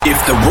If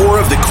the roar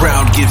of the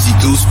crowd gives you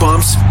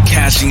goosebumps,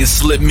 catching a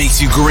slip makes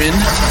you grin,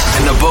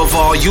 and above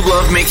all, you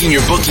love making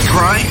your bookie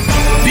cry,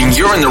 then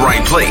you're in the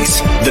right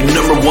place. The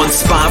 #1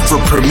 spot for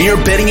premier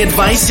betting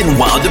advice and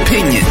wild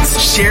opinions,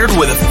 shared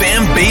with a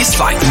fan base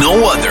like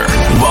no other.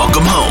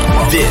 Welcome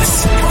home.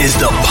 This is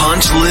the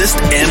Punch List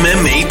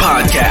MMA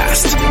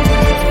Podcast.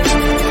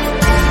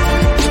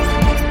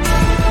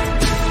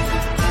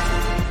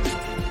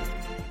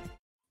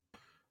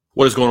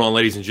 What is going on,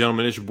 ladies and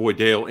gentlemen? It's your boy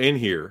Dale in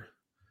here.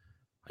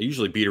 I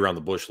usually beat around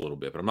the bush a little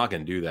bit, but I'm not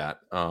going to do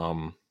that.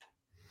 I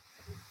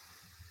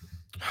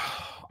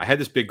had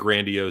this big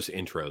grandiose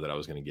intro that I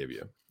was going to give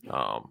you.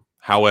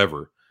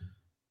 However,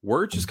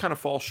 words just kind of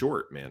fall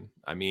short, man.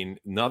 I mean,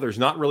 no, there's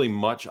not really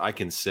much I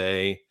can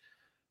say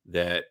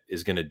that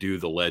is going to do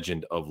the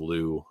legend of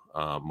Lou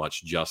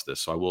much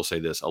justice. So I will say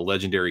this: a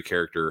legendary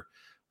character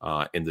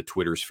in the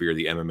Twitter sphere,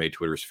 the MMA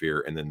Twitter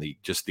sphere, and then the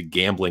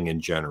gambling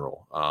in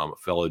general. A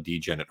fellow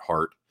degen at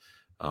heart.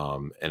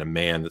 And a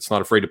man that's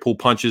not afraid to pull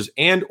punches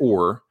and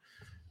or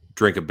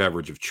drink a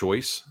beverage of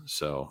choice.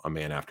 So a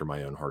man after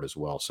my own heart as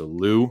well. So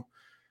Lou,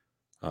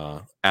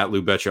 at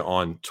Lou Betcha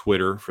on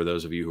Twitter, for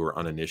those of you who are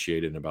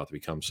uninitiated and about to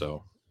become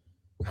so.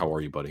 How are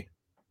you, buddy?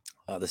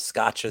 The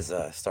scotch is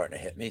starting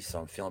to hit me, so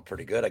I'm feeling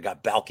pretty good. I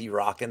got Balky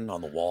rocking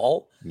on the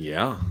wall.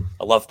 Yeah.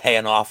 I love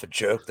paying off a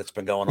joke that's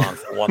been going on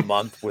for 1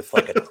 month with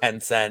like a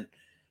 10-cent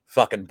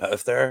fucking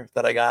poster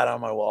that I got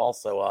on my wall.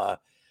 So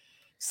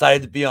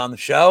excited to be on the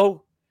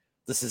show.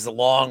 This is a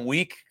long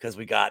week because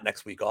we got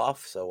next week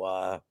off.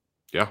 So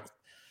yeah,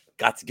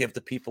 got to give the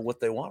people what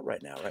they want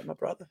right now, right, my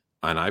brother?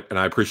 And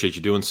I appreciate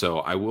you doing so.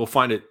 I will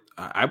find it.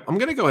 I'm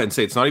going to go ahead and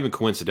say it's not even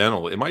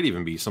coincidental. It might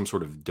even be some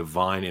sort of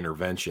divine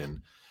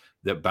intervention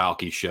that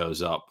Balky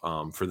shows up.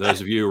 For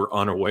those of you who are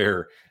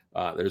unaware,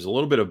 there's a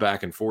little bit of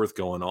back and forth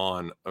going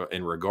on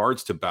in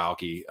regards to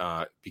Balky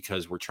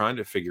because we're trying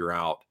to figure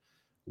out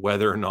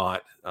whether or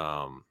not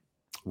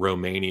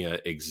Romania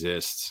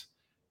exists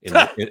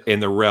in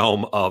the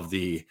realm of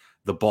the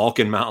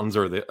Balkan Mountains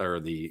or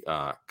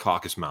the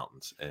Caucasus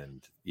Mountains,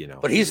 and you know.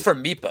 But he's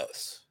from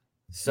Mypos,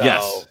 so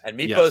yes, and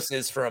Mypos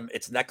is from.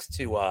 It's next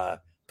to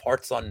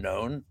Parts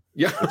Unknown,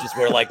 which is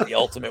where like the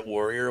Ultimate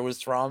Warrior was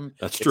from.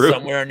 That's true.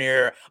 Somewhere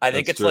near. I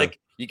think That's it's true. like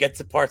you get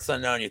to Parts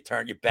Unknown, you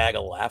turn your bag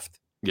a left.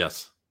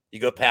 Yes. You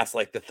go past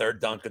like the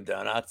third Dunkin'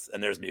 Donuts,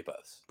 and there's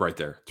Mypos. Right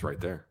there. It's right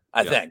there.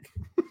 I think.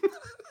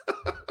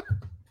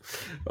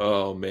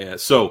 Oh man.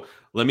 So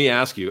let me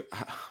ask you.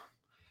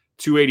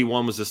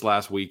 281 was this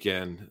last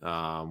weekend.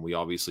 We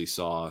obviously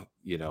saw,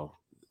 you know,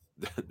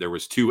 there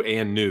was 2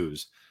 and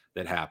news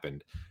that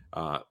happened.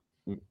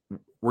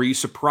 Were you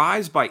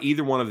surprised by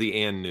either one of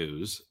the and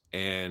news?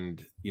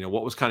 And, you know,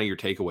 what was kind of your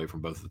takeaway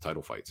from both of the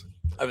title fights?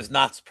 I was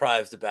not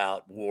surprised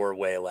about War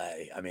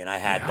Weili. I mean, I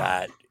had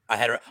that.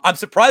 I'm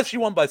surprised she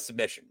won by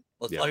submission.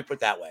 Let me put it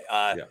that way.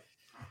 I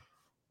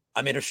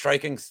mean, her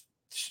striking,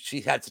 she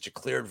had such a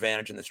clear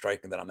advantage in the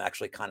striking that I'm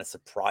actually kind of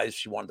surprised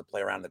she wanted to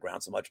play around the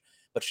ground so much.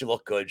 But she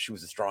looked good. She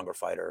was a stronger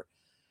fighter.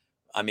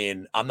 I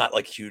mean, I'm not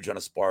like huge on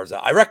Esparza.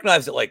 I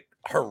recognize that like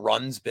her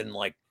run's been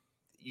like,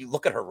 you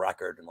look at her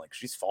record and like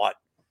she's fought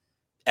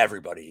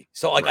everybody.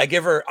 So like I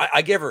give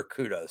her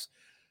kudos.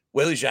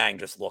 Weili Zhang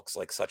just looks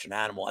like such an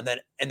animal. And then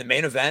in the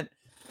main event,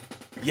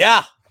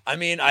 I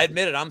mean, I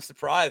admit it, I'm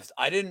surprised.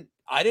 I didn't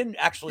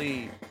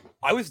actually.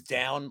 I was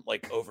down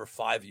like over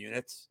 5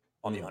 units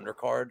on the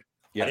undercard.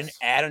 Yes. I didn't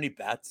add any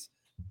bets,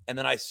 and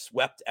then I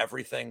swept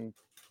everything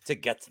to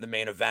get to the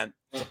main event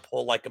to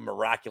pull like a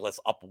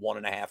miraculous up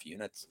 1.5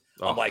 units.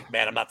 I'm like,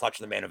 man, I'm not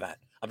touching the main event.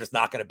 I'm just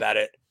not going to bet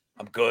it.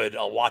 I'm good.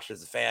 I'll watch it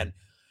as a fan.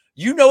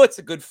 You know, it's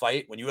a good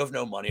fight when you have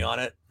no money on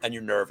it and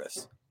you're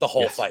nervous the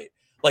whole fight.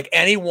 Like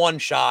any one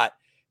shot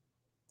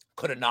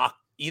could have knocked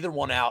either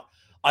one out.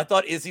 I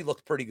thought Izzy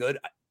looked pretty good.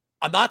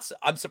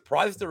 I'm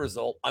surprised the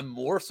result. I'm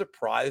more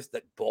surprised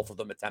that both of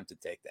them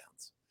attempted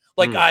takedowns.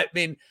 Like, I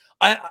mean,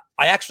 I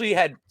actually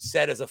had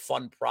said as a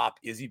fun prop,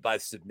 Izzy by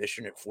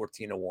submission at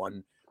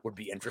 14-1 would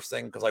be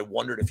interesting because I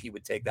wondered if he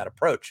would take that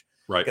approach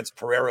against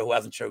Pereira, who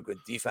hasn't shown good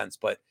defense.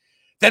 But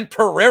then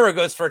Pereira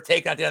goes for a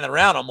takedown at the end of the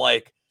round. I'm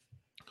like,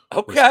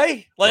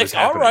 okay, like,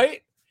 all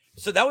right.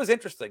 So that was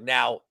interesting.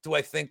 Now, do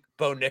I think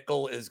Bo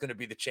Nickel is going to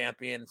be the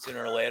champion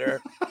sooner or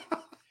later?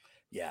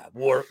 Yeah,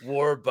 Bo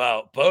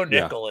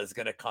Nickel is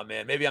going to come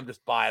in. Maybe I'm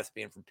just biased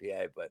being from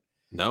PA, but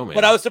no, man.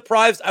 But I was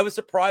surprised.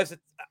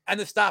 And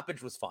the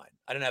stoppage was fine.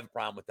 I didn't have a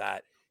problem with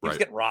that. He was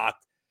getting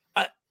rocked.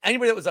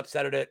 Anybody that was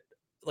upset at it,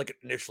 like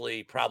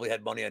initially, probably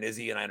had money on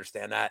Izzy, and I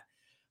understand that.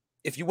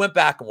 If you went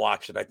back and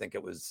watched it, I think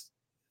it was,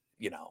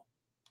 you know,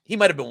 he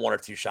might have been 1 or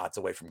 2 shots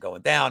away from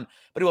going down,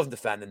 but he wasn't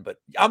defending. But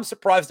I'm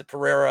surprised that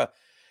Pereira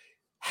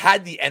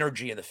had the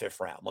energy in the 5th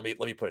round. Let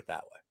me put it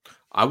that way.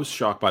 I was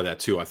shocked by that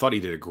too. I thought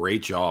he did a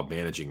great job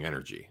managing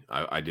energy.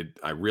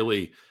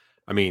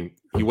 I mean,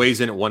 he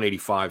weighs in at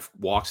 185,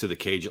 walks to the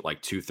cage at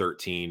like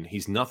 213.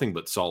 He's nothing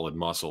but solid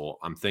muscle.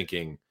 I'm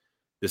thinking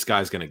this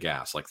guy's going to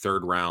gas. Like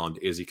 3rd round,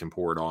 Izzy can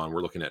pour it on.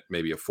 We're looking at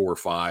maybe a 4 or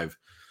 5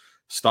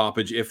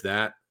 stoppage, if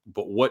that.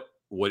 But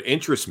what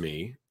interests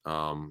me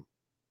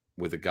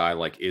with a guy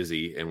like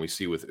Izzy, and we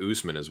see with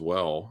Usman as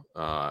well.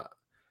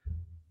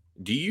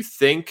 Do you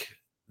think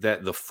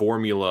that the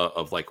formula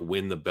of like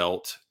win the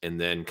belt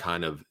and then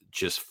kind of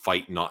just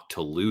fight not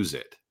to lose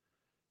it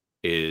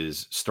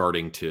is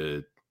starting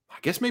to, I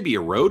guess, maybe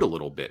erode a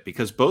little bit?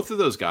 Because both of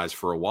those guys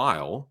for a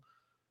while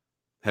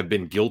have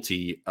been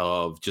guilty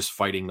of just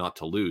fighting not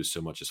to lose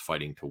so much as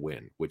fighting to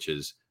win, which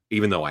is,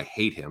 even though I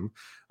hate him,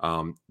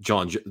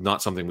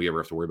 not something we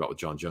ever have to worry about with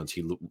John Jones.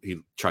 He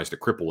tries to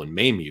cripple and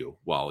maim you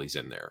while he's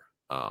in there.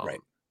 Right.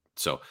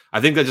 So I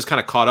think that just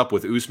kind of caught up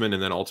with Usman,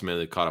 and then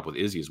ultimately caught up with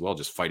Izzy as well,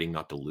 just fighting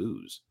not to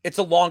lose. It's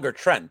a longer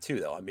trend too,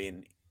 though. I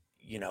mean,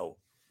 you know,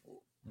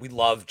 we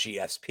love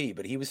GSP,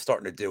 but he was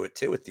starting to do it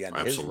too at the end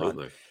of his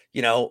run.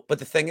 You know, but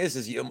the thing is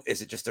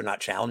it just they're not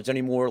challenged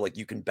anymore? Like,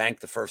 you can bank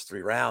the first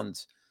 3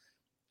 rounds,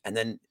 and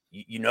then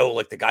you know,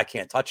 like, the guy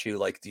can't touch you.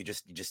 Like, you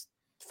just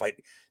fight.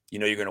 You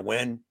know, you're going to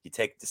win. You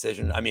take a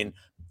decision. I mean,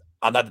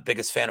 I'm not the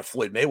biggest fan of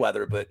Floyd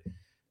Mayweather, but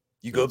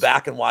you go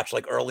back and watch,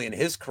 like, early in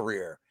his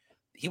career,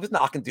 he was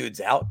knocking dudes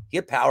out. He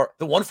had power.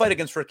 The one fight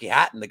against Ricky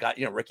Hatton, the guy,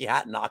 you know, Ricky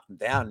Hatton knocked him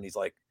down, and he's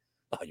like,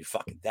 "Oh, you're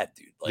fucking dead,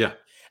 dude." Like, yeah.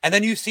 And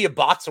then you see a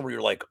boxer where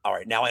you're like, "All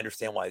right, now I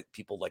understand why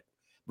people like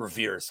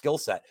revere his skill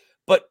set."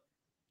 But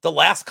the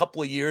last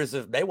couple of years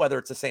of Mayweather,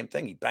 it's the same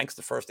thing. He banks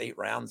the first 8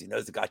 rounds. He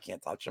knows the guy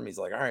can't touch him. He's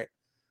like, "All right,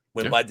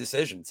 win by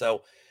decision."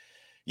 So,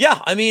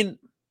 yeah, I mean,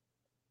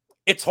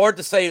 it's hard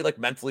to say, like,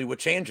 mentally what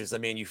changes. I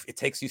mean, it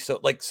takes you so,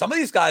 like, some of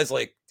these guys,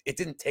 like, it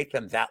didn't take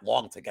them that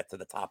long to get to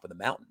the top of the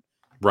mountain.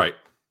 Right.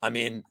 I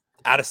mean,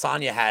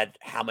 Adesanya had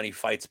how many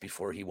fights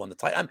before he won the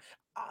title?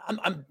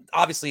 I'm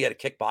obviously he had a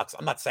kickbox.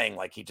 I'm not saying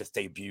like he just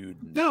debuted.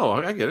 No,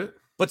 I get it.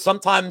 But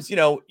sometimes, you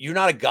know, you're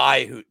not a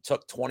guy who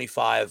took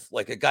 25,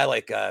 like a guy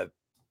like,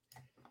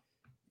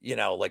 you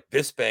know, like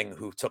Bisping,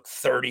 who took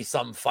 30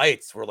 some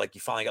fights where, like,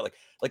 you finally got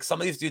like some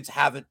of these dudes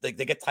haven't, like,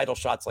 they get title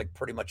shots like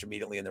pretty much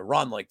immediately in their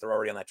run. Like, they're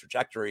already on that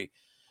trajectory.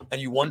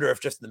 And you wonder if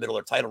just in the middle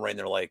of their title reign,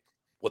 they're like,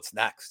 what's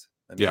next?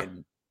 I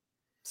mean,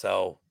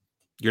 so.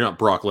 You're not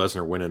Brock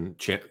Lesnar winning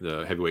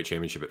the heavyweight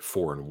championship at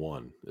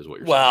 4-1 is what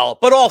you're saying.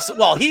 But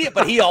also,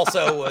 he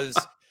also was,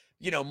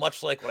 you know,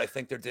 much like what I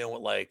think they're doing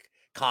with like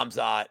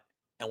Khamzat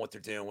and what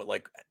they're doing with,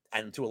 like,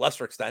 and to a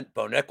lesser extent,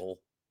 Bo Nickel,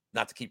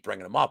 not to keep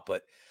bringing them up,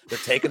 but they're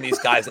taking these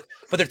guys,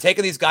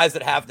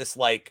 that have this,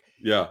 like,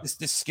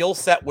 this skill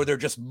set where they're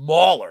just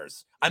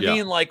maulers. I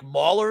mean, like,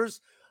 maulers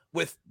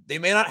they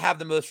may not have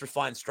the most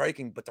refined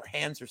striking, but their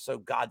hands are so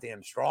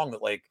goddamn strong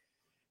that, like,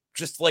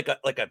 just like a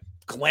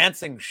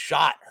glancing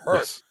shot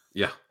hurts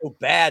so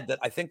bad that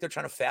I think they're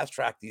trying to fast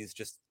track these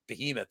just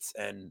behemoths.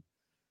 And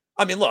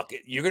I mean, look,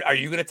 are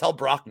you going to tell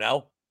Brock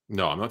no?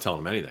 No, I'm not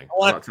telling him anything.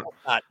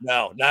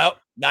 No,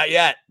 not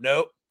yet.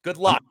 Nope. Good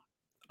luck.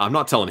 I'm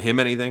not telling him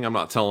anything. I'm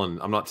not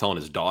telling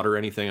his daughter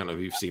anything. I don't know if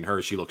you've seen her.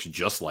 She looks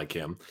just like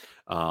him.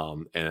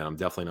 And I'm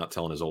definitely not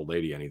telling his old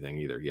lady anything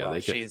either. Yeah,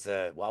 well, she's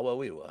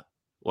Wawa.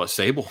 What,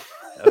 Sable?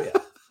 Oh yeah.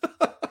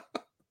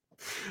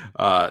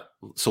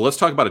 So let's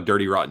talk about a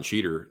dirty, rotten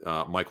cheater,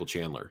 Michael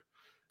Chandler.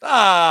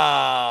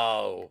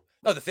 Oh,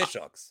 no, the fish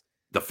hooks.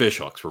 The fish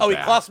hooks were bad. He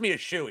cost me a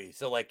shoey,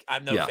 so, like,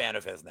 I'm no fan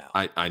of his now.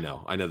 I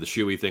know the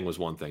shoey thing was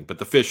one thing, but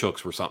the fish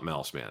hooks were something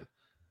else, man.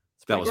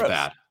 That was gross.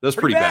 Bad. That was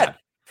pretty bad.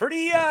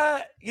 Pretty,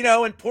 you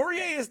know, and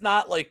Poirier is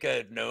not, like,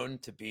 known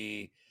to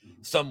be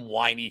some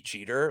whiny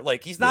cheater.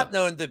 Like, he's not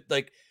known to,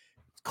 like,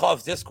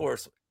 cause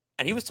discourse.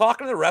 And he was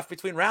talking to the ref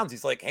between rounds.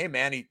 He's like, "Hey,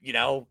 man, you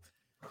know,"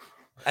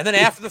 and then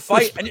after the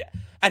fight,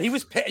 and he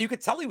was, you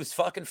could tell he was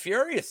fucking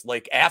furious,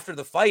 like, after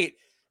the fight.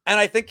 And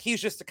I think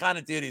he's just the kind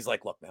of dude. He's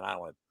like, "Look, man, I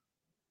don't want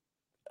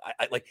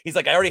to." Like, he's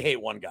like, "I already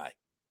hate one guy.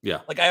 Yeah.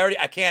 Like,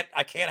 I can't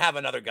have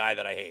another guy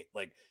that I hate.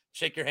 Like,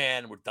 shake your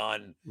hand. We're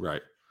done."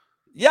 Right.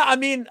 Yeah. I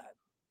mean,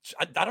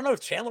 I don't know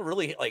if Chandler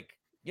really, like,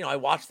 you know, I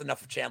watched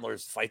enough of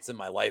Chandler's fights in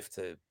my life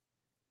to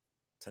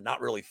not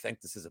really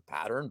think this is a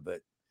pattern,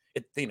 but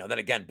it, you know, then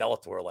again,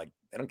 Bellator, like,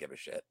 they don't give a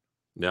shit.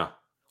 Yeah.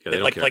 They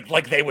don't care.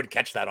 Like they would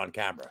catch that on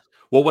camera.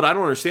 Well, what I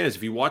don't understand is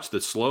if you watch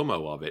the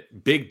slow-mo of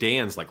it, Big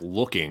Dan's like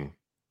looking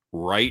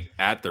right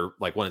at their,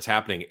 like, when it's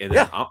happening. And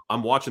then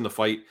I'm watching the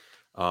fight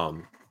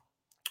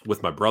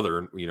with my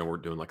brother, you know, we're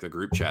doing like the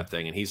group chat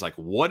thing. And he's like,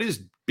 what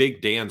is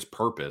Big Dan's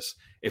purpose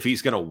if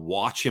he's going to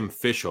watch him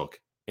fishhook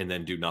and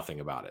then do nothing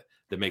about it?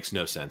 That makes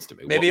no sense to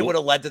me. Maybe it would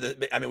have led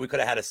to I mean, we could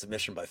have had a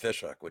submission by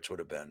fishhook, which would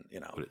have been, you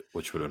know,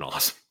 which would have been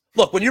awesome.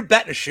 Look, when you're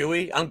betting a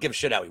shoey, I don't give a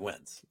shit how he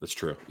wins. That's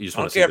true. You just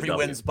I don't care if he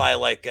wins by,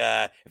 like,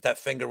 if that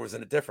finger was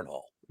in a different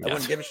hole. I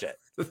wouldn't give a shit.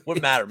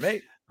 Wouldn't matter to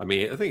me. I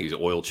mean, I think he's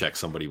oil checked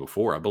somebody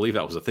before. I believe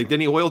that was a thing.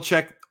 Didn't he oil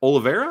check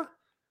Oliveira?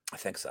 I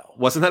think so.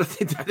 Wasn't that a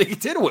thing? I think he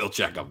did oil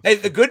check him. Hey,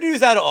 the good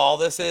news out of all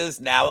this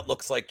is now it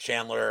looks like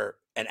Chandler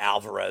and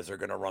Alvarez are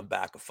going to run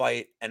back a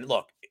fight. And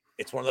look,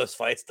 it's one of those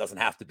fights. Doesn't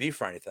have to be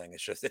for anything.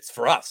 It's just, it's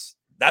for us.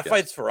 That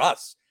fight's for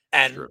us.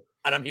 And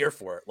I'm here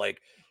for it.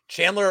 Like,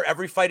 Chandler,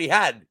 every fight he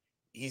had,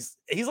 he's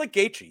like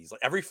Gaethje. He's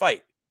like, every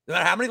fight, no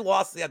matter how many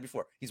losses he had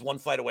before, he's one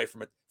fight away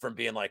from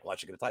being like, well, I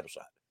should get a title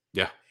shot.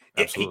 Yeah,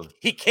 absolutely.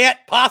 He can't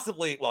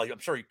possibly, well, I'm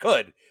sure he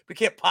could, but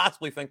he can't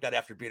possibly think that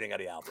after beating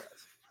Eddie Alvarez.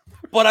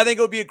 But I think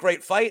it would be a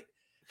great fight.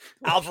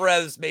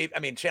 Alvarez, maybe. I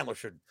mean, Chandler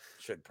should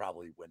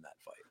probably win that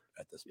fight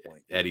at this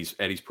point.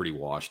 Eddie's pretty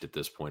washed at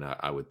this point,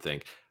 I would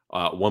think.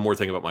 One more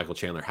thing about Michael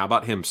Chandler. How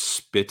about him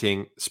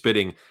spitting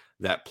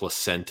that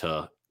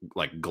placenta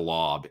like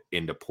glob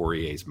into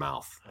Poirier's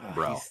mouth,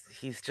 bro?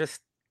 He's just,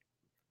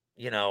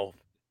 look,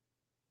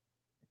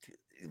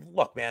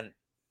 man,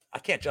 I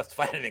can't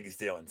justify anything he's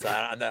doing. So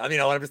I'm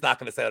just not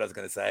going to say what I was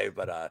going to say,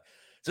 but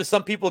just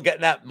some people get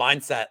in that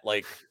mindset,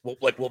 like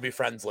we'll be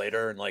friends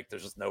later, and like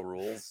there's just no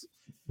rules.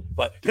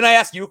 But can I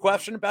ask you a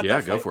question about that?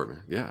 Yeah, go for it,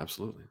 man. Yeah,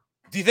 absolutely.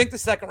 Do you think the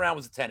second round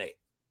was a 10-8?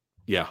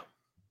 Yeah.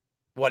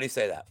 Why do you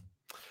say that?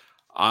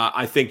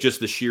 I think just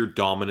the sheer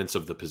dominance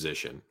of the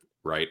position,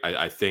 right?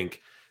 I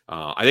think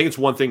it's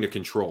one thing to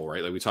control,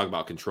 right? Like we talk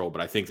about control,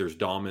 but I think there's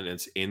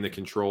dominance in the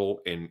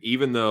control. And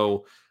even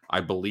though I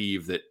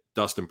believe that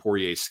Dustin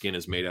Poirier's skin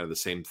is made out of the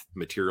same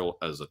material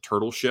as a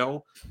turtle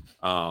shell,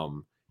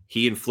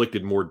 he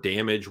inflicted more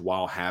damage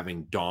while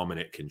having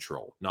dominant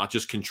control, not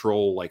just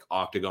control like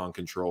octagon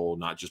control,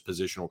 not just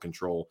positional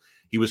control.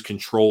 He was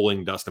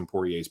controlling Dustin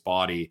Poirier's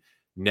body,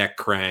 neck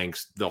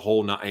cranks, the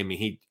whole. I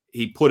mean,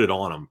 he put it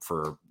on him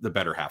for the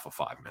better half of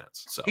 5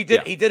 minutes. So he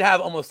did. Yeah. He did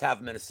have almost half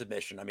a minute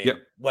submission. I mean,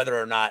 whether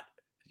or not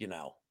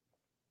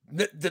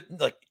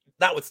like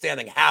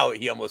notwithstanding how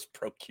he almost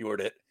procured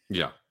it.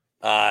 Yeah.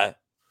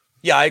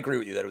 Yeah, I agree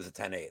with you that it was a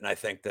 10-8, and I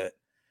think that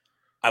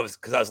I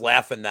was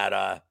laughing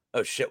that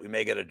oh shit, we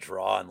may get a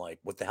draw, and like,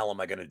 what the hell am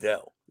I going to do?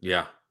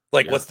 Yeah.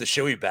 Like, what's the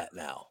shoey bet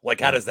now?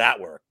 Like, how does that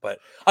work? But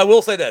I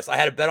will say this: I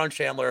had a bet on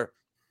Chandler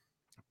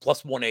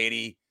plus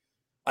 180.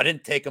 I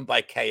didn't take him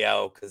by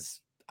KO because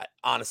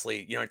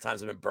honestly,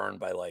 times I've been burned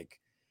by like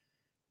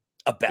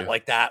a bet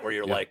like that where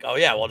you're like, oh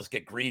yeah, well, I'll just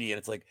get greedy, and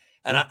it's like,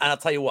 and I'll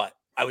tell you what,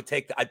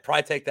 I'd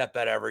probably take that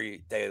bet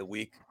every day of the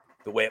week,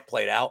 the way it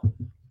played out,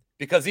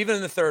 because even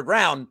in the third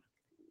round,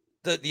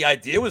 the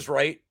idea was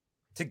right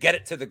to get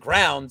it to the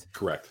ground.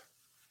 Correct.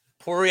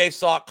 Poirier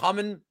saw it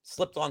coming,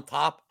 slipped on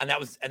top, and that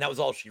was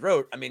all she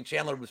wrote. I mean,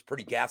 Chandler was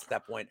pretty gassed at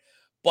that point,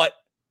 but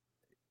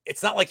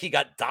it's not like he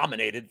got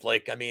dominated.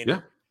 Like, I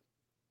mean,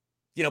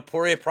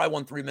 Poirier probably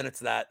won 3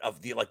 minutes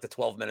of the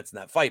 12 minutes in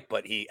that fight,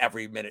 but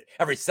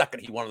every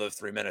second he won of those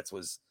 3 minutes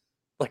was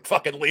like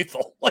fucking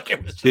lethal. Like,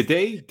 it was just...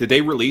 Did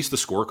they release the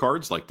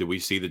scorecards? Like, did we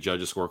see the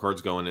judges'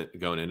 scorecards going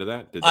into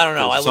that? I don't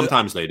know.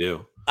 Sometimes they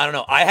do. I don't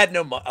know. I had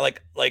no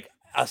like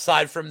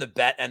aside from the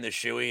bet and the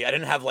shoey, I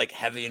didn't have like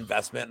heavy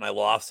investment, and I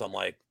lost. So I'm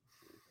like,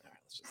 all right,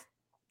 let's just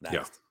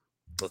next.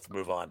 Let's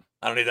move on.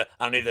 I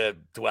don't need to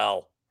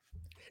dwell.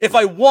 If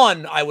I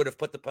won, I would have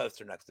put the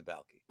poster next to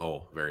Balky.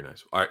 Oh, very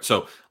nice. All right.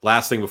 So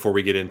last thing before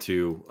we get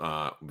into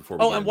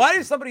and why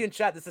is somebody in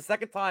chat? This is the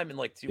second time in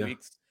like 2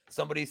 weeks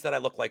somebody said I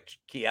look like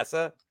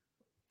Chiesa,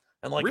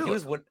 and like, really?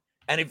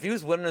 if he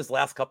was winning his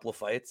last couple of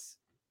fights,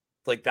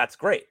 like, that's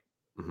great.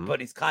 Mm-hmm.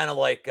 But he's kind of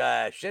like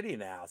shitty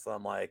now. So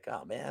I'm like,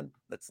 oh man,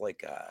 that's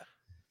like I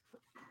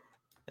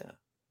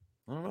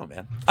don't know,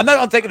 man.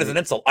 I'm taking it as an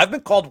insult. I've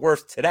been called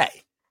worse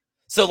today.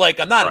 So like,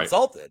 I'm not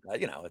insulted.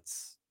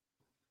 It's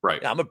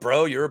right. Yeah, I'm a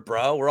bro, you're a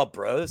bro, we're all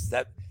bros. Is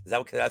that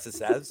what it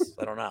says?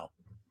 I don't know.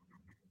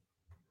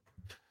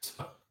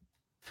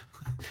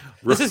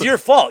 This is your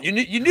fault. You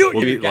knew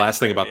what you were last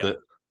thing about the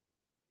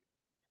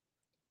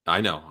I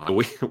know.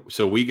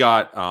 We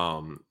got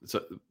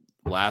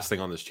last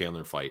thing on this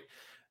Chandler fight,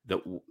 that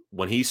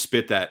when he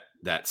spit that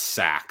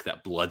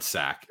blood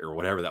sack or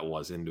whatever that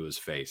was into his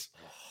face,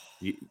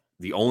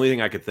 the only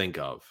thing I could think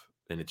of,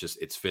 and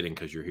it's fitting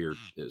because you're here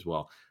as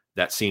well,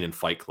 that scene in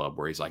Fight Club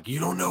where he's like, "You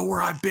don't know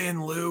where I've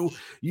been, Lou.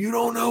 You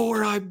don't know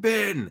where I've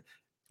been."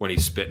 When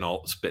he's spitting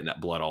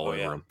that blood all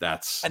over him.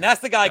 That's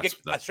the guy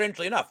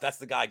strangely enough, that's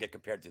the guy I get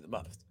compared to the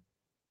most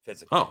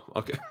physically. Oh,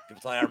 okay.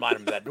 People tell me I remind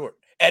him of Ed Norton.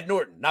 Ed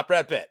Norton, not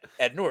Brad Pitt.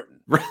 Ed Norton.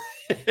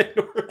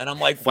 And I'm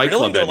like, Fight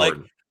really? Club Ed like,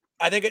 Norton.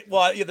 I think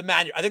I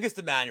think it's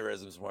the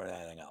mannerisms more than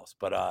anything else.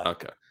 But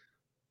okay.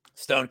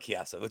 Stone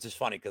Chiesa, which is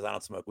funny because I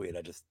don't smoke weed.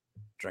 I just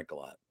drink a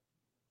lot.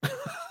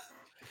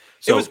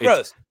 So it was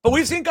gross. But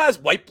we've seen guys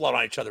wipe blood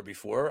on each other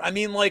before. I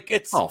mean, like,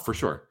 it's for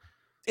sure.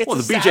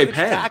 It's the BJ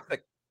Penn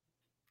tactic.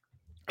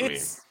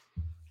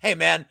 Hey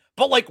man,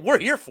 but like, we're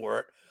here for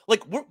it.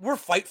 Like, we're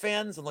fight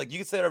fans, and like, you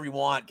can say whatever you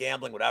want,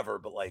 gambling, whatever,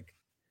 but like,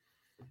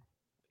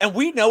 and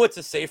we know it's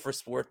a safer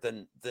sport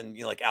than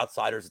like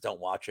outsiders that don't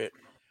watch it.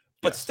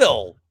 But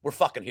still, we're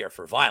fucking here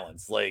for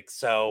violence. Like,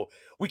 so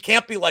we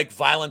can't be like,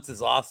 violence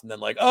is awesome, then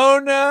like, oh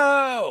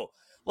no,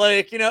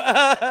 like,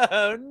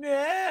 oh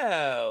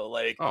no,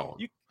 like,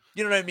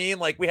 you know what I mean?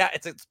 Like,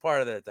 it's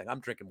part of the thing.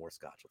 I'm drinking more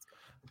scotch. Let's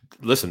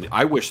go. Listen,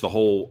 I wish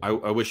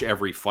I wish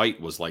every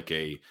fight was like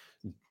a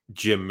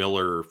Jim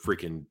Miller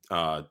freaking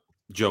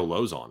Joe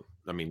Lozon.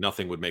 I mean,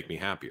 nothing would make me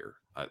happier.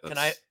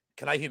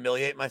 Can I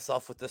humiliate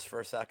myself with this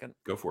for a second?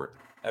 Go for it.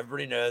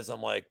 Everybody knows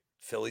I'm like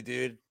Philly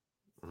dude.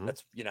 Mm-hmm.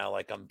 That's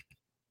like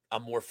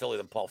I'm more Philly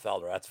than Paul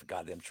Felder. That's for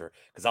goddamn sure.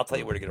 Because I'll tell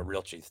you where to get a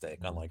real cheesesteak,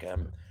 unlike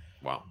him.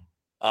 Wow.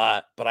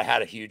 But I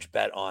had a huge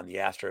bet on the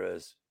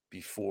Astros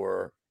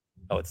before.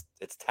 Oh,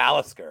 it's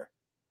Talisker.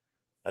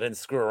 I didn't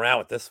screw around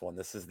with this one.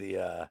 This is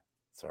the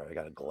sorry, I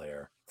got a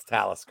glare. It's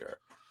Talisker.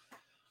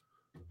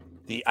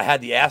 I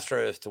had the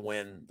Astros to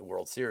win the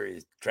World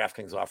Series.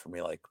 DraftKings offered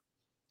me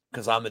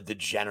because I'm a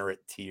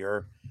degenerate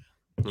tier.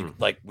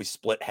 We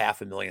split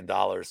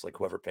 $500,000. Like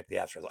whoever picked the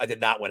Astros, I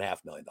did not win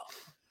 $500,000.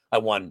 I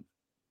won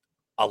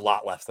a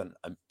lot less than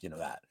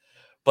that.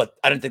 But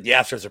I didn't think the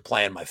Astros are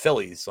playing my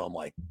Phillies, so I'm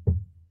like,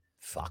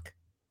 fuck.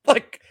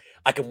 Like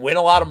I can win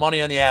a lot of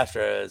money on the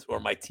Astros, or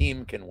my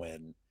team can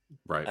win.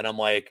 Right. And I'm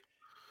like,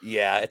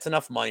 yeah, it's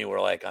enough money where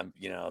I'm,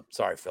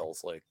 sorry,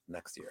 Phil's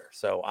next year.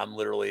 So I'm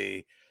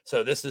literally,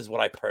 this is what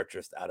I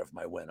purchased out of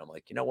my win. I'm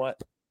like, you know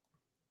what?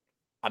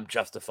 I'm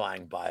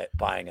justifying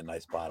buying a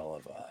nice bottle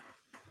of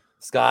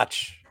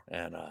scotch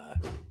and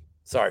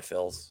sorry,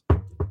 Phil's.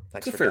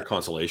 It's a fair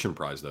consolation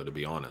prize, though, to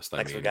be honest.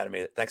 Thanks for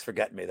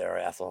getting me there,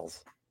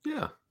 assholes.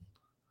 Yeah. I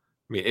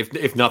mean,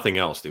 if nothing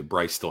else, dude,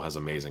 Bryce still has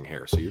amazing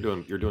hair, so you're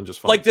doing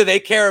just fine. Do they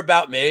care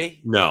about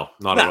me? No,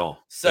 not at all.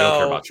 So they don't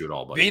care about you at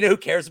all, buddy. You know who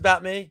cares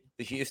about me?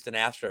 The Houston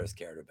Astros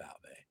cared about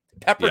me.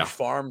 Pepperidge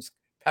Farms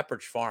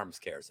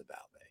cares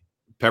about me.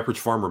 Pepperidge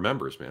Farm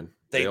remembers, man.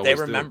 They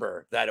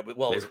remember that. It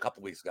was a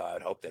couple weeks ago. I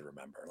would hope they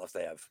remember, unless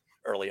they have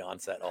early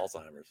onset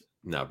Alzheimer's.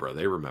 No, bro,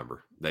 they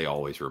remember. They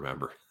always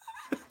remember.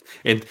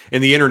 and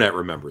the internet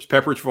remembers.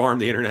 Pepperidge Farm,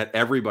 the internet,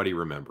 everybody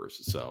remembers.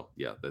 So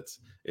yeah,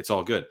 it's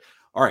all good.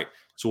 All right,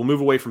 so we'll move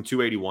away from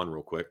 281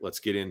 real quick. Let's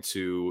get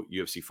into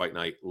UFC Fight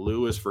Night.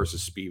 Lewis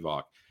versus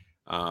Spivak.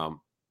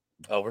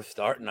 We're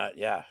starting that.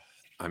 Yeah.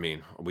 I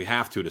mean, we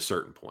have to at a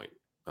certain point.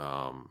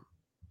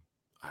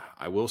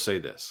 I will say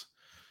this.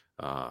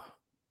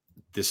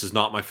 This is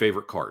not my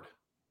favorite card.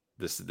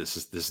 This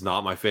is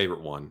not my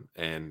favorite one,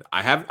 and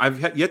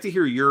I've yet to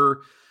hear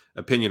your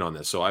opinion on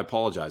this. So I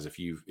apologize if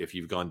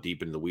you've gone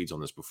deep into the weeds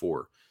on this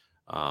before.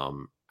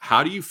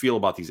 How do you feel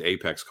about these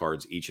Apex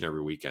cards each and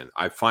every weekend?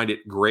 I find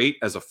it great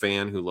as a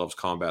fan who loves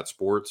combat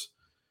sports,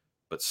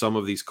 but some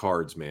of these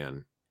cards,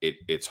 man,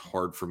 it's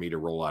hard for me to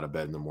roll out of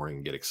bed in the morning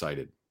and get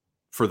excited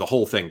for the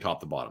whole thing, top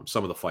to bottom.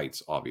 Some of the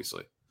fights,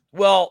 obviously.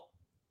 Well,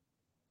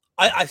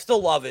 I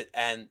still love it,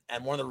 and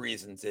one of the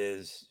reasons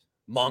is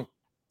the Monk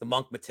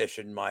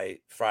Matician, my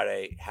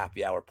Friday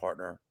happy hour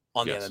partner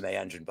on the MMA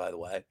Engine, by the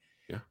way,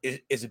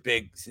 is a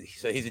big.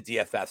 So he's a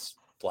DFS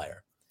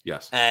player.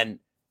 Yes, and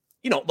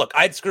look,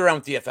 I'd screw around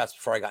with DFS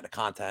before I got into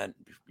content.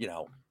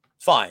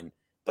 Fine,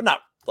 but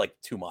not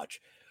too much.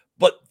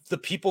 But the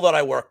people that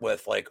I work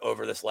with,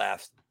 over this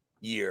last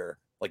year,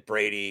 like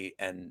Brady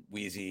and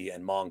Wheezy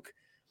and Monk,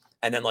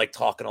 and then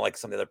talking to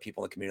some of the other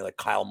people in the community, like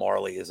Kyle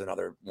Marley is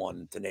another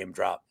one to name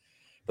drop.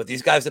 But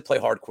these guys that play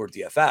hardcore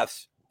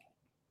DFS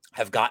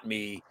have got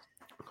me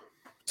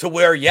to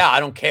where, I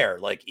don't care.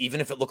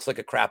 Even if it looks like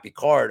a crappy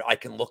card, I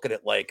can look at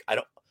it I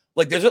don't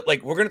there's we're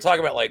going to talk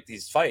about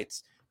these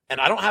fights, and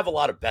I don't have a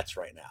lot of bets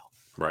right now.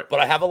 Right. But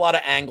I have a lot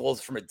of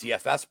angles from a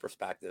DFS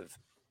perspective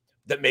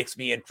that makes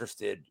me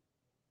interested.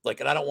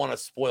 And I don't want to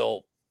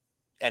spoil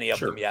any of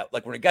them yet. We're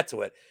going to get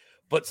to it.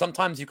 But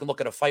sometimes you can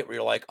look at a fight where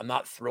you're I'm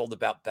not thrilled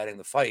about betting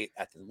the fight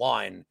at the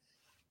line,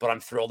 but I'm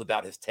thrilled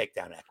about his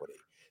takedown equity.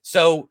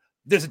 So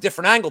there's a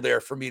different angle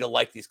there for me to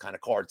like these kind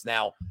of cards.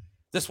 Now,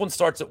 this one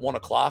starts at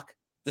 1:00.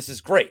 This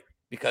is great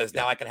because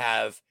now I can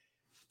have,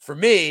 for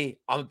me,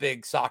 I'm a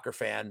big soccer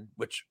fan,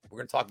 which we're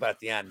going to talk about at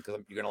the end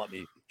because you're going to let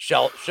me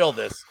shill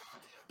this.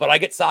 But I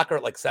get soccer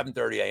at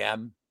 7:30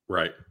 a.m.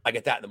 Right. I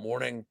get that in the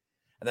morning.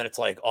 And then it's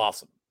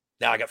awesome.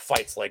 Now I got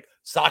fights.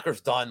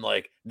 Soccer's done.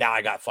 Now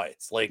I got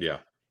fights.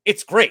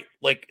 It's great.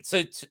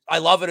 I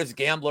love it as a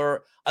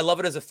gambler. I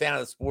love it as a fan of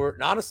the sport.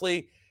 And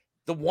honestly,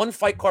 the one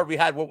fight card we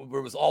had where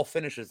it was all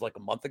finishes a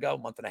month and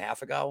a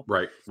half ago.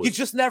 Right.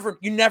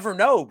 You never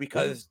know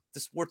because the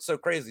sport's so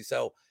crazy.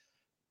 So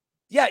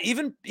yeah,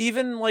 even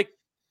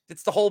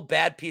it's the whole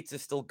bad pizza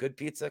is still good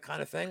pizza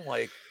kind of thing.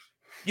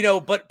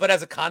 But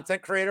as a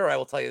content creator, I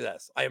will tell you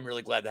this, I am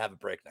really glad to have a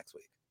break next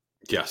week.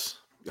 Yes,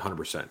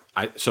 100%.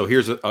 So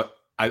here's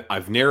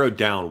I've narrowed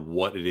down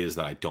what it is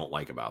that I don't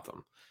like about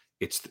them.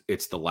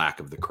 It's the lack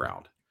of the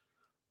crowd.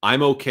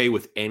 I'm okay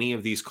with any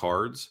of these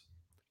cards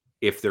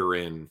if they're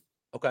in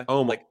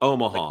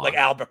Omaha,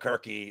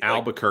 Albuquerque,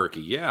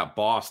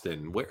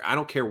 Boston. Where I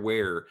don't care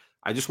where.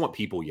 I just want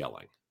people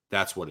yelling.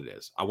 That's what it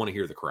is. I want to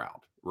hear the crowd,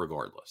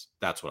 regardless.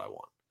 That's what I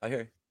want. I hear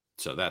you.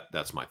 So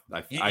that's my.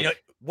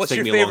 What's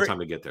taken your me favorite, a long time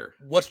to get there.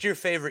 What's your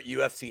favorite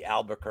UFC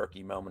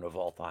Albuquerque moment of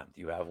all time?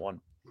 Do you have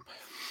one?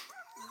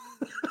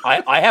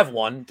 I have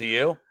one. Do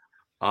you?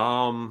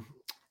 I'm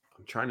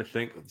trying to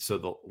think.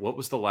 So what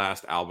was the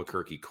last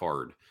Albuquerque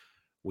card?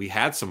 We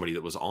had somebody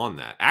that was on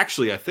that.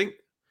 Actually, I think.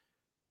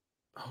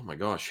 Oh my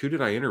gosh, who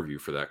did I interview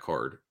for that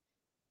card?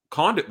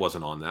 Condit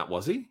wasn't on that,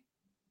 was he?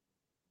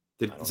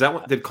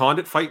 Did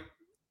Condit fight?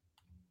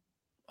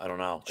 I don't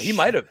know. He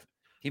might have.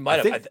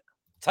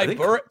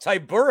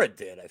 Tybura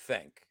did, I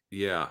think.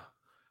 Yeah.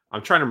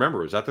 I'm trying to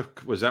remember.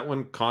 Was that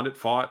when Condit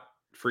fought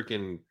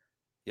freaking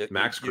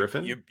Max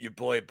Griffin? Your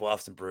boy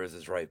Boston Bruce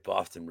is right.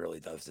 Boston really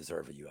does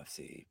deserve a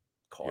UFC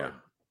card.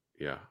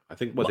 Yeah, I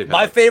think what they've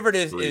my had favorite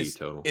is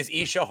total.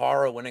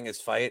 Ishihara winning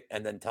his fight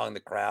and then telling the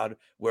crowd,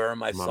 "Where are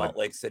my Salt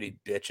Lake City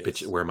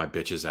bitches? Where are my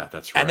bitches at?"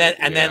 That's right.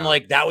 And then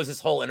like that was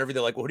his whole interview.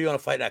 They're like, well, "Who do you want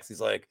to fight next?"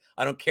 He's like,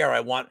 "I don't care. I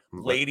want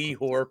lady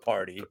whore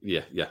party."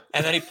 Yeah.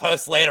 And then he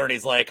posts later and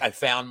he's like, "I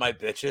found my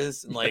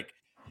bitches." And like,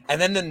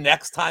 and then the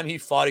next time he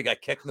fought, he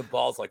got kicked in the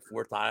balls like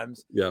 4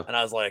 times. Yeah. And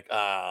I was like,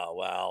 "Oh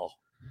well,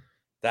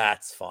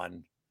 that's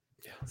fun."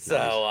 Yeah,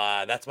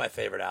 so that's my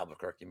favorite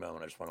Albuquerque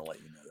moment. I just want to let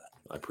you know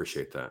that. I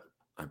appreciate that.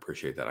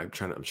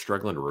 I'm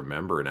struggling to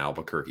remember an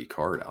Albuquerque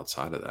card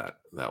outside of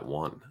that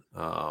one.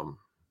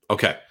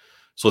 Okay,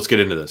 so let's get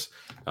into this.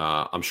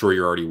 I'm sure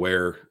you're already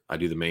aware. I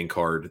do the main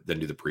card, then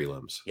do the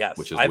prelims. Yes,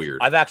 which is weird.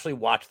 I've actually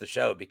watched the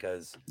show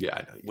because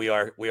I know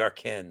we are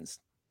kins.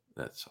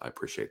 I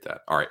appreciate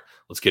that. All right,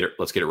 let's get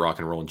it rock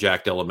and rolling.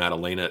 Jack Della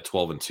Maddalena at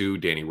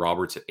 12-2, Danny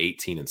Roberts at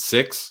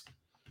 18-6.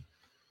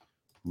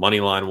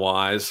 Money line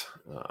wise,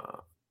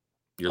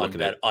 you're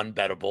looking at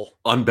unbettable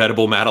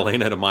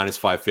Maddalena at a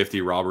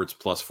 -550, Roberts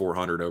plus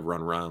 400 over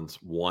on rounds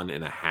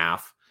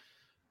 1.5.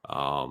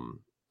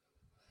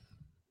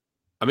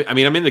 I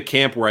mean, I'm in the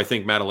camp where I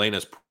think Maddalena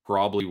is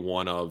probably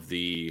one of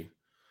the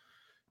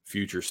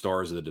future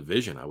stars of the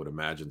division. I would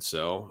imagine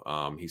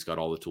so. He's got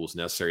all the tools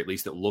necessary. At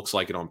least it looks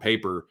like it on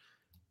paper.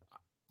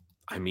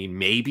 I mean,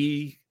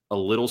 maybe a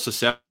little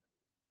susceptible,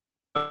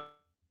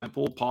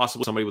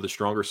 possibly somebody with a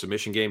stronger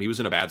submission game. He was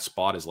in a bad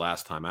spot his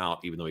last time out,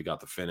 even though he got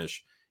the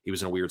finish. He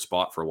was in a weird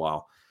spot for a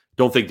while.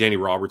 Don't think Danny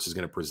Roberts is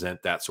going to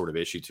present that sort of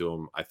issue to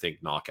him. I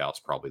think knockout's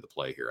probably the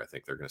play here. I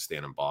think they're going to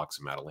stand and box,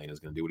 and Maddalena is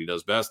going to do what he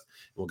does best.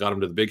 We'll got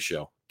him to the big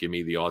show. Give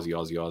me the Aussie,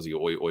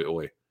 oi, oi,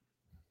 oi.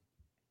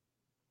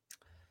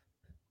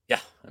 Yeah,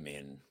 I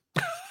mean,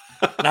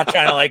 not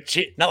trying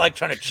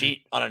to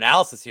cheat on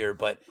analysis here,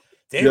 but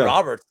Danny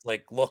Roberts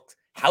looked.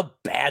 How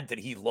bad did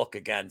he look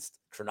against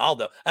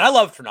Trinaldo? And I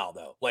love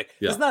Trinaldo.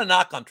 There's not a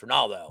knock on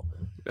Trinaldo.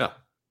 Yeah.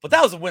 But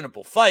that was a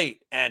winnable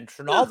fight, and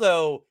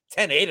Trinaldo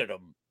 10-8'd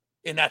him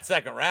in that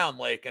second round.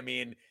 I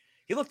mean,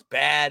 he looked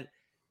bad.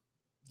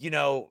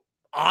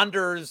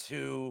 Anders,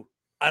 and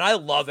I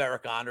love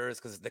Eric Anders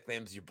because his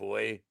nickname's your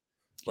boy.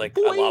 I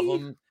love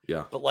him.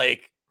 Yeah. But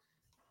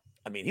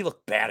I mean, he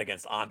looked bad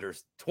against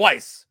Anders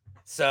twice.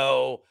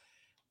 So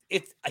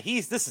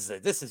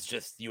this is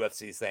just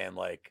UFC saying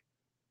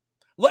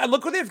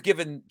look what they've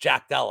given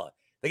Jack Della.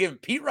 They gave him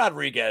Pete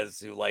Rodriguez,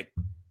 who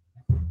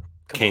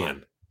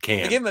can.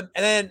 They give him,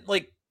 and then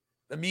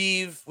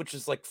Amiv, which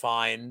is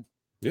fine.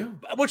 Yeah.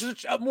 Which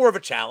is more of a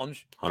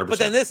challenge. 100%. But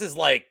then this is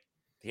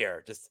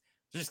here, just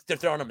they're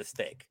throwing a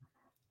mistake.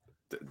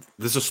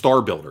 This is a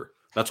star builder.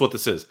 That's what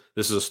this is.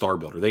 This is a star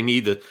builder. They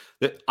need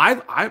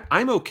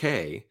I'm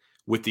okay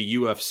with the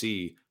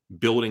UFC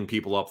building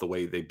people up the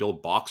way they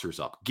build boxers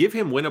up. Give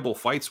him winnable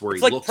fights where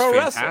he looks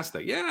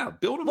fantastic. Yeah,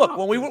 build him up.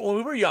 When we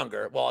were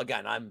younger, well,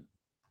 again, I'm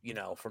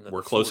from the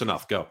we're close 40s.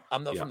 enough. Go.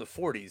 I'm from the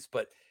 40s,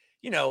 but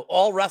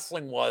all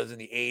wrestling was in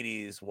the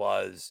 80s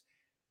was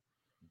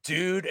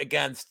dude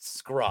against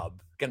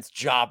scrub, against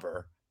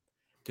jobber.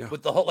 Yeah.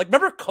 With the whole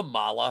remember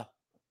Kamala?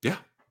 Yeah.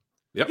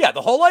 Yep. Yeah,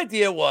 the whole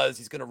idea was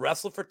he's going to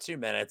wrestle for 2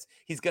 minutes.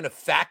 He's going to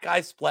fat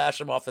guy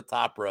splash him off the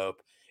top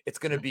rope. It's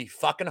going to be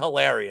fucking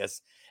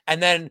hilarious.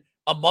 And then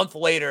a month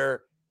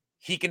later,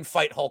 he can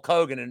fight Hulk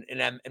Hogan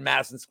in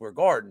Madison Square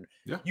Garden.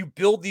 Yeah. You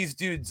build these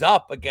dudes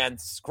up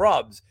against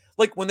scrubs.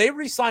 When they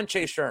re-signed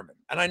Chase Sherman,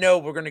 and I know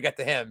we're going to get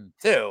to him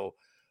too,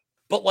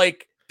 but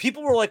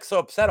people were so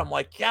upset. I'm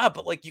yeah,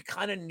 but you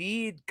kind of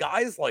need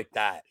guys like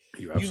that.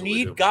 You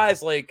need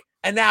guys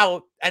and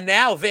now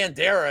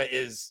Vandera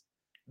is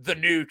the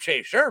new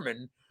Chase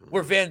Sherman,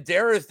 where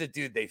Vandera is the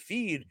dude they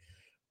feed,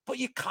 but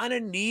you kind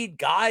of need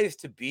guys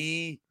to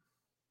be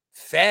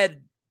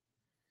fed,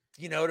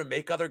 to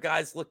make other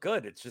guys look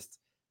good. It's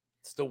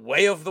the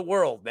way of the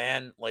world,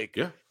 man.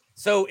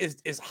 So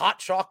is hot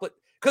chocolate,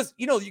 because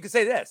you can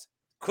say this.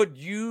 Could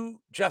you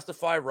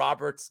justify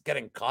Roberts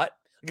getting cut?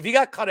 If he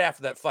got cut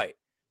after that fight,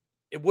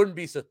 it wouldn't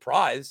be a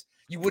surprise.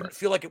 You wouldn't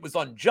feel like it was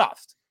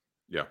unjust.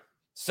 Yeah.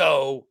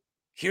 So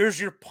here's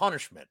your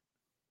punishment.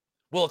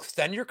 We'll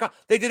extend your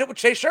they did it with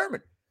Chase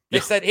Sherman. They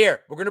said,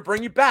 here, we're going to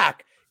bring you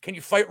back. Can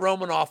you fight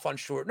Romanoff on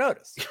short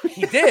notice?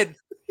 He did.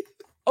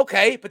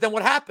 Okay, but then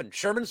what happened?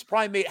 Sherman's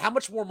probably made, how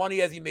much more money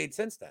has he made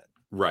since then?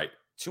 Right.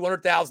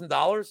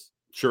 $200,000?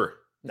 Sure.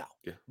 No.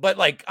 Yeah. But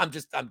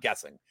I'm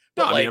guessing.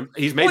 But no, I mean,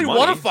 he's made money. He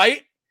won a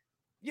fight.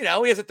 He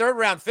has a 3rd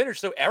round finish.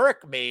 So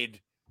Eric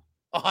made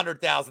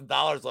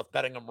 $100,000 left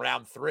betting him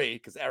round 3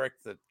 because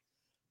Eric's a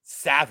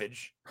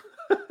savage.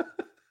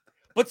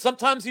 But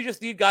sometimes you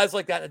just need guys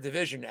like that in the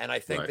division. And I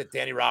think that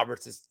Danny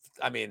Roberts is,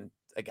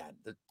 again,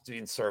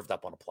 being served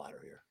up on a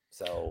platter here.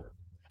 So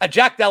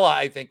Jack Della,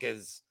 I think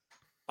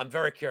I'm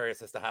very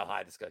curious as to how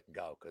high this guy can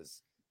go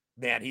because,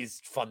 man, he's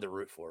fun to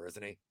root for,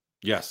 isn't he?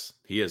 Yes,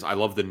 he is. I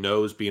love the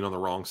nose being on the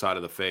wrong side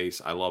of the face.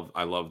 I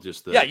love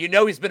just the... Yeah,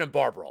 he's been in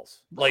bar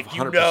brawls.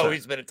 100%.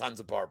 He's been in tons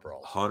of bar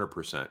brawls.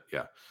 100%.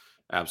 Yeah,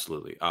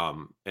 absolutely.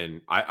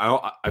 And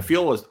I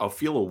feel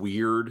a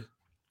weird...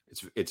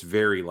 It's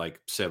very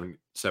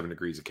 7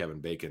 degrees of Kevin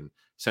Bacon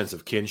sense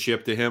of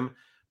kinship to him.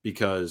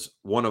 because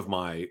one of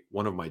my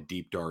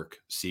deep dark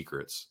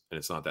secrets, and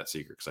it's not that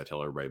secret because I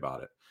tell everybody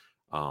about it,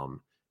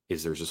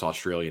 is there's this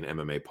Australian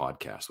MMA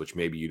podcast, which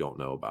maybe you don't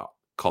know about,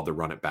 called the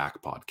Run It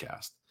Back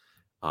podcast.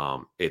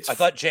 It's I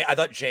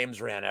thought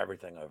James ran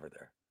everything over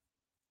there.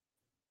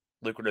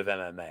 Lucrative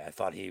MMA. I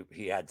thought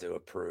he had to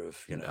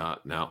approve.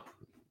 No.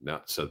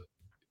 So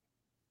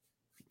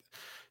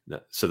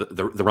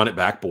the Run It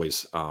Back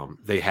boys,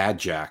 they had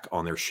Jack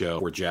on their show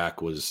where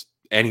Jack was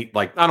I don't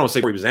want to say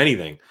he was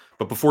anything,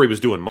 but before he was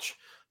doing much.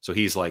 So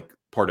he's like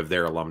part of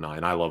their alumni,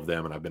 and I love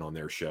them, and I've been on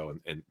their show,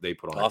 and they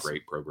put on a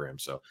great program.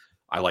 So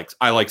I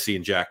like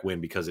seeing Jack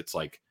win because it's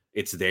like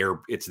it's their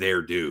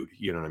dude.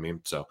 You know what I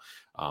mean? So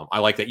I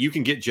like that. You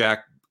can get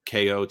Jack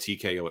KO,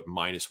 TKO at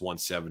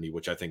 -170,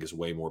 which I think is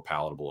way more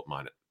palatable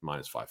at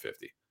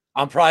 -550.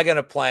 I'm probably going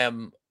to play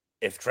him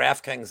if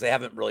DraftKings, they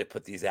haven't really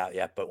put these out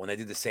yet, but when they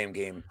do the same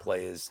game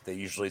plays, they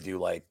usually do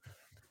like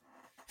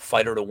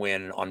fighter to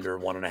win under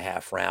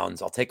 1.5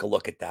 rounds. I'll take a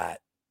look at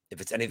that. If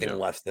it's anything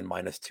less than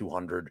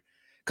 -200,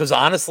 because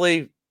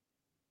honestly,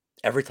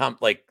 every time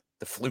like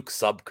the fluke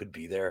sub could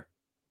be there.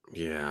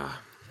 Yeah.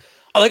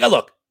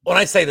 Look, when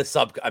I say the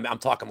sub, I'm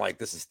talking like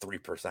this is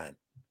 3%.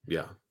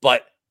 Yeah.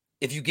 But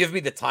if you give me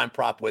the time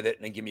prop with it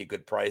and give me a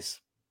good price,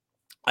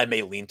 I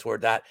may lean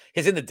toward that.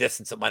 His in the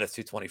distance at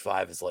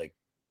 -225 is like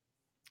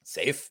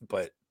safe,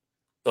 but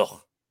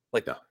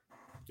give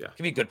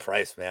me a good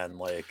price, man.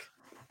 Like,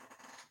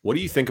 what do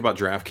you think about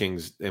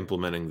DraftKings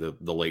implementing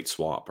the late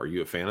swap? Are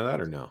you a fan of that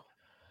or no?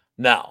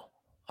 No,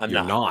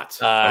 You're not.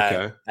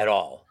 Okay, at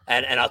all.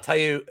 And I'll tell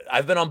you,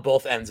 I've been on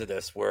both ends of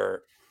this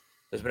where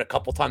there's been a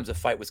couple times a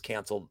fight was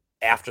canceled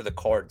after the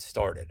card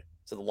started,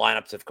 so the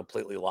lineups have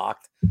completely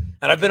locked.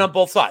 And I've been on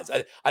both sides.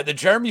 The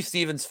Jeremy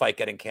Stevens fight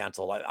getting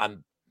canceled.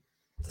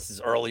 This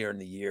is earlier in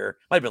the year.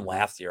 Might have been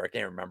last year. I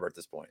can't remember at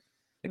this point.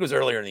 I think it was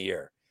earlier in the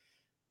year.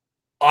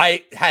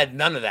 I had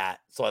none of that,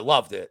 so I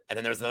loved it. And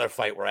then there was another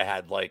fight where I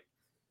had like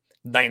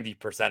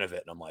 90% of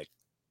it, and I'm like,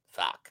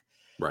 fuck.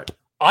 Right.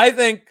 I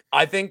think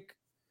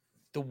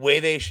the way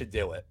they should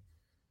do it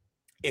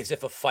is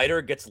if a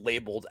fighter gets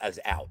labeled as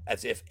out,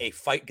 as if a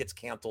fight gets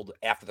canceled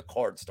after the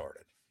card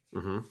started,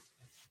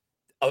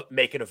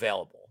 make it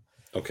available.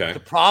 Okay. The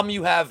problem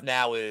you have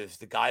now is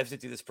the guys that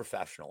do this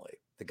professionally,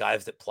 the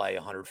guys that play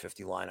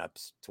 150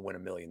 lineups to win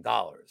 $1 million,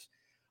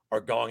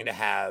 are going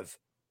to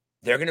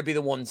they're going to be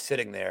the ones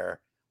sitting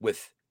there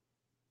with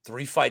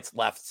 3 fights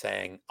left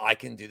saying, I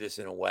can do this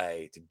in a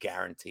way to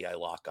guarantee I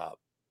lock up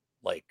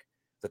like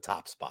the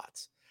top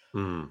spots.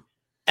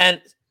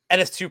 And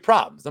it's 2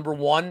 problems. Number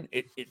one,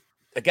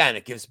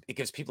 it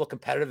gives people a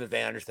competitive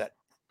advantage that,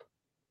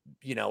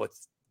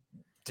 it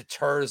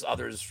deters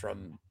others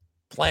from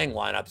playing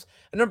lineups.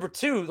 And number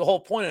 2, the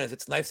whole point is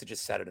it's nice to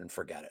just set it and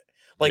forget it.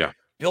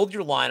 Build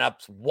your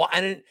lineups.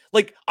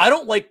 I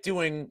don't like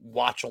doing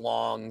watch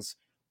alongs.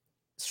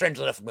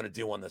 Strangely enough, I'm going to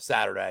do one this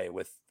Saturday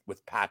with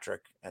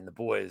Patrick and the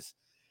boys.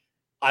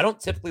 I don't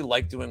typically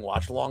like doing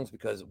watch alongs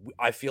because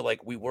I feel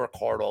like we work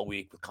hard all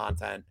week with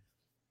content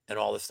and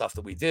all the stuff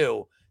that we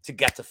do to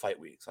get to fight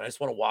week. So I just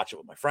want to watch it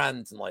with my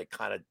friends and like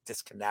kind of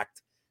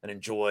disconnect and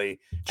enjoy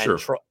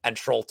and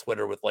troll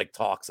Twitter with like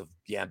talks of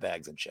yam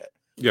bags and shit.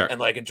 Yeah. And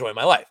like enjoy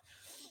my life.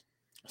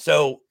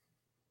 So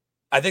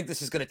I think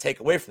this is going to take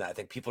away from that. I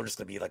think people are just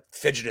going to be like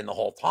fidgeting the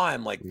whole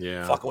time, like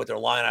fucking with their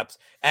lineups.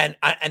 And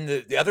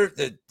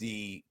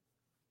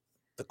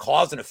the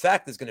cause and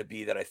effect is going to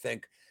be that I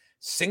think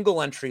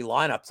single entry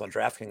lineups on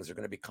DraftKings are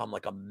going to become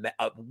like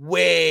a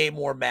way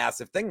more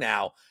massive thing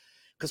now,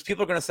 because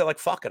people are going to say like,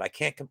 fuck it, I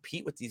can't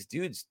compete with these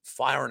dudes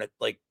firing at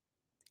like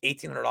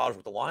 $1,800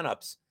 worth of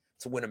lineups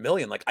to win $1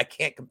 million. Like I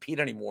can't compete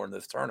anymore in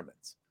those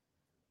tournaments.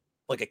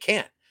 Like I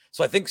can't.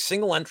 So I think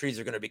single entries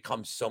are going to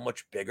become so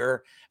much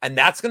bigger, and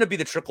that's going to be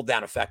the trickle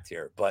down effect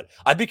here. But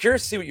I'd be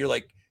curious to see what you're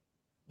like.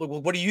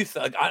 What do you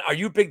think? Are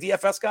you a big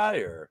DFS guy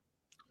or?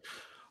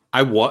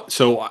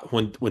 So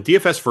when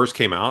DFS first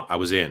came out, I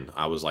was in.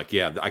 I was like,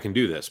 yeah, I can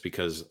do this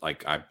because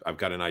like I've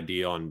got an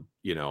idea on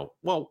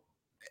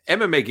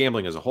MMA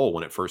gambling as a whole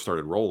when it first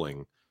started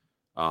rolling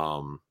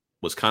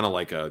was kind of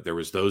like there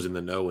was those in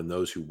the know and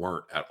those who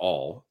weren't at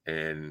all,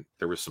 and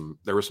there were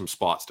some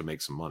spots to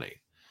make some money.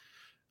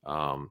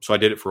 So I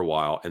did it for a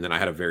while, and then I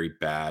had a very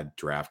bad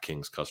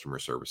DraftKings customer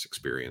service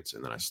experience,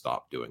 and then I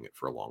stopped doing it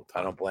for a long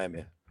time. I don't blame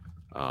you.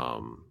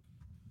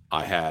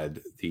 I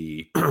had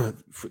the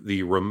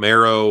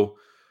Romero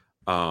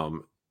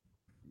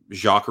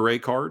Jacare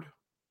card.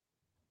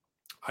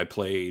 I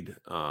played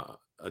a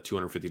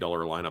 $250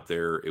 lineup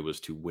there. It was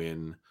to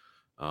win,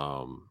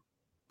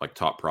 like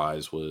top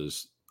prize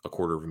was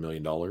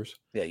 $250,000.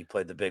 Yeah, you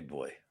played the big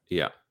boy.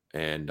 Yeah,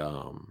 and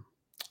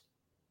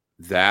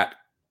that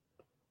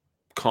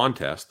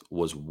contest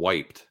was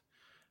wiped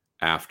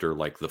after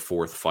like the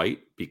 4th fight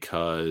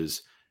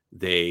because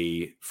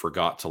they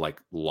forgot to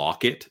like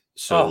lock it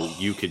so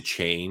you could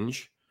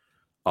change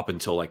up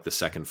until like the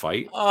 2nd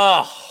fight.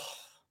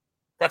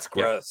 That's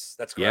gross.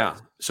 That's gross. Yeah.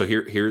 So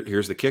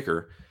here's the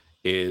kicker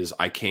is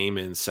I came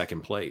in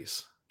 2nd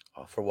place.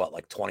 For what,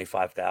 like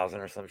 25,000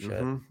 or some shit?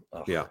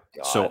 Oh, yeah.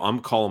 God. So I'm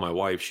calling my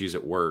wife. She's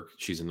at work.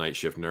 She's a night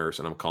shift nurse,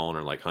 and I'm calling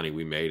her like, "Honey,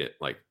 we made it.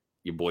 Like,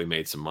 your boy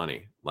made some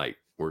money. Like,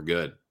 we're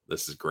good.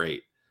 This is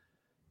great."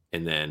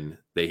 And then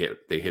they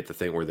hit the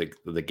thing where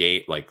the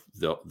gate, like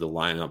the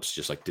lineups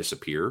just like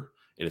disappear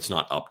and it's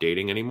not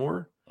updating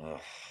anymore. Ugh.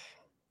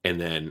 And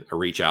then I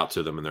reach out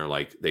to them and they're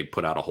like, they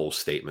put out a whole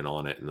statement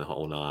on it and the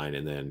whole nine,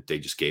 and then they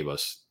just gave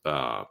us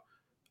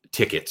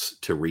tickets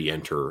to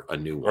re-enter a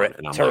new one.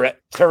 And I'm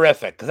like,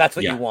 terrific, because that's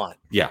what you want.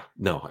 Yeah,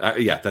 no,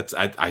 that's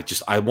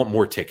I want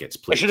more tickets,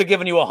 please. I should have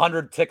given you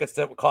 100 tickets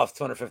that would cost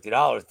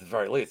 $250 at the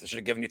very least. I should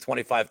have given you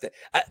 25,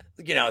 at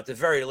the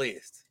very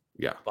least.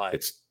 Yeah,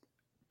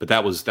 but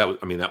that was. I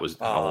mean, that was.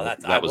 Oh,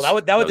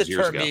 that would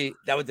deter me.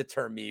 That would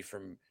deter me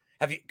from.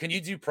 Can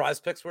you do prize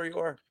picks where you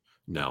are?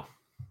 No.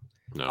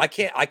 I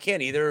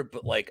can't either.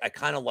 But like, I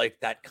kind of like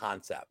that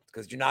concept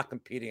because you're not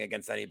competing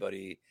against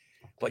anybody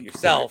but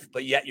yourself.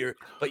 But yet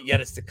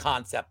it's the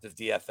concept of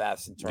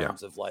DFS in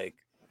terms of like,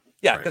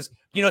 because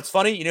it's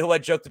funny. You know who I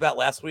joked about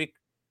last week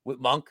with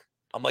Monk?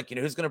 I'm like,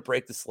 who's going to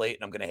break the slate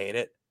and I'm going to hate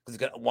it because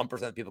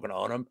 1% of people are going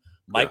to own him.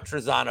 Mike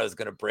Trezano is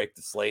going to break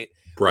the slate.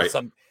 Right.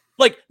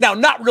 Like, now,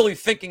 not really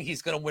thinking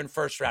he's going to win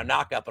first round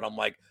knockout, but I'm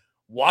like,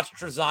 watch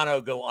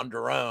Trezano go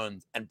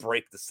under-owned and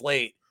break the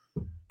slate.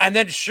 And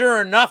then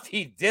sure enough,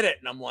 he did it.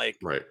 And I'm like,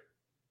 right.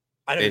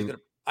 I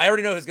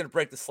already know who's going to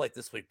break the slate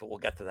this week, but we'll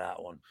get to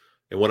that one.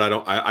 And what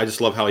I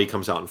just love how he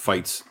comes out and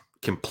fights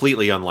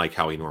completely unlike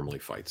how he normally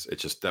fights. It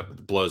just,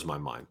 that blows my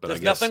mind. But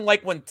there's nothing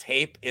like when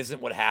tape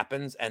isn't what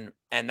happens. And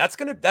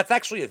that's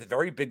actually a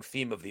very big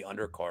theme of the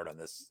undercard on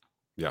this.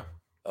 Yeah.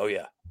 Oh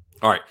yeah.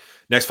 All right.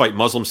 Next fight,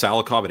 Muslim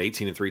Salikov at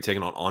 18-3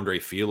 taking on Andre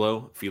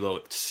Filo. Filo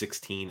at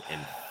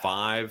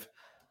 16-5.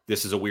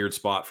 This is a weird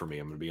spot for me.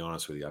 I'm going to be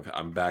honest with you.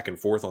 I'm back and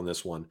forth on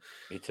this one.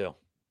 Me too.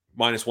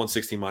 Minus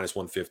 116, minus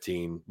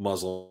 115.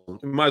 Muslim.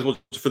 Might as well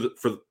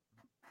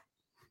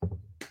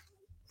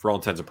for all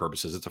intents and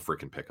purposes, it's a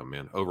freaking pick 'em,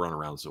 man. Over on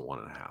rounds at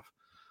 1.5.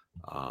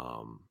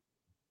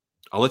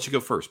 I'll let you go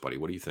first, buddy.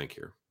 What do you think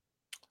here?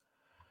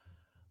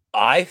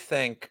 I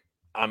think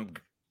I'm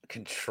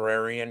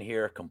contrarian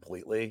here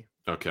completely.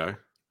 Okay.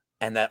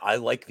 And that I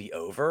like the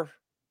over.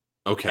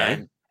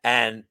 Okay.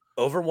 And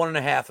over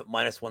 1.5 at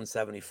minus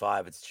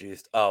 175. It's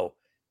juiced. Oh,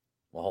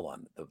 well, hold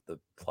on. The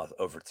plus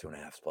over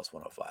 2.5 plus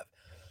 105.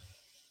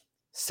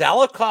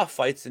 Salikov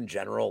fights in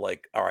general,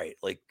 like, all right,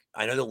 like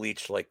I know the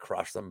Leech like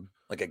crushed them.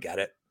 Like I get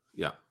it.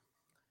 Yeah.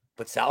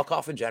 But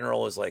Salikov in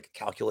general is like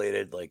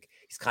calculated, like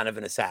he's kind of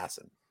an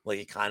assassin. Like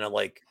he kind of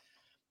like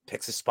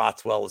picks his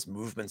spots well, his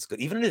movement's good.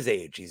 Even at his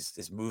age,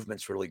 his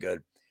movement's really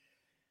good.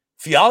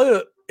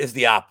 Fialho is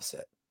the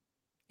opposite.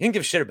 He didn't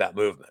give a shit about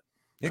movement.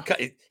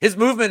 His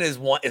movement is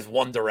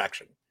one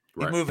direction.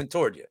 He's moving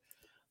toward you.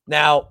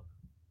 Now,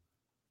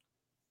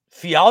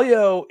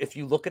 Fialho, if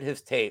you look at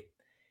his tape,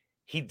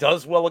 he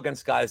does well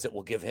against guys that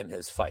will give him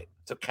his fight.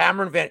 So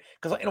Cameron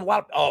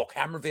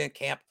Cameron Van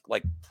Camp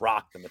like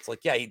rocked him. It's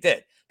like, yeah, he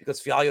did because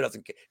Fialho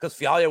doesn't. Because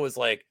Fialho was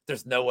like,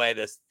 there's no way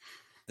this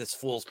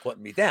fool's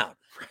putting me down.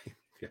 Right.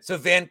 Yeah. So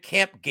Van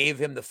Camp gave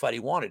him the fight he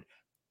wanted.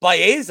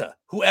 Baeza,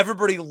 who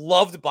everybody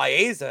loved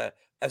Baeza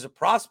as a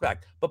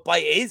prospect, but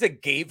Baeza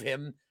gave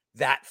him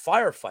that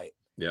firefight.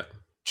 Yeah.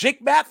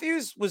 Jake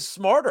Matthews was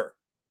smarter,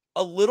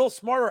 a little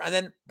smarter.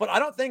 But I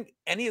don't think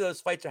any of those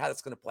fights are how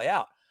it's going to play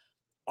out.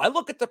 I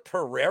look at the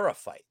Pereira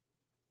fight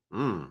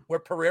where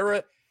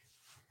Pereira,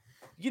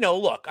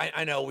 look,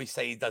 I know we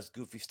say he does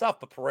goofy stuff,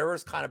 but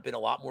Pereira's kind of been a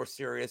lot more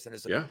serious in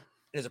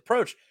his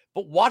approach.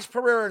 But watch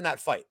Pereira in that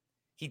fight.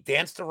 He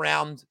danced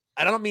around.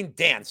 I don't mean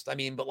danced. I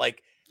mean, but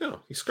like, no,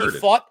 he skirted. He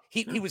fought.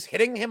 He was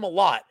hitting him a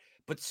lot,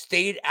 but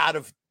stayed out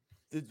of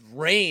the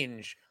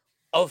range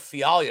of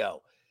Fialho.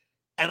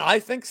 And I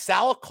think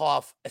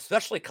Salikov,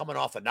 especially coming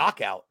off a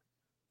knockout,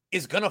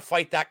 is going to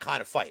fight that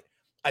kind of fight.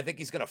 I think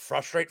he's going to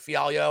frustrate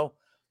Fialho.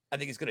 I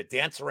think he's going to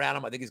dance around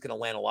him. I think he's going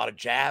to land a lot of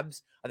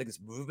jabs. I think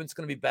his movement's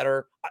going to be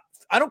better.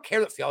 I don't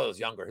care that Fialho is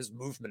younger. His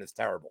movement is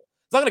terrible.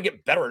 It's not going to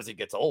get better as he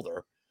gets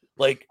older.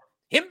 Like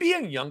him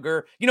being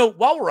younger,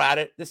 while we're at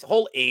it, this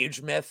whole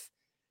age myth,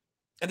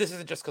 and this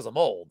isn't just because I'm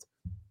old.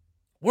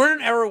 We're in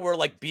an era where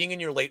like being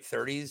in your late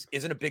 30s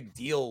isn't a big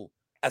deal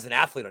as an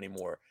athlete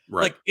anymore.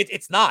 Right. Like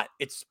it's not.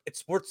 It's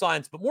sports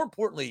science. But more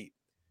importantly,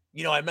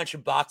 I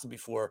mentioned boxing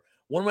before.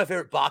 One of my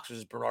favorite boxers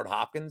is Bernard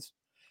Hopkins.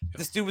 Yeah.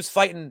 This dude was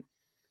fighting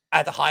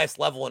at the highest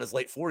level in his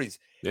late 40s.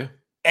 Yeah.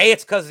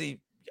 It's because he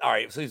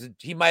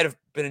might have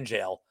been in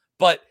jail,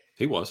 but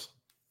he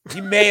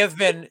he may have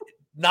been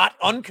not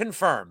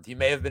unconfirmed. He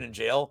may have been in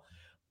jail.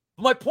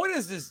 But my point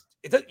is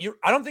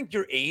I don't think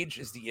your age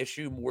is the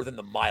issue more than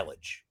the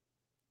mileage.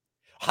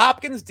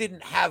 Hopkins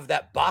didn't have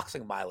that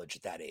boxing mileage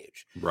at that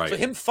age. Right. So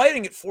him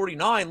fighting at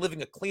 49,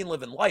 living a clean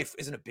living life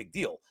isn't a big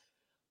deal.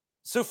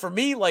 So for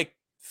me, like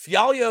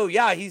Fialho,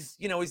 yeah, he's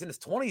in his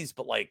 20s,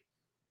 but like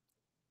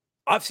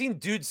I've seen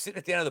dudes sitting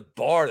at the end of the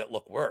bar that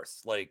look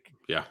worse. Like,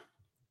 yeah.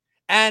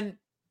 And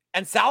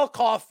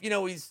Salikov,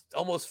 he's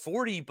almost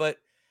 40, but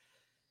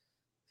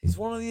he's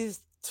one of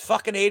these It's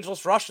fucking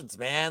ageless Russians,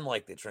 man.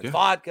 Like they drink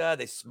vodka,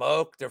 they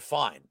smoke, they're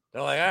fine.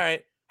 They're like, all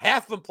right.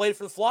 Half of them played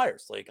for the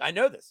Flyers. Like, I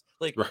know this.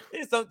 Like, they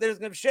just don't, there's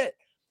gonna be shit.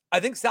 I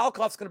think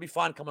Salakov's gonna be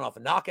fine coming off a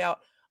knockout.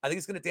 I think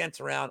he's gonna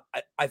dance around.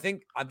 I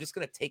think I'm just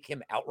gonna take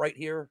him outright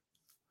here.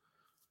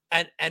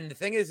 And the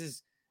thing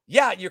is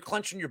yeah, you're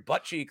clenching your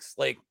butt cheeks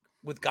like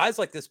with guys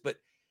like this, but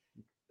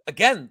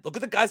again, look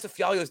at the guys that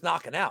Fialio's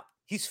knocking out.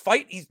 He's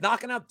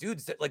knocking out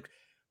dudes that like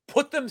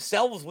put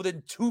themselves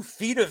within 2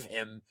 feet of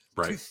him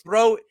to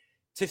throw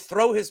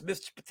his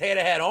Mr.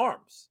 Potato Head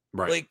arms.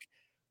 Right. Like,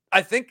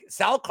 I think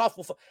Salakov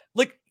will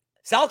like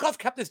Salakov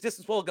kept his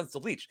distance well against the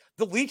Leech.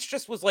 The Leech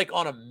just was like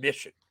on a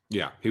mission.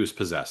 Yeah, he was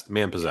possessed,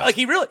 man possessed. Like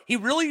he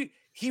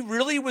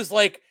really was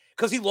like,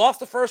 because he lost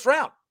the first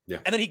round. Yeah.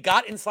 And then he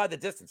got inside the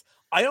distance.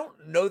 I don't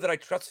know that I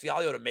trust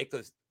Fialio to make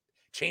those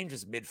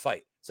changes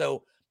mid-fight.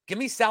 So give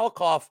me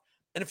Salakov.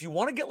 And if you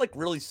want to get like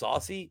really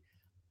saucy,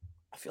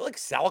 I feel like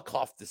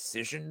Salakov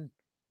decision,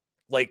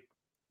 like,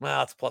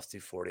 well, it's plus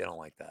 240. I don't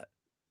like that.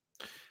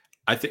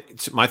 I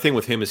think my thing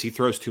with him is he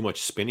throws too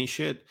much spinny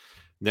shit.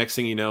 Next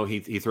thing you know, he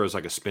throws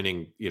like a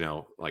spinning,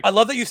 like. I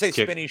love that you say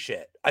spinny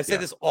shit. I say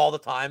this all the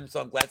time, so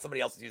I'm glad somebody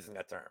else is using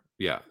that term.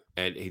 Yeah,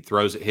 and he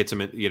throws it, hits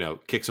him,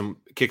 kicks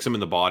him in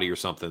the body or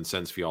something,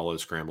 sends Fiallo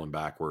scrambling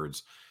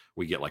backwards.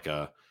 We get like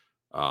a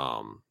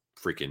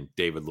freaking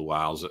David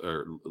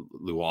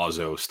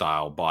Luazzo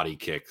style body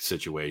kick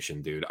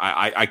situation, dude.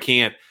 I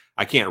can't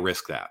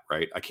risk that,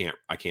 right? I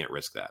can't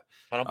risk that.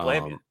 I don't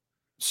blame you.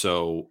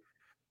 So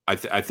I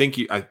think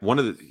you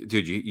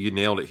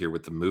nailed it here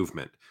with the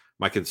movement.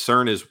 My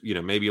concern is,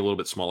 maybe a little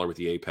bit smaller with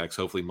the apex.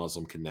 Hopefully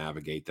Muslim can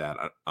navigate that,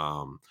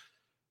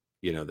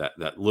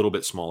 that little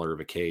bit smaller of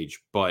a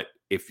cage. But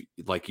if,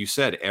 like you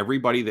said,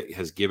 everybody that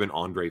has given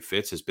Andre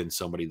fits has been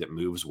somebody that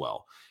moves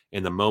well.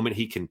 And the moment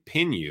he can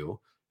pin you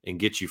and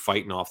get you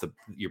fighting off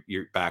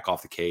your back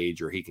off the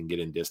cage, or he can get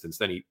in distance,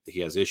 then he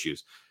has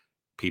issues.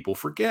 People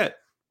forget,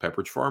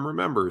 Pepperidge Farm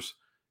remembers,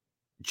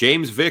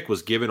 James Vick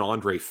was given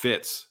Andre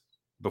fits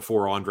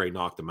before Andre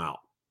knocked him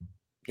out.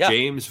 Yeah.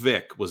 James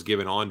Vick was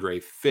giving Andre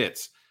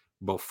fits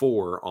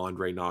before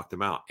Andre knocked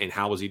him out. And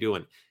how was he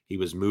doing? He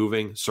was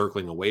moving,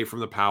 circling away from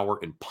the power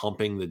and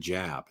pumping the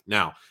jab.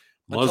 Now,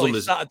 Muslim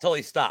until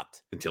he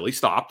stopped. Until he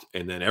stopped,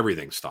 and then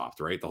everything stopped,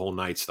 right? The whole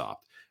night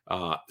stopped.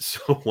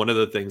 So one of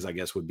the things I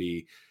guess would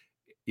be,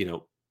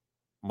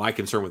 my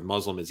concern with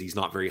Muslim is he's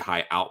not very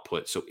high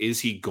output. So is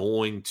he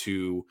going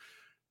to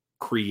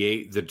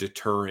create the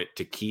deterrent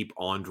to keep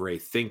Andre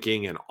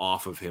thinking and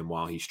off of him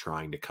while he's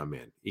trying to come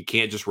in? He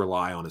can't just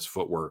rely on his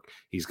footwork.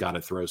 He's got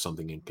to throw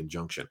something in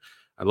conjunction.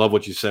 I love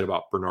what you said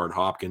about Bernard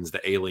Hopkins,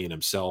 the alien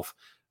himself.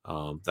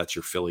 That's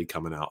your Philly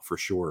coming out for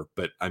sure.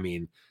 But I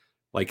mean,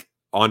 like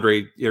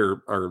Andre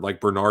or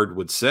like Bernard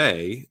would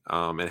say,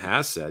 and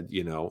has said,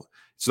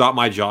 it's not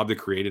my job to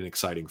create an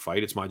exciting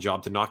fight. It's my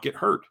job to not get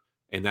hurt.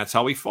 And that's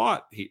how he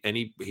fought. He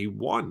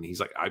won. He's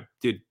like, I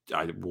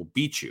will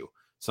beat you.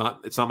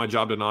 It's not my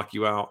job to knock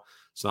you out.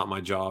 It's not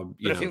my job.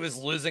 But if he was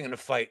losing in a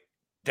fight,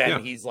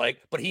 then he's like,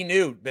 but he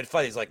knew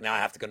mid-fight, he's like, now I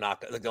have to go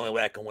knock. Like the only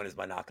way I can win is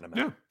by knocking him out.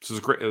 Yeah, this is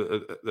great.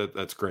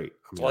 That's great.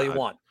 That's all you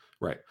want.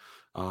 Right.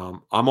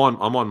 I'm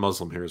on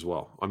Muslim here as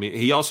well. I mean,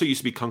 he also used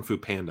to be Kung Fu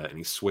Panda, and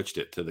he switched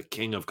it to the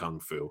King of Kung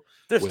Fu.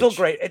 They're still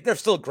great. They're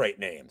still great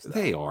names. Though.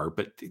 They are,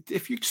 but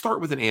if you start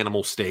with an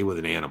animal, stay with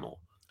an animal.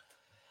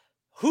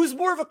 Who's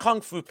more of a Kung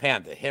Fu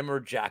Panda, him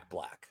or Jack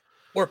Black?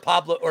 Or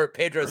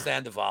Pedro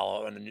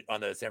Sandoval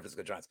on the San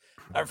Francisco Giants.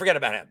 Forget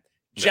about him.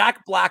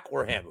 Jack Black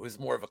or him, who's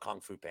more of a Kung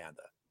Fu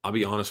Panda? I'll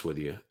be honest with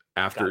you.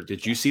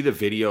 Did you see the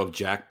video of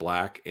Jack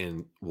Black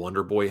and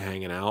Wonder Boy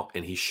hanging out,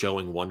 and he's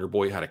showing Wonder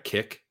Boy how to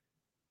kick?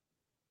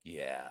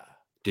 Yeah.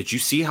 Did you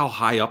see how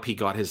high up he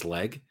got his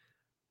leg?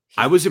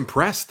 I was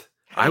impressed.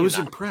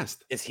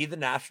 Impressed. Is he the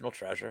national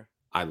treasure?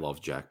 I love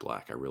Jack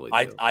Black. I really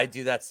do. I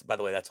do that. By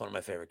the way, that's one of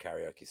my favorite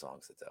karaoke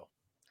songs to do.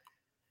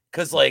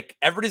 Because like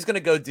everybody's gonna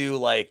go do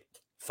like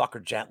Fuck Her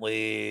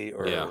Gently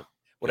or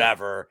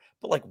whatever,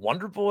 but like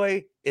Wonder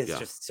Boy is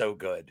just so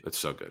good. It's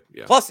so good.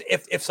 Yeah. Plus,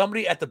 if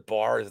somebody at the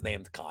bar is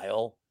named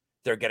Kyle,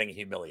 they're getting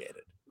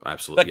humiliated.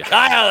 Absolutely. But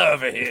Kyle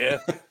over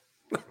here.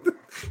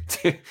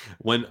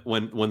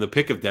 when the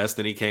Pick of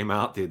Destiny came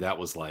out, dude, that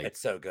was like,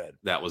 it's so good.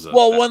 That was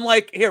when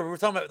like here we were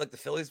talking about like the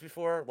Phillies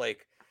before,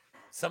 like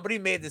somebody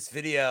made this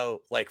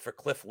video like for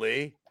Cliff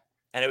Lee,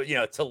 and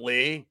it to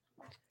Lee.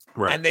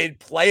 Right. And they'd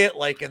play it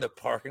like in the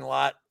parking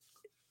lot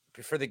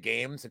before the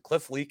games. And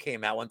Cliff Lee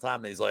came out one time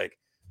and he's like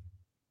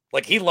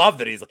he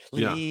loved it. He's like,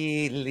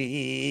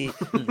 Lee.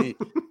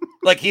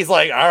 Like, he's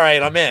like, all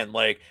right, I'm in.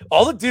 Like,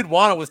 all the dude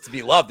wanted was to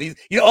be loved.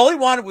 All he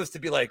wanted was to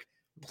be like,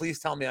 please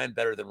tell me I'm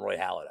better than Roy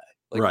Halladay.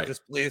 Like,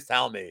 just please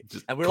tell me.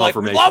 Just and we're like,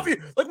 we love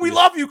you. Like, we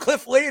love you,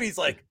 Cliff Lee. And he's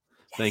like,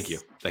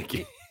 yes. Thank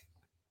you.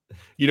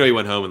 He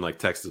went home and like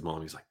texted his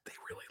mom. He's like, they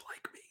really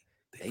like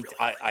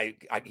me.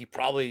 He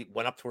probably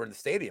went up to her in the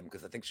stadium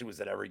because I think she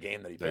was at every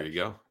game that he There you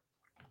go.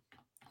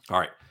 All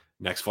right.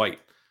 Next fight.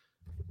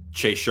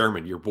 Chase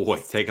Sherman, your boy,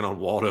 taking on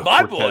Waldo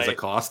Cortez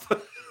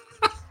Acosta.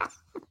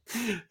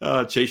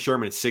 Chase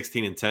Sherman at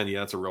 16-10. Yeah,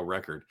 that's a real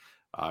record.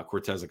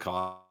 Cortez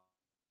Acosta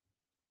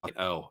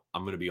Oh,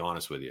 I'm going to be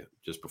honest with you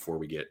just before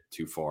we get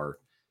too far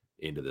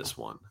into this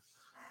one.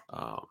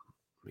 Let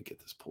me get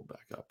this pulled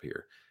back up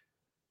here.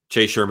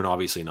 Chase Sherman,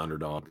 obviously an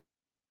underdog.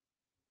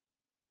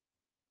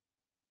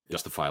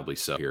 Justifiably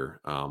so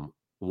here.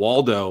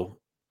 Waldo,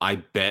 I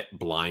bet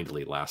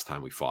blindly last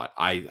time we fought.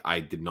 I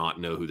did not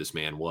know who this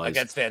man was.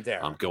 Against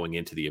Vanderaa. Going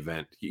into the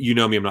event. You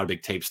know me, I'm not a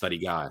big tape study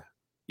guy.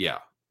 Yeah.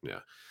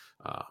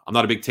 I'm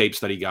not a big tape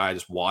study guy. I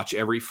just watch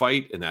every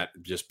fight, and that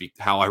just be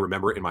how I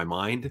remember it in my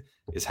mind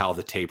is how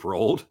the tape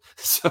rolled.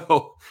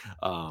 So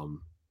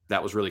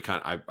that was really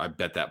I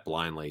bet that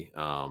blindly.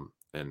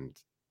 And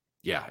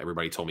yeah,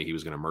 everybody told me he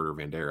was going to murder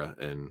Vanderaa,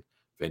 and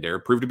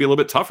Vanderaa proved to be a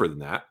little bit tougher than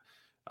that.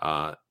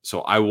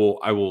 So I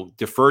will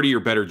defer to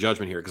your better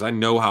judgment here because I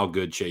know how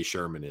good Chase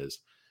Sherman is.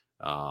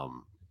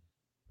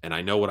 And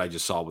I know what I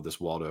just saw with this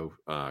Waldo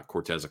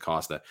Cortez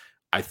Acosta.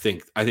 I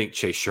think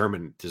Chase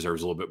Sherman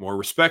deserves a little bit more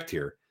respect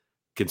here,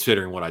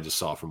 considering what I just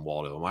saw from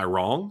Waldo. Am I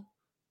wrong?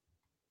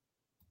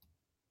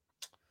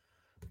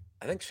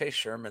 I think Chase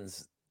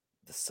Sherman's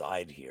the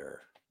side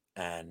here,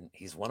 and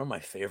he's one of my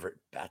favorite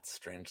bets,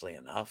 strangely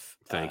enough.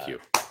 Thank you.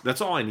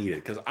 That's all I needed,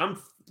 because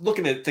I'm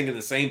looking at it thinking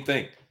the same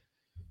thing.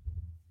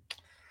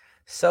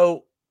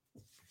 So,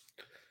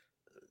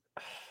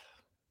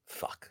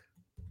 fuck.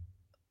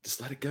 Just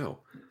let it go.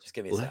 Just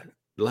give me a second.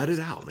 Let it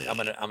out, man.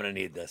 I'm gonna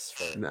need this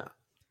for no.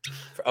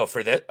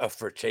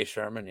 For Chase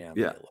Sherman. Yeah.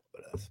 Yeah. A little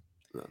bit of this.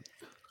 No.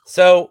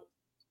 So,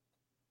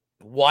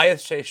 why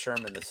is Chase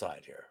Sherman the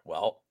side here?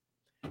 Well,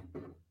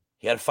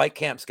 he had a fight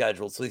camp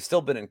scheduled, so he's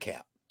still been in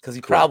camp because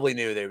he probably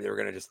knew they were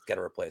going to just get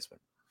a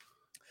replacement.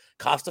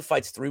 Costa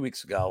fights 3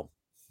 weeks ago.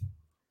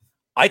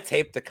 I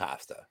taped the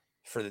Costa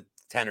for the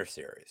Tenor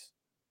series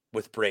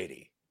with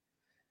Brady.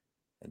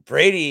 And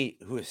Brady,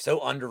 who is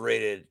so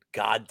underrated,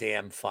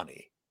 goddamn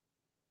funny,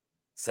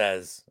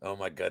 says, oh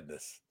my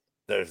goodness,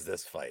 there's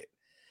this fight.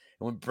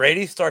 And when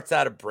Brady starts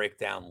out a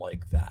breakdown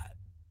like that,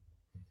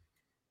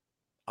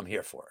 I'm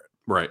here for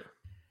it. Right.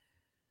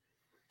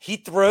 He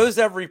throws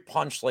every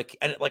punch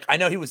I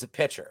know he was a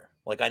pitcher.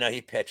 I know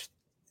he pitched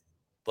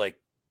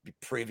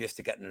previous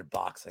to getting into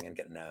boxing and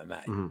getting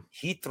MMA. Mm-hmm.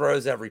 He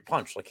throws every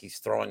punch like he's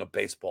throwing a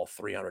baseball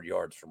 300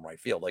 yards from right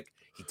field. Like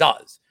he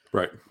does.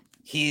 Right.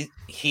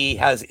 He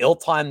has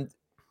ill-timed,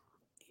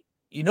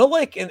 in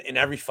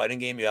every fighting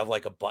game, you have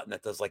a button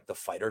that does the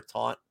fighter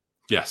taunt.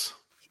 Yes.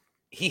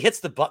 He hits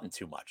the button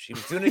too much. He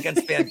was doing it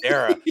against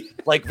Vanderaa.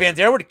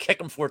 Vanderaa would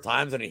kick him 4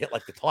 times and he hit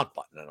the taunt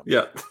button.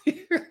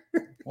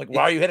 And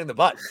why are you hitting the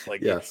button?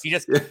 Yes. He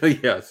just,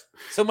 yes.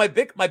 So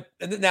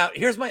now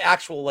here's my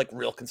actual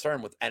real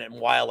concern with, and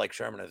why I like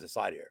Sherman as a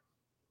side here.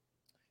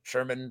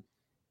 Sherman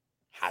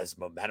has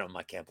momentum.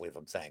 I can't believe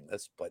I'm saying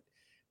this, but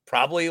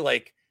probably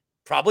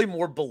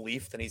more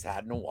belief than he's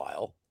had in a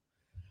while.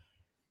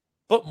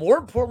 But more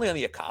importantly, on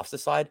the Acosta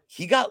side,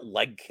 he got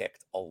leg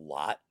kicked a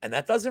lot, and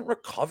that doesn't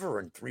recover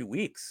in 3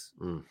 weeks.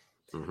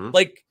 Mm-hmm.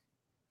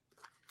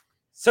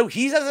 So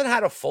he hasn't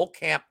had a full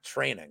camp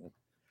training.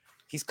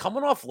 He's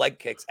coming off leg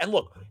kicks. And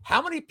look,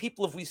 how many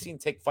people have we seen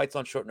take fights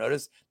on short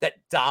notice that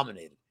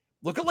dominated?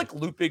 Look at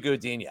Lupe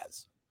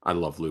Godinez. I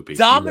love Lupe.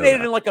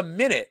 Dominated in a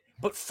minute,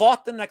 but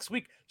fought the next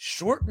week.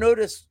 Short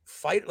notice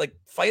fight,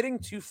 fighting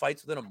 2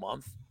 fights within a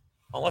month,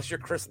 unless you're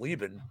Chris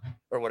Lieben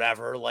or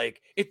whatever,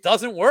 it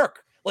doesn't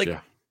work.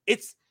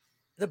 It's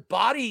the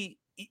body,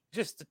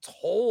 just the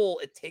toll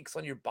it takes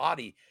on your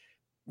body.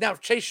 Now,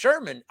 Chase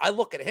Sherman, I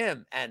look at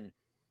him, and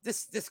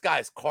this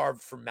guy's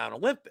carved from Mount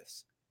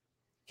Olympus.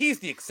 He's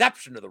the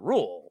exception to the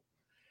rule.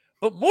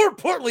 But more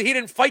importantly, he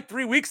didn't fight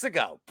 3 weeks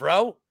ago,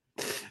 bro.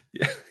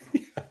 Yeah.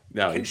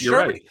 No, you're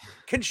right.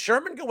 Can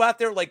Sherman go out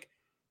there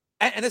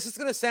and this is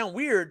going to sound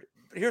weird,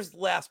 but here's the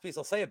last piece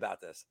I'll say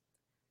about this.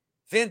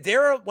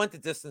 Vanderaa went the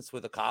distance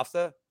with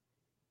Acosta.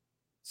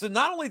 So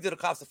not only did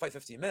Acosta fight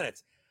 15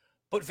 minutes,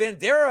 but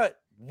Vanderaa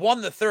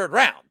won the 3rd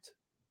round.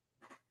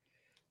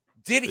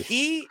 Did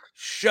he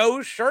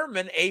show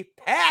Sherman a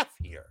path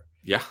here?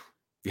 Yeah.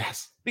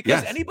 Yes.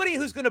 Because anybody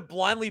who's going to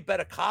blindly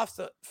bet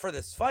Acosta for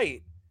this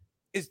fight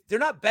they're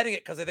not betting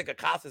it because they think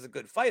Acosta is a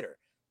good fighter.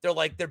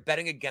 They're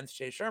betting against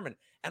Chase Sherman.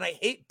 And I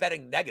hate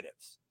betting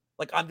negatives.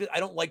 I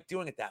don't like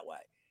doing it that way.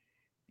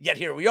 Yet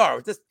here we are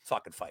with this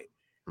fucking fight.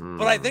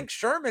 But I think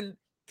Sherman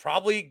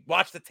probably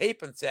watched the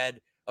tape and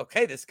said,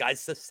 okay, this guy's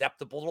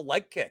susceptible to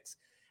leg kicks.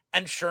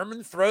 And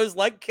Sherman throws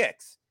leg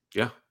kicks.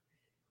 Yeah.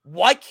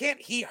 Why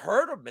can't he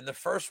hurt him in the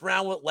first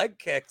round with leg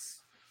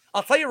kicks?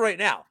 I'll tell you right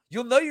now,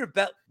 you'll know your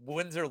bet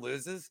wins or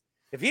loses.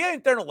 If he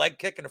ain't throwing a leg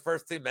kick in the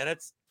first 2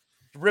 minutes,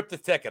 rip the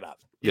ticket up.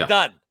 You're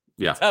done.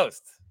 Yeah.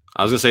 Toast.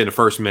 I was going to say in the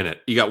first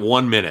minute. You got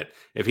 1 minute.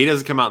 If he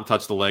doesn't come out and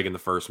touch the leg in the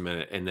first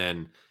minute, and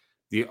then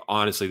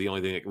honestly, the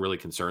only thing that really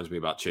concerns me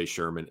about Chase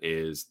Sherman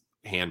is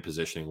hand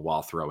positioning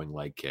while throwing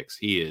leg kicks.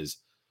 He is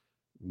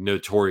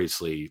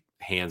notoriously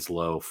hands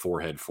low,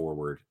 forehead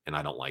forward, and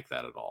I don't like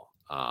that at all.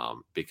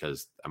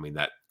 Because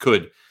that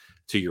could,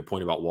 to your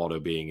point about Waldo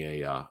being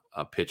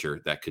a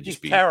pitcher, that could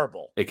just be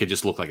terrible. It could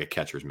just look like a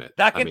catcher's mitt.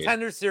 That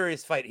Contender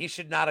Series fight, he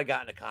should not have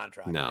gotten a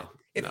contract. No.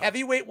 If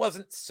heavyweight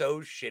wasn't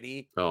so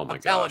shitty, oh my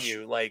I'm telling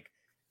you,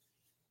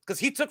 because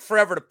he took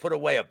forever to put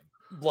away a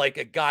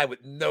guy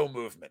with no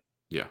movement.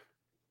 Yeah.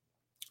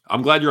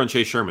 I'm glad you're on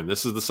Chase Sherman.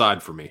 This is the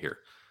side for me here.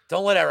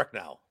 Don't let Eric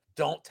know.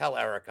 Don't tell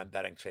Eric I'm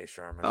betting Chase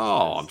Sherman.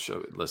 Oh, I'm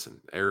sure.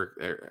 Listen,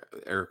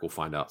 Eric will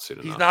find out soon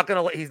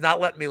enough. He's not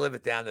letting me live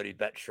it down that he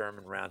bet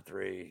Sherman round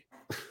 3,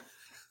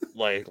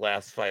 like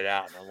last fight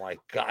out. And I'm like,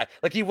 God,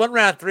 like he won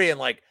round 3, and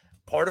like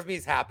part of me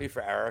is happy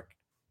for Eric.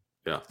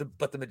 Yeah.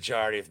 But the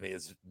majority of me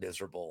is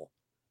miserable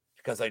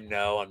because I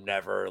know I'm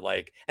never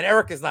like, and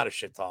Eric is not a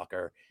shit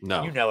talker.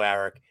 No. You know,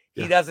 Eric.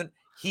 Yeah.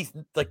 He's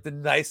like the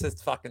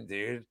nicest fucking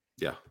dude.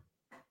 Yeah.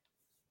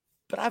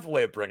 But I have a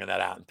way of bringing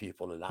that out in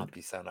people to not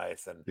be so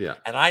nice. And yeah.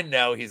 And I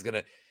know he's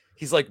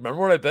like, remember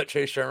when I bet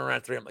Chase Sherman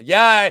round 3? I'm like,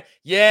 yeah.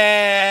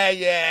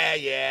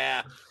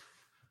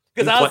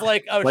 Because I was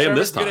like, oh,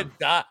 Sherman's going to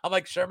die. I'm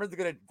like, Sherman's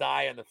going to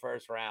die in the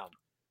first round.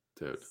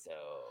 Dude. So,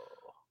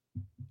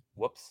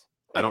 whoops.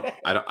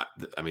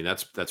 I mean,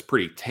 that's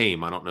pretty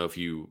tame. I don't know if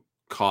you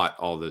caught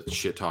all the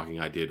shit talking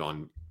I did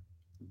on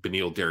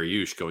Beneil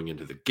Dariush going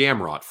into the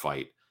Gamrot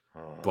fight.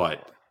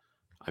 But,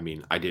 I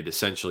mean, I did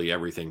essentially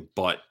everything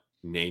but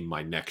name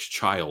my next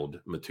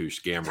child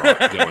Mateusz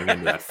Gamrot going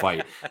into that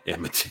fight,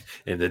 and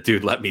the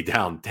dude let me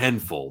down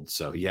tenfold.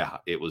 So yeah,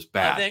 it was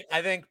bad.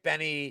 I think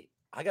Benny.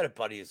 I got a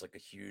buddy who's like a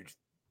huge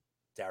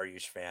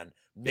Dariush fan,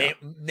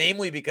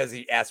 namely because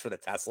he asked for the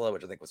Tesla,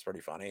 which I think was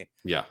pretty funny.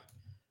 Yeah,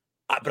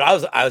 but I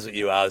was with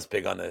you. I was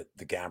big on the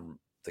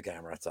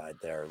Gamrot side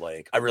there.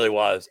 Like I really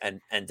was,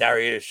 and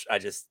Dariush.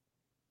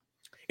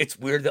 It's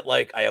weird that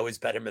like I always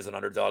bet him as an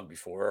underdog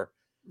before,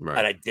 right.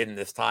 And I didn't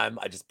this time.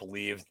 I just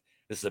believed.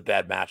 This is a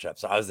bad matchup.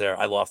 So I was there.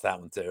 I lost that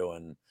one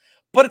too.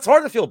 But it's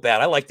hard to feel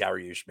bad. I like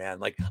Dariush, man.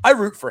 Like I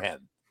root for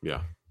him.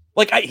 Yeah.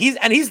 Like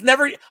he's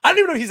never, I don't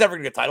even know if he's ever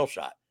going to get a title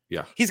shot.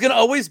 Yeah. He's going to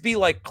always be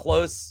like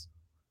close,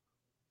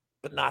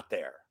 but not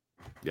there.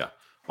 Yeah.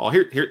 Oh,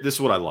 here, this is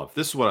what I love.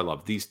 This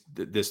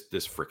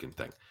freaking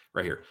thing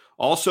right here.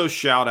 Also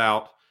shout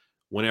out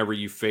whenever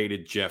you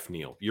faded Jeff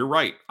Neal. You're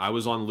right. I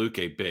was on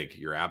Luque big.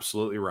 You're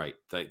absolutely right.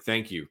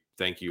 Thank you.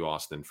 Thank you,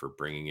 Austin, for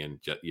bringing in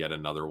yet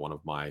another one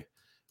of my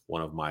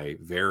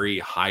very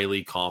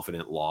highly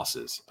confident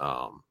losses.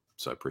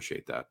 So I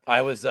appreciate that.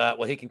 I was,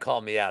 well, he can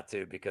call me out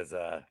too, because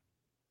I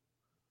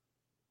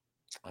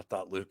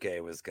thought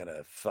Luque was going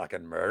to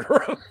fucking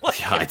murder him.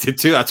 Yeah, I did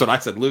too. That's what I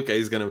said. Luque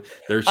is going to,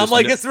 I'm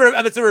like, it's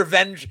a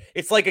revenge.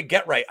 It's like a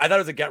get right. I thought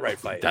it was a get right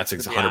fight. That's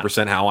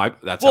 100% how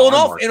that's well,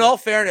 how in all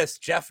fairness,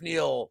 Jeff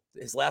Neal,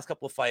 his last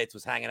couple of fights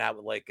was hanging out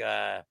with like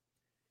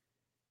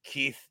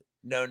Keith,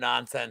 no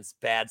nonsense,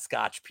 bad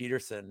Scotch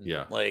Peterson.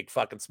 Yeah. Like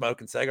fucking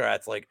smoking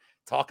cigarettes, like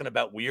talking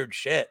about weird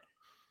shit.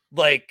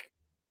 Like,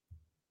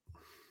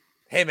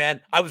 hey man,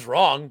 I was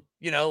wrong,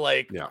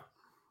 like, yeah.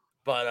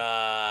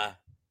 But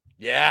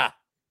yeah.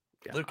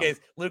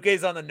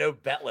 Luque's on the no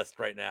bet list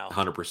right now.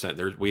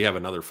 100%. We have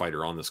another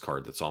fighter on this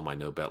card that's on my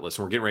no bet list,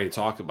 and we're getting ready to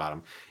talk about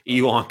him.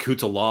 Ion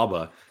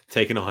Cutelaba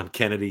taking on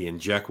Kennedy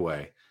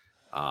Nzechukwu.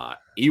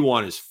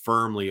 Iwan is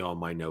firmly on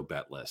my no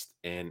bet list,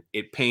 and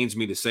it pains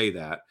me to say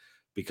that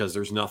because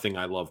there's nothing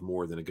I love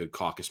more than a good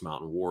Caucasus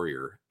Mountain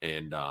warrior,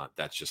 and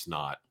that's just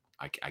not.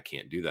 I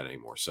can't do that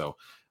anymore. So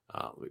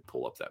let me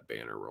pull up that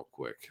banner real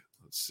quick.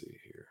 Let's see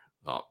here.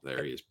 Oh,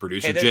 there he is.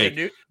 Producer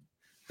Jake.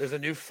 There's a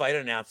new fight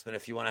announcement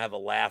if you want to have a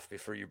laugh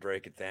before you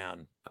break it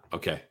down.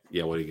 Okay.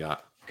 Yeah, what do you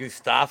got?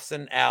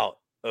 Gustafsson out.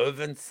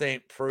 Oven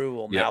St. Preux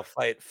will now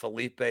fight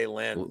Felipe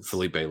Lins.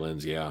 Felipe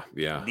Lins,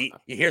 yeah. Neat.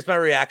 Here's my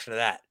reaction to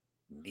that.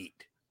 Neat.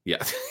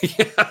 Yeah.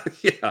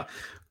 yeah.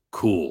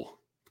 Cool,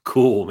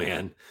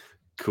 man.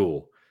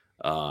 Cool.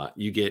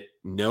 You get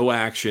no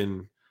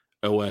action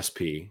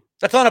OSP.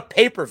 That's on a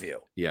pay-per-view.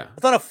 Yeah.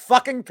 That's on a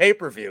fucking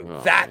pay-per-view.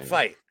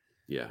 Fight.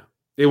 Yeah.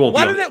 It won't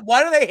why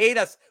do they hate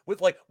us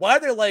with like, why are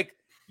they like,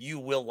 you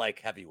will like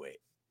heavyweight?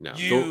 No,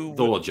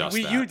 they'll adjust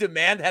that. You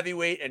demand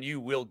heavyweight and you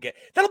will get,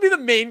 that'll be the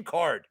main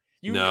card.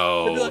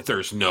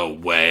 There's no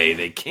way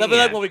they can't. They'll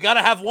be like, well, we got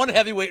to have one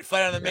heavyweight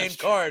fight on the main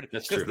card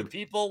because the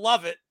people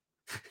love it.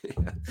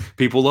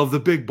 People love the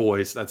big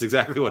boys. That's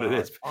exactly what it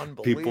is.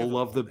 People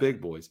love the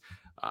big boys.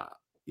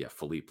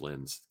 Philippe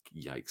Lins.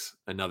 Yikes.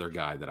 Another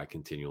guy that I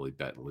continually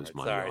bet and lose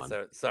money on.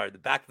 Sorry. The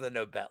back of the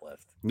no bet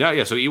list. No,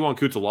 yeah. So Ion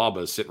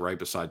Cutelaba is sitting right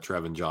beside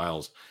Trevin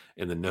Giles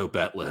in the no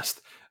bet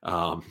list.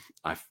 I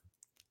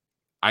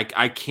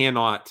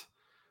cannot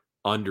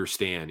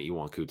understand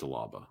Ion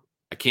Cutelaba.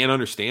 I can't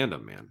understand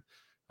him, man.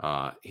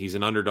 He's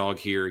an underdog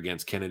here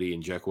against Kennedy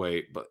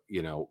Nzechukwu, but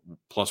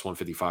plus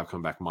 155,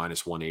 come back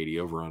minus 180,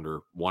 over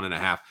under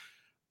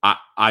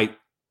 1.5.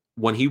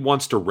 When he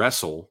wants to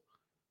wrestle,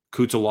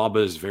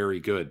 Cutelaba is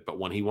very good, but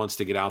when he wants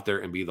to get out there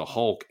and be the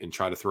Hulk and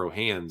try to throw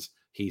hands,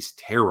 he's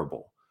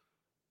terrible.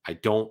 I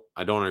don't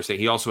understand.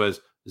 He also has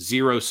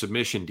zero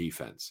submission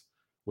defense,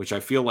 which I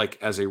feel like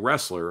as a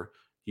wrestler,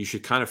 you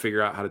should kind of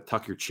figure out how to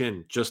tuck your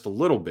chin just a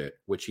little bit,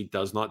 which he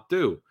does not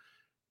do.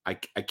 I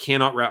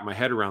cannot wrap my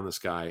head around this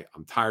guy.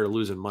 I'm tired of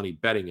losing money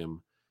betting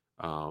him.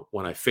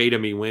 When I fade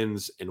him, he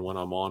wins, and when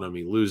I'm on him,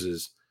 he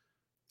loses.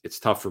 It's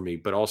tough for me.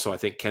 But also, I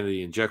think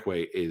Kennedy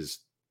Nzechukwu is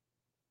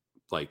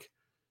like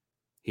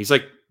He's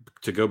like,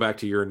 to go back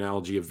to your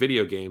analogy of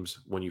video games,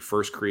 when you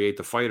first create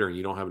the fighter and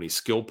you don't have any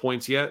skill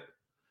points yet,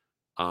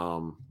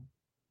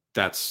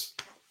 that's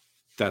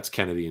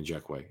Kennedy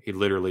Nzechukwu. He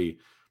literally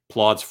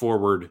plods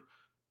forward,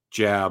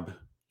 jab,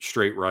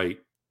 straight right,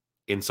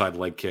 inside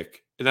leg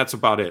kick, and that's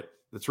about it.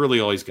 That's really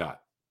all he's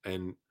got.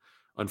 And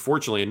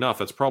unfortunately enough,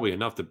 that's probably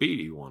enough to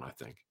beat E1, I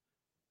think.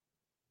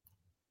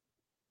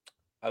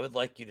 I would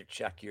like you to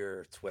check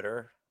your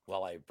Twitter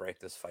while I break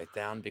this fight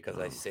down, because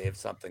I saved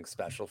something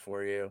special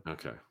for you.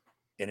 Okay.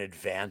 In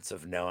advance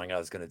of knowing I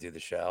was going to do the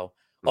show.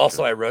 Okay.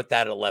 Also, I wrote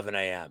that at 11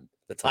 a.m.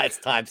 It's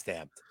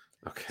timestamped.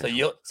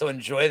 Okay. So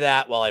enjoy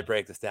that while I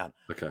break this down.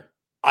 Okay.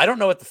 I don't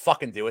know what to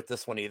fucking do with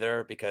this one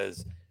either,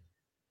 because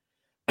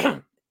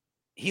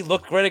he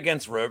looked great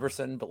against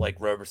Roberson, but like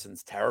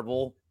Roberson's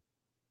terrible.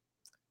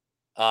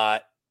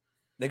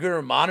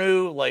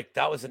 Negurumanu, like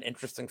that was an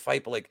interesting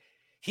fight, but like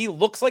he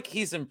looks like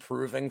he's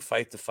improving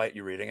fight to fight.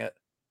 You reading it?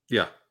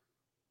 Yeah.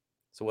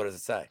 So what does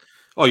it say?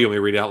 Oh, you want me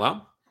to read it out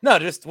loud? No,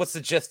 just what's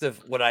the gist of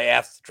what I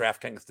asked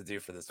DraftKings to do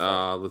for this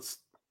fight?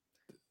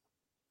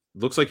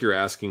 Looks like you're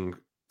asking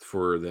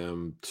for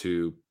them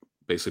to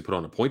basically put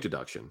on a point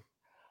deduction.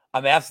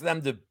 I'm asking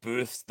them to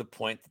boost the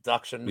point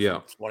deduction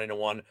from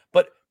 20-1.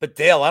 But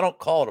Dale, I don't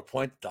call it a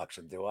point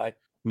deduction, do I?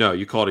 No,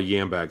 you call it a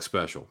Yambag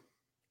special.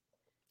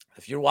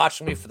 If you're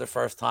watching me for the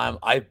first time,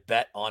 I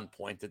bet on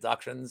point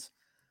deductions.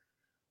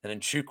 And in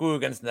Nzechukwu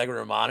against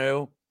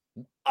Negurumanu,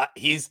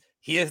 he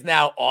is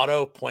now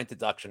auto point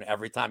deduction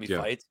every time he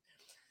fights.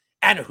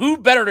 And who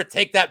better to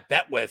take that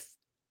bet with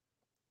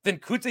than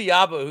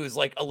Kutayaba, who's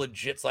like a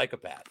legit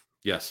psychopath?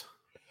 Yes.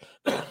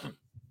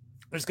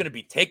 There's going to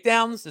be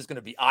takedowns. There's going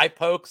to be eye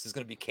pokes. There's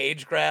going to be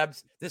cage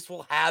grabs. This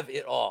will have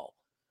it all.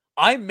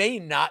 I may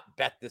not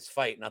bet this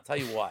fight, and I'll tell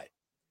you why.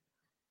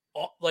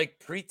 Like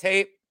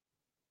pre-tape,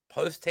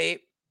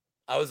 post-tape,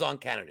 I was on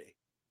Kennedy.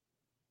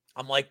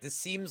 I'm like, this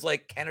seems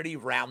like Kennedy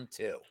round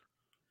 2.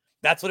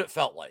 That's what it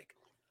felt like.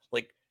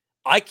 Like,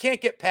 I can't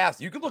get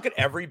past. You could look at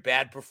every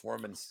bad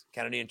performance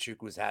Kennedy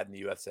Nzechukwu has had in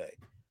the UFC.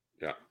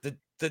 Yeah.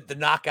 The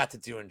knockout to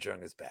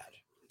Duan is bad.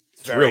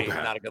 It's real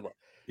bad. Not a good look.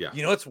 Yeah.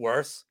 You know what's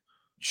worse?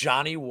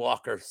 Johnny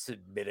Walker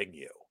submitting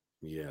you.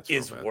 Yeah,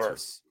 is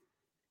worse.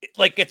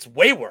 It's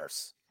way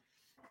worse.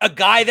 A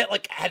guy that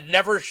like had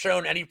never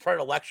shown any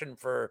predilection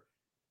for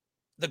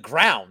the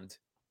ground.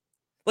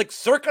 Like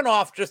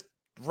Serkinov just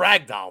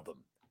ragdolled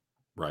him.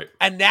 Right.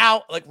 And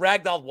now like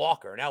ragdolled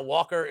Walker. Now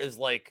Walker is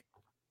like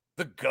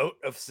the GOAT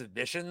of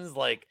submissions.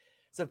 Like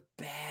it's a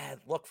bad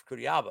look for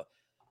Kutayaba.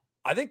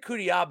 I think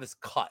Kutayaba's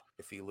cut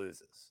if he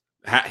loses.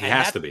 He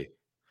has to be.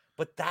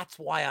 But that's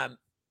why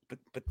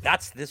but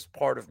that's this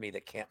part of me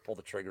that can't pull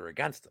the trigger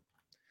against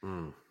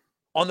him.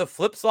 On the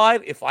flip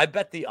side, if I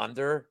bet the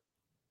under,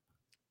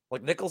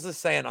 like Nichols is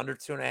saying under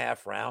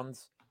 2.5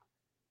 rounds,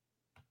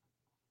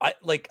 I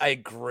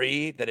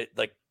agree that it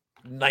like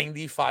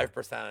 95%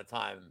 of the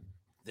time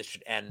this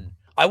should end.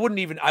 I would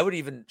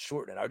even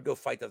shorten it. I would go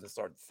fight doesn't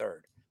start in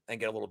third and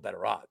get a little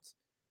better odds.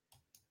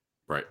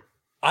 Right.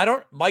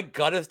 My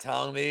gut is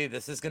telling me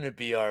this is going to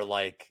be our,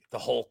 like, the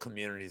whole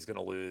community is going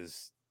to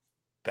lose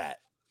bet.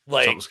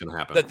 Like, something's going to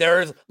happen. That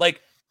there is,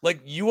 like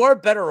you are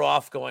better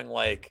off going,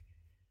 like,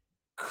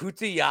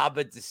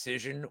 Kutayaba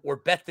decision or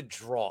bet the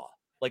draw.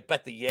 Like,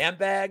 bet the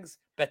Yambags,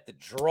 bet the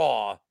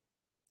draw,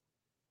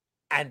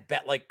 and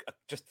bet, like,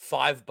 just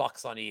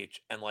 $5 on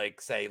each and,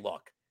 like, say,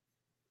 look,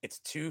 it's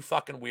two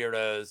fucking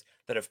weirdos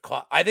that have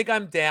caught. I think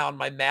I'm down.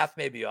 My math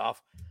may be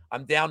off.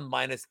 I'm down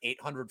minus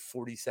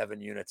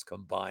 847 units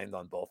combined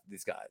on both of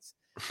these guys.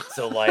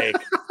 So like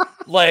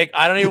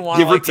I don't even want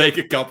to give or take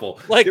a couple.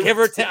 Like give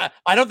or take.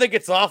 I don't think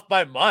it's off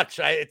by much.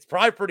 It's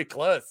probably pretty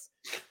close.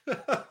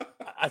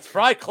 It's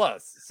probably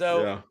close.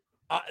 So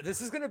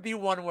this is going to be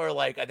one where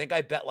like I think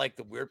I bet like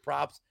the weird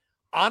props.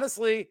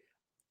 Honestly,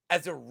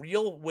 as a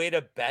real way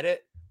to bet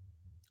it,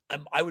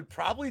 I would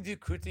probably do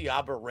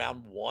Kutayaba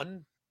round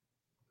 1.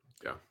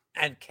 Yeah.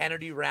 And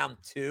Kennedy round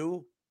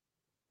 2.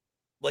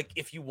 Like,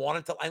 if you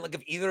wanted to, like,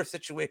 if either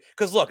situation,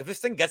 because look, if this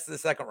thing gets to the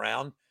second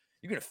round,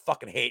 you're gonna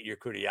fucking hate your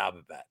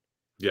Kutayaba bet.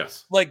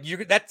 Yes. Like,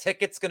 that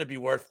ticket's gonna be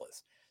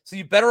worthless. So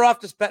you better off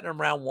just betting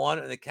him round 1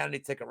 and the Kennedy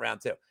ticket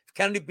round 2. If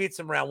Kennedy beats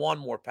him round 1,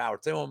 more power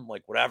to him.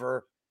 Like,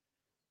 whatever.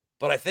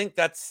 But I think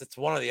it's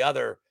one or the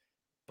other.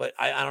 But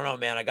I don't know,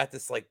 man. I got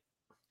this like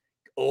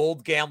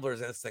old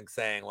gambler's instinct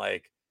saying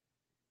like,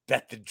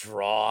 bet the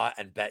draw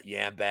and bet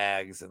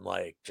Yambags and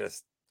like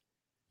just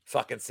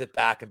fucking sit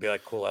back and be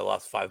like, cool, I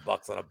lost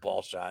 $5 on a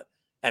ball shot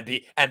and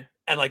be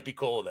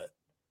cool with it.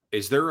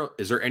 Is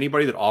there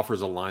anybody that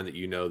offers a line that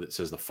you know that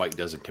says the fight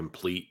doesn't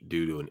complete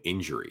due to an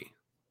injury?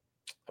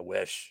 I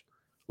wish.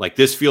 Like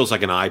this feels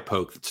like an eye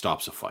poke that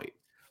stops a fight.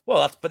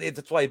 Well,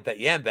 that's why you bet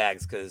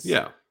Yambags, because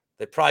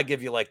they probably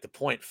give you like the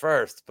point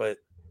first. But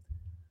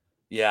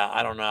yeah,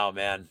 I don't know,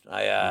 man.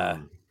 I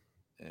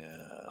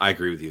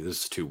agree with you.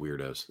 This is two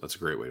weirdos. That's a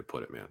great way to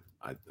put it, man.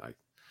 I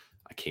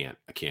can't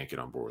get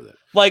on board with it.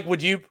 Like,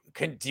 do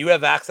you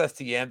have access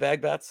to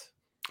Yambag bets?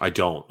 I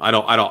don't.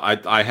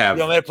 I have.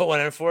 You want me to put one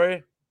in for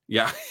you?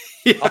 Yeah.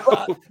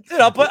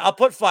 I'll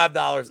put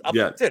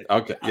 $5.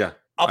 Okay. Yeah.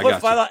 I'll put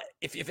 $5.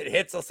 If it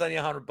hits, I'll send you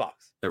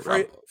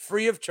 $100.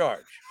 Free of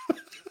charge.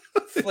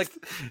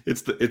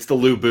 It's the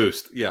Lou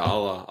boost. Yeah,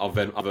 I'll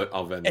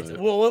Venmo.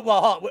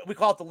 Well, we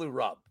call it the Lou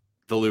rub.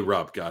 The Lou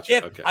rub.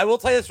 Gotcha. Okay. I will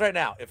tell you this right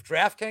now. If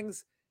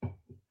DraftKings,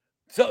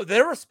 so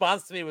their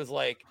response to me was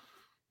like,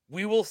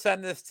 we will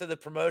send this to the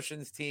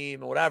promotions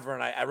team or whatever.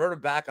 And I wrote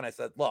it back and I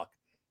said, look,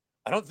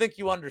 I don't think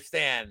you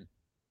understand.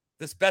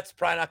 This bet's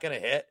probably not going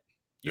to hit.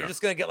 You're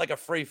just going to get like a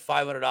free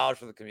 $500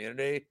 for the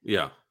community.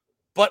 Yeah.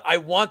 But I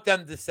want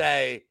them to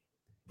say,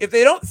 if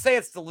they don't say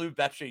it's the Lou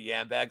Betcha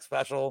Yam Bag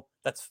special,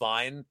 that's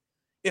fine.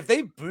 If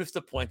they boost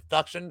the point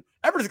deduction,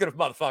 everybody's going to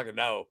motherfucking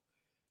know.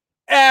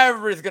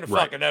 Everybody's going to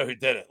fucking know who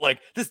did it. Like,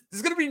 there's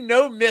going to be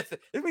no myth.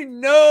 There'll be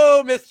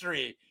no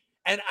mystery.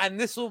 And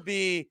this will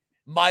be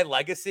my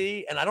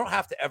legacy. And I don't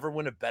have to ever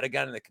win a bet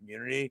again in the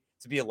community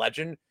to be a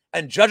legend.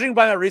 And judging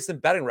by my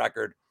recent betting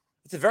record,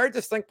 it's a very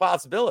distinct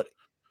possibility.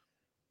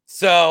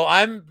 So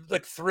I'm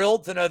like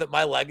thrilled to know that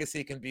my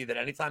legacy can be that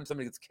anytime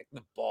somebody gets kicked in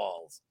the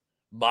balls,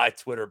 my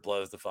Twitter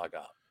blows the fuck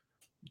up.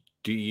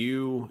 Do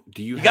you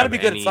got to be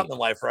good at something in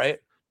life, right?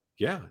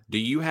 Yeah. Do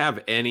you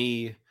have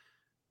any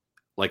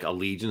like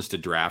allegiance to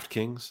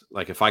DraftKings?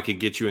 Like if I could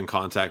get you in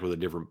contact with a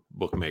different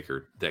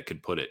bookmaker that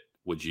could put it,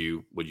 would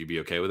you be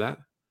okay with that?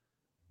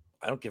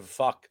 I don't give a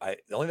fuck. The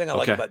only thing I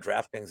like about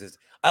DraftKings is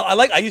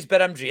I use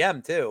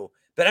BetMGM too.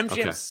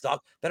 BetMGM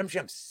sucks.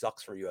 BetMGM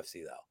sucks for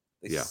UFC though.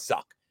 They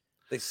suck.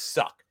 They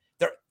suck.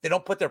 They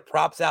don't put their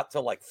props out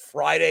till like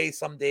Friday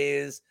some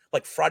days,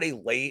 like Friday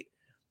late.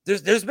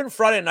 There's been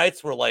Friday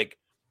nights where like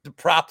the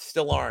props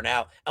still aren't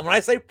out. And when I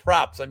say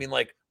props, I mean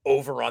like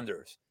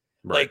over-unders.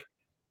 Right. Like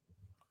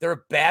they're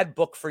a bad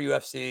book for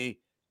UFC.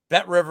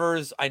 Bet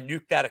Rivers, I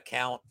nuked that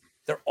account.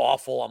 They're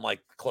awful. I'm like,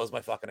 close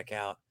my fucking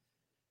account.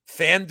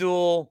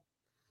 FanDuel,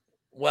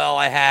 well,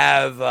 I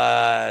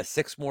have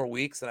 6 more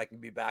weeks and I can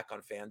be back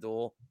on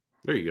FanDuel.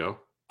 There you go.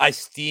 I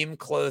Steam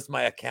closed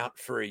my account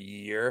for a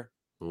year.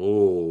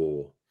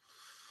 Oh.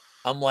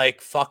 I'm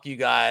like, fuck you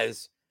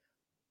guys.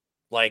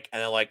 Like,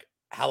 and they're like,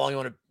 how long you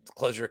want to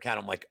close your account?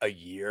 I'm like, a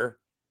year.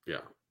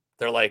 Yeah.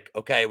 They're like,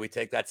 okay, we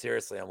take that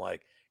seriously. I'm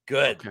like,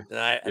 good. Okay.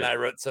 And I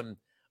wrote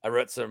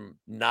some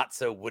not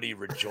so witty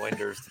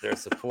rejoinders to their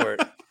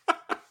support.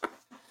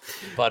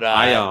 But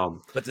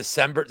but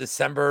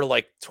December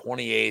like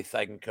 28th,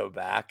 I can go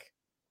back.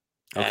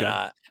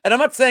 Okay. And I'm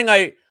not saying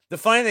the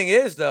funny thing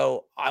is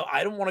though,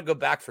 I don't want to go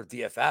back for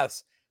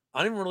DFS. I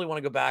don't even really want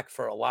to go back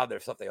for a lot of their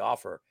stuff they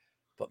offer.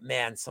 But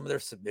man, some of their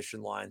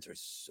submission lines are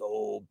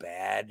so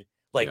bad.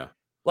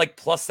 Like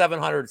plus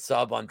 700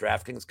 sub on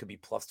DraftKings could be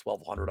plus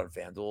 1200 on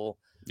FanDuel.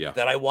 Yeah.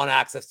 That I want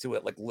access to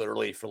it like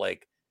literally for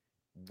like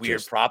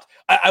weird props.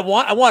 I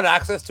want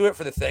access to it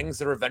for the things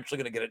that are eventually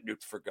going to get it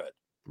nuked for good.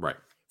 Right.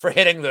 For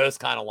hitting those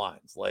kind of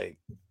lines. Like,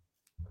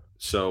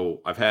 so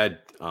I've had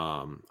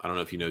I don't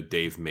know if you know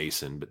Dave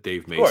Mason, but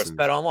Dave Mason. Of course,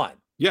 Bet Online.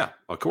 Yeah,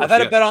 of course. I've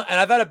had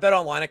a Bet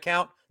Online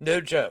account,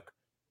 no joke,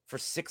 for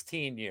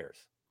 16 years.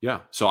 Yeah.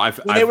 So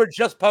they were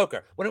just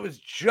poker. When it was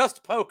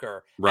just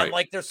poker, right. And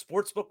like their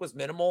sports book was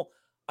minimal.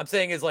 I'm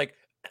saying is like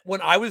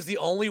when I was the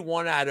only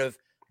one out of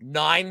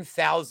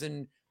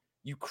 9,000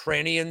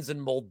 Ukrainians and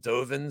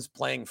Moldovans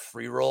playing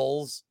free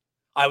rolls,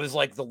 I was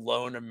like the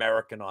lone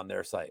American on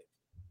their site.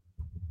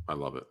 I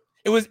love it.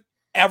 It was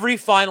every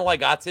final I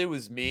got to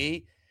was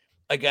me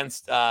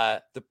against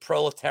the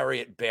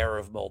proletariat bear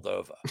of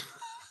Moldova.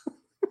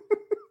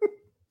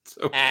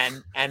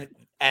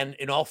 And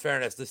in all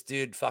fairness, this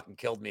dude fucking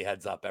killed me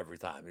heads up every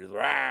time. He was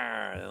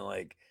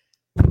like,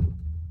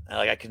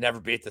 I could never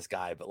beat this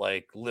guy, but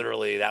like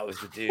literally that was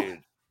the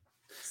dude.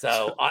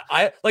 So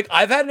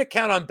I've had an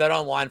account on Bet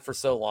Online for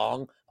so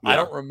long, I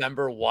don't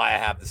remember why I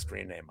have the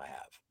screen name I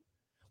have.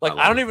 Like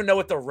I don't even know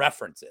what the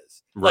reference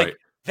is. Right. Like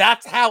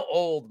that's how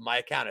old my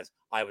account is.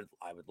 I would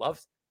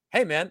love.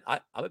 Hey man,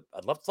 I'd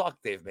love to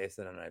talk to Dave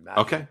Mason, and I imagine.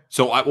 Okay,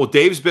 so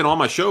Dave's been on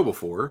my show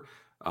before.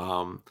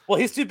 Well,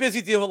 he's too busy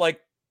dealing with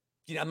like,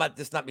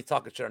 not me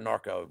talking shit on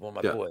Narco, one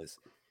of my boys.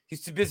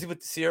 He's too busy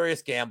with the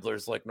serious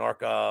gamblers like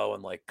Narco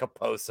and like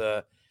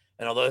Caposa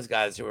and all those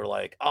guys who are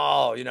like,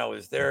 oh, do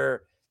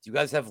you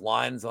guys have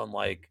lines on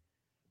like,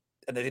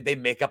 and they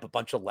make up a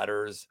bunch of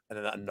letters and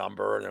then a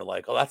number and they're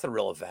like, oh, that's a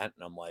real event.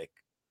 And I'm like,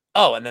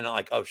 oh, and then I'm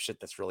like, oh shit,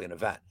 that's really an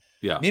event.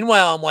 Yeah.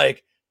 Meanwhile, I'm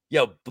like,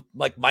 yo,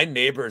 like my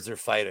neighbors are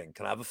fighting.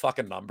 Can I have a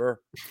fucking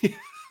number?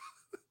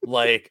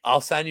 Like, I'll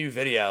send you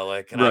video.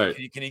 Like, can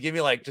you give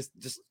me like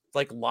just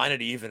like line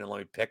it even and let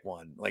me pick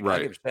one? Like, I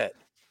don't give a shit.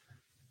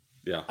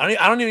 Yeah.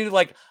 I don't even need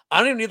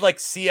like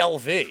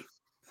CLV.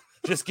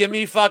 Just give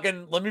me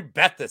let me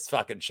bet this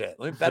fucking shit.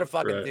 Let me bet a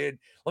fucking dude.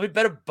 Let me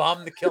bet a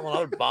bum to kill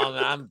another bum,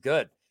 and I'm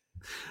good.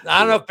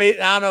 I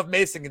don't know if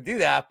Mason can do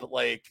that, but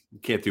like you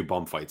can't do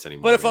bum fights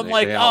anymore. But if I'm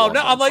like,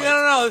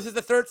 no, this is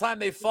the third time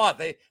they fought.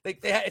 They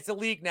it's a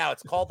league now.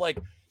 It's called like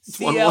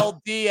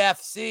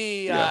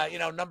CLDFC.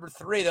 Number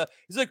 3.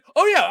 He's like,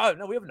 oh yeah,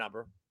 no, we have a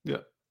number. Yeah,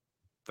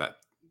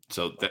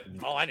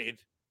 all I need.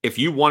 If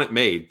you want it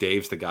made,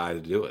 Dave's the guy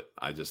to do it.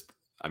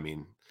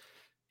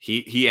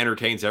 He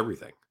entertains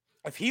everything.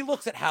 If he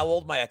looks at how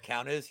old my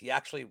account is, he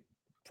actually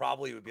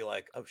probably would be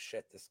like, oh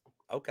shit, this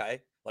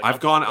okay. Like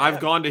I've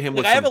gone to him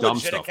with some dumb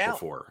stuff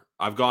before.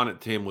 I've gone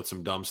to him with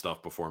some dumb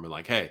stuff before. I'm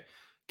like, hey,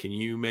 can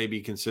you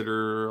maybe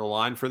consider a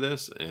line for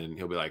this? And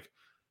he'll be like,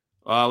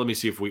 let me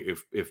see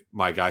if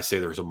my guys say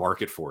there's a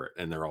market for it.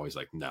 And they're always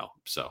like, no.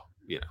 So,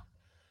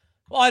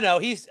 Well, I know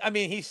he's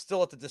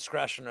still at the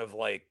discretion of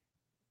like,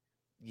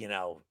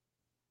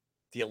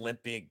 the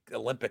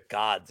Olympic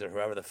gods or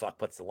whoever the fuck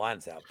puts the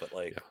lines out. But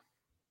like,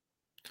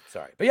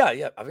 sorry. But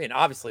yeah. I mean,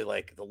 obviously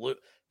like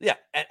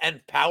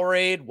and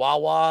Powerade,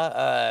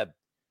 Wawa,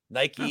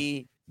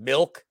 Nike,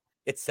 Milk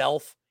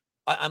itself.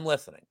 I'm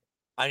listening.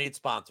 I need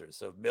sponsors.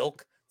 So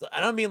milk.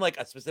 I don't mean like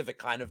a specific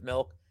kind of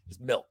milk,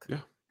 just milk. Yeah.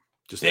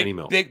 Just any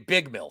milk.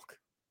 Big milk.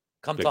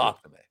 Come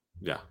talk to me.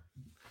 Yeah.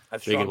 I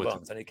have strong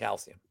bones. I need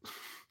calcium.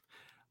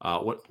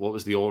 What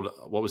was the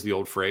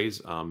old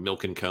phrase?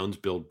 Milk and cones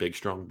build big,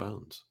 strong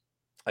bones.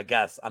 I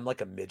guess I'm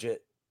like a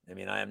midget. I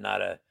mean, I am not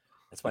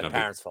that's my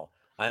parents' fault.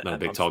 I'm a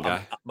big, tall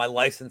guy. My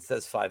license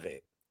says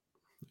 5'8".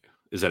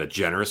 Is that a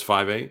generous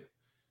 5'8"?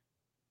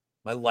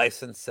 My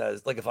license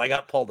says, like, if I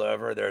got pulled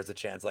over, there's a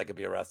chance I could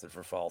be arrested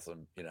for false,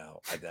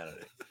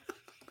 identity.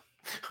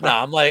 No,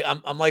 I'm like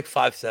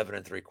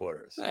 5'7"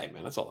 3/4. Hey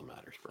man, that's all that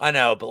matters, bro. I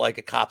know, but like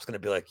a cop's gonna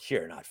be like,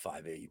 "You're not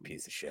 5'8", you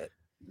piece of shit."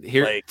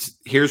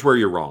 Here's where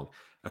you're wrong.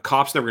 A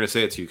cop's never gonna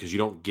say it to you because you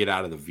don't get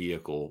out of the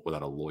vehicle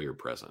without a lawyer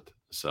present.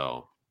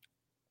 So,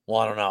 well,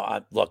 I don't know.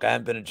 I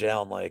haven't been in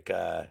jail in like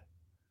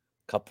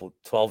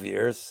 12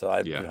 years, so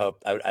I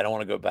hope I don't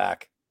want to go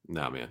back.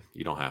 No, man,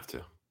 you don't have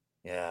to.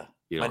 Yeah,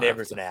 my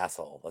neighbor's an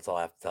asshole. That's all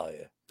I have to tell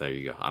you. There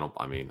you go.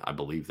 I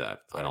believe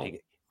that.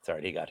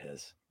 He got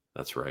his.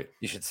 That's right.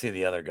 You should see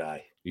the other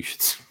guy. You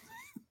should.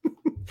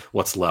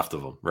 What's left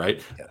of him, right?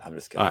 Yeah, I'm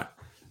just kidding. All right.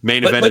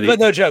 Main event. But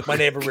no joke. My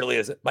neighbor really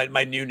is.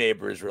 My new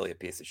neighbor is really a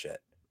piece of shit.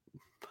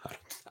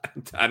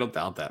 I don't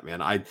doubt that,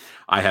 man.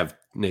 I have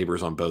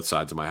neighbors on both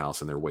sides of my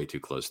house, and they're way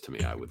too close to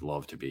me. I would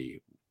love to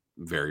be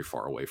very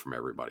far away from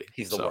everybody.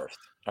 He's the worst.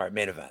 All right,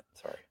 main event.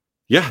 Sorry.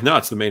 Yeah, no,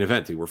 it's the main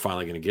event. Dude. We're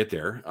finally going to get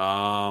there.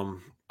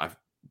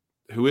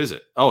 Who is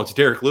it? Oh, it's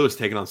Derek Lewis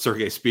taking on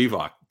Sergey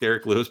Spivak.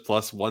 Derek Lewis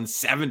plus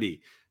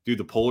 170. Dude,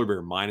 the polar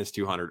bear minus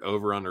 200.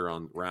 Over under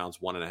on rounds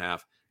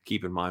 1.5.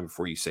 Keep in mind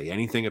before you say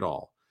anything at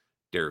all,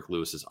 Derek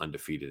Lewis is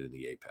undefeated in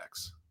the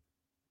Apex.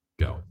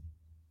 Go.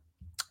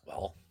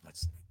 Well,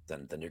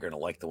 then you're going to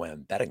like the way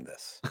I'm betting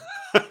this.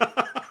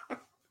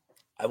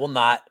 I will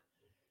not.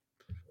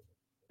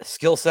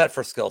 Skill set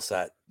for skill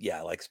set. Yeah,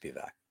 I like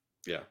Spivak.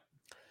 Yeah.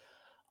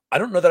 I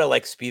don't know that I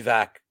like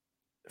Spivak.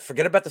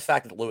 Forget about the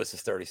fact that Lewis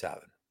is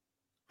 37.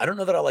 I don't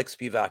know that I like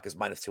Spivak as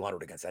minus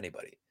 200 against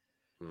anybody.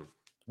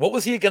 What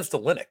was he against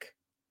Olynyk?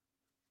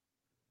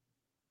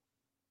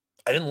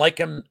 I didn't like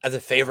him as a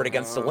favorite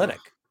against Olynyk.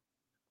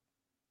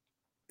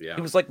 Yeah.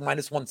 He was like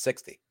minus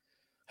 160,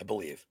 I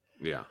believe.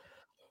 Yeah.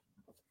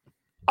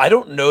 I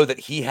don't know that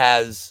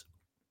he's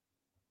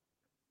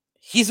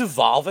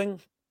evolving.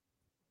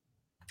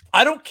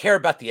 I don't care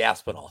about the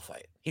Aspinall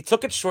fight. He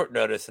took it short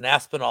notice, and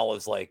Aspinall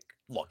is like,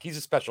 look, he's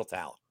a special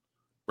talent.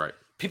 Right.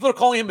 People are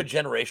calling him a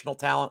generational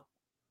talent.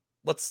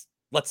 Let's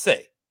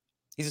see.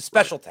 He's a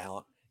special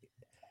talent.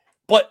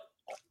 But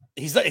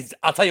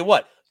I'll tell you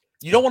what,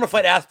 you don't want to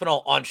fight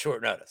Aspinall on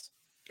short notice.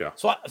 Yeah.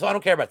 So I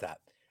don't care about that.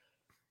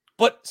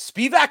 But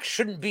Spivak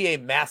shouldn't be a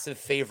massive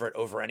favorite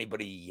over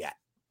anybody yet.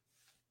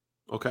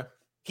 Okay.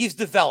 He's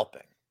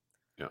developing.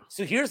 Yeah.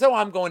 So here's how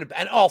I'm going to,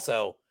 and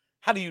also,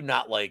 how do you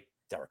not like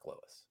Derek Lewis?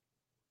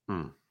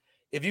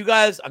 If you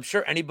guys, I'm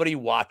sure anybody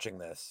watching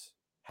this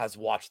has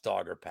watched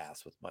Dogger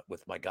Pass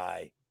with my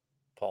guy,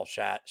 Paul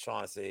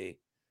Shaughnessy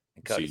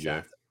and Cody CJ.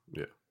 Sampson.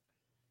 Yeah.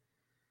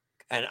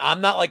 And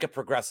I'm not like a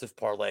progressive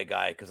parlay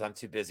guy because I'm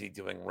too busy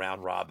doing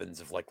round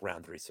robins of like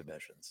round 3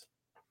 submissions.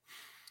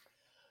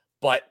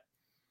 But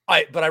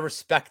I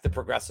respect the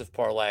progressive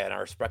parlay and I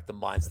respect the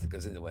mindset that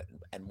goes into it.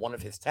 And one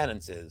of his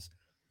tenets is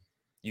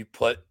you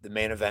put the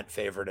main event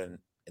favorite in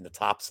the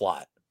top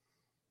slot.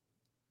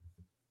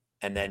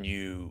 And then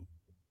you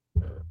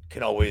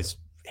can always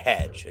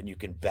hedge and you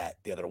can bet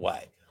the other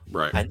way.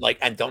 Right.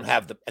 And don't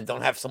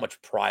have so much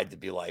pride to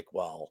be like,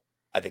 well,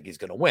 I think he's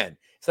going to win.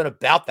 It's not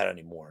about that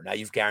anymore. Now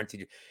you've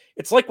guaranteed.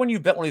 It's like when you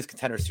bet one of these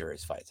Contender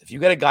Series fights. If you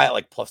get a guy at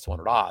like plus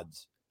 200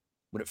 odds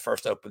when it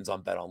first opens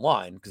on Bet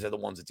Online, because they're the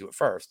ones that do it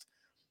first,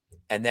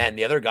 and then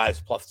the other guy's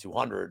plus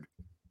 200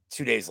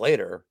 2 days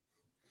later,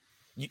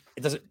 you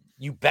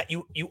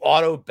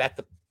auto bet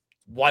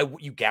why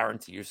would you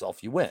guarantee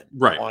yourself you win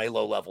on a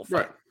low level fight?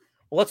 Right.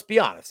 Well, let's be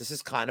honest. This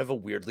is kind of a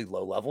weirdly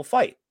low level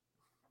fight.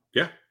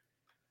 Yeah.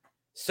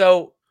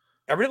 So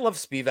everybody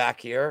loves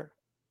Spivak here.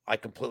 I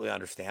completely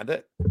understand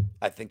it.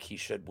 I think he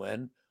should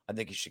win. I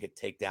think he should get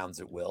takedowns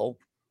at will.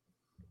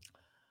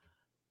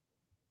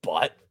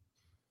 But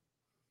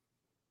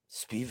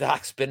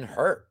Spivak's been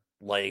hurt.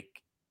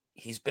 Like,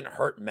 he's been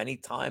hurt many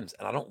times,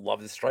 and I don't love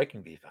his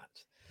striking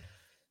defense.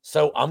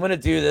 So I'm going to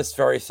do this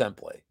very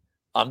simply.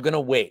 I'm going to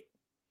wait.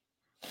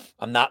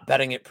 I'm not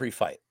betting it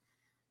pre-fight.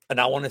 And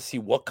I want to see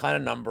what kind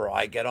of number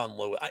I get on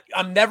Lewis.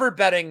 I'm never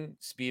betting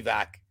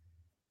Spivak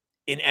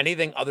in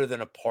anything other than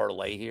a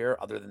parlay here,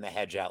 other than the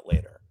hedge out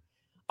later.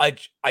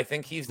 I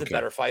think he's the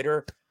better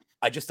fighter.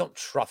 I just don't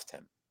trust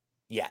him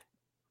yet.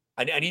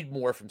 I need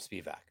more from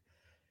Spivak.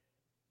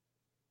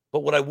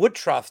 But what I would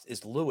trust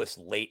is Lewis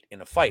late in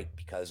a fight,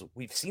 because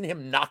we've seen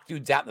him knock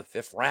dudes out in the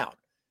 5th round.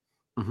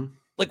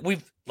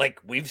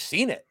 We've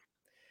seen it.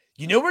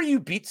 You know where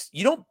you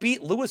don't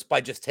beat Lewis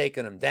by just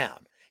taking him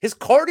down. His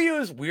cardio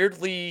is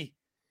weirdly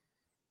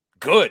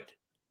good.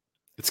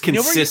 It's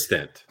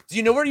consistent. Do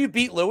you know where you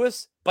beat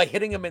Lewis? By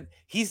hitting him in.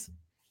 He's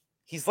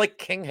like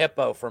King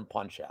Hippo from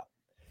Punch Out.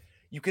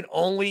 You can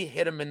only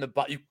hit him in the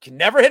body. You can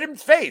never hit him in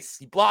his face.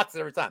 He blocks it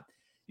every time.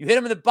 You hit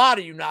him in the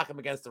body, you knock him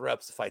against the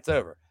ropes, the fight's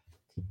over.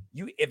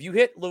 If you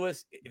hit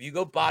Lewis, if you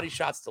go body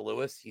shots to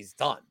Lewis, he's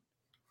done.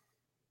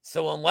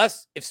 So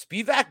if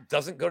Spivak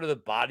doesn't go to the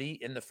body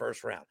in the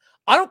 1st round,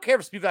 I don't care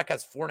if Spivak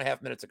has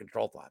 4.5 minutes of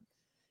control time.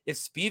 If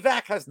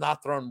Spivak has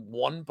not thrown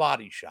one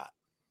body shot,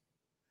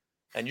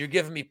 and you're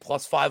giving me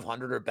plus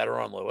 500 or better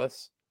on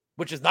Lewis,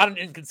 which is not an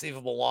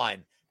inconceivable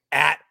line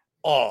at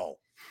all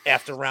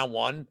after round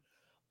 1,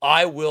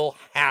 I will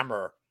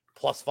hammer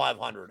plus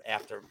 500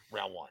 after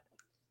round 1.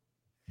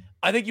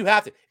 I think you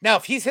have to. Now,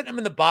 if he's hitting him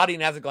in the body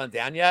and hasn't gone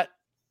down yet,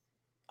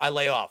 I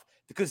lay off,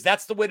 because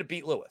that's the way to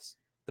beat Lewis.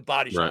 The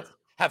body shots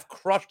have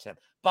crushed him.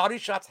 Body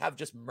shots have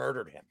just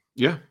murdered him.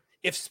 Yeah.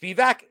 If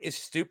Spivak is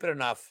stupid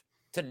enough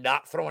to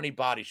not throw any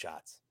body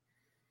shots,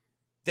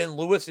 then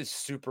Lewis is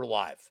super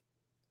live.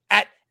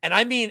 And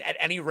I mean at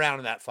any round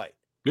in that fight.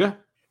 Yeah.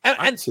 I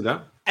can see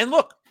that. And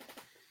look,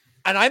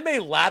 and I may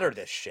ladder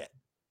this shit.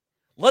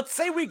 Let's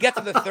say we get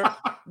to the third.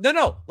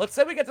 No. Let's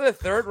say we get to the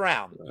 3rd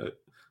round. Right.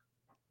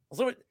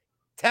 So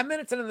 10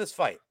 minutes into this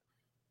fight,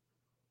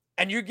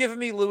 and you're giving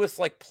me Lewis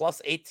like plus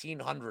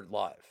 1,800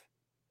 live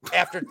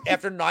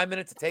after 9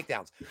 minutes of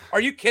takedowns. Are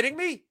you kidding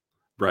me?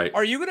 Right.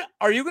 Are you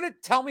gonna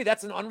tell me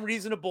that's an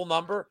unreasonable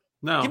number?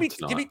 No, give me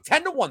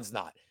 10 to 1's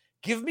not.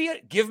 Give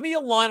me a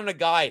line on a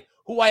guy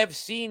who I have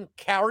seen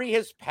carry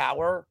his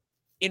power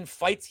in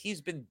fights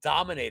he's been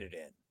dominated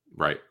in.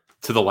 Right.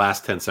 To the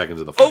last 10 seconds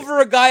of the fight. Over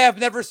a guy I've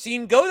never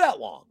seen go that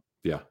long.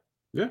 Yeah.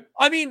 Yeah.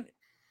 I mean,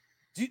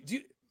 do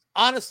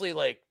honestly,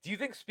 do you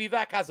think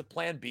Spivak has a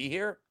plan B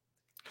here?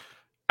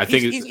 I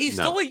think he's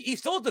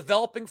still a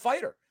developing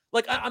fighter.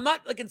 I'm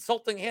not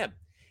insulting him.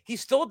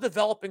 He's still a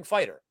developing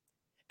fighter.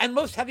 And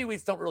most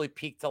heavyweights don't really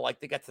peak till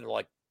they get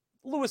to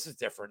Lewis is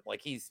different.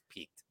 He's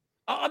peaked.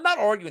 I'm not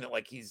arguing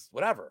that he's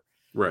whatever.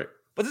 Right.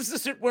 But this is a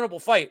super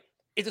winnable fight.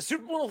 It's a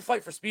super winnable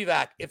fight for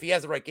Spivak if he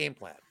has the right game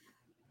plan.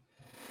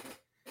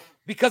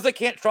 Because I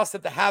can't trust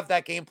him to have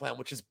that game plan,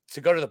 which is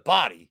to go to the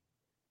body,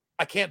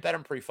 I can't bet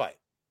him pre-fight.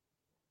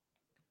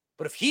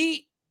 But if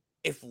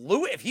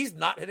he's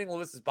not hitting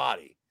Lewis's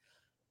body,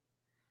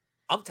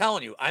 I'm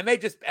telling you, I may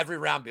just every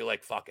round be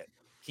like, fuck it.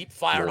 Keep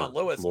firing on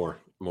Lewis. More.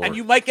 And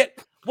you might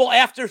get,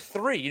 after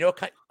 3, you know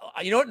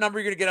what number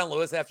you're going to get on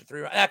Lewis after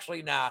 3?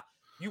 Actually, nah,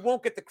 you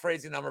won't get the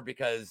crazy number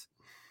because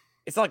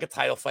it's not like a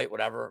title fight,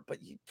 whatever,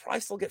 but you probably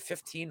still get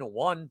 15 to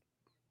 1.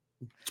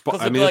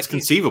 I mean, it's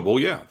conceivable.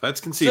 Yeah,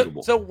 that's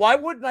conceivable. So why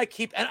wouldn't I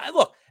keep, and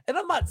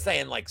I'm not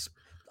saying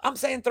I'm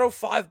saying throw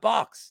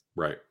 $5.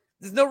 Right.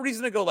 There's no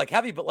reason to go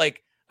heavy, but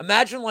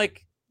imagine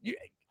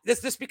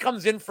this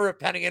becomes in for a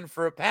penny, in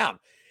for a pound.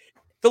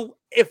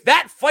 If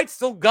that fight's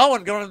still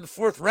going in the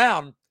 4th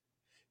round,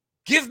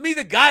 give me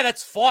the guy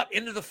that's fought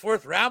into the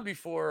 4th round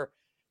before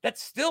that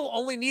still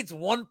only needs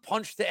 1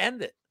 punch to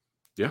end it.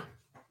 Yeah.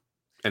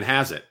 And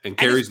has it and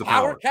carries the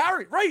power.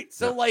 Right.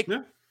 So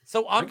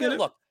so I'm going to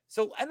look.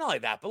 So and not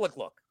like that, but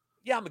look,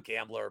 yeah, I'm a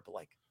gambler, but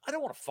I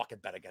don't want to fucking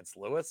bet against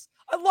Lewis.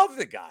 I love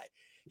the guy.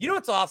 You know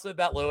what's awesome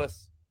about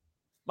Lewis?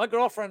 My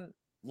girlfriend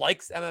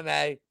likes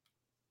MMA.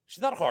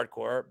 She's not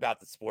hardcore about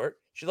the sport.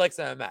 She likes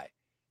MMA.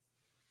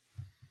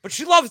 But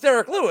she loves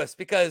Derek Lewis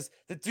because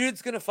the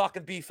dude's going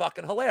to be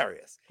fucking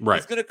hilarious. Right.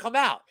 He's going to come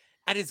out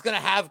and he's going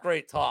to have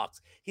great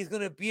talks. He's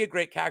going to be a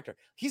great character.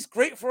 He's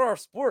great for our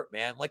sport,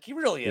 man. He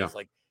really is.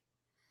 Yeah.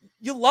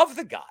 You love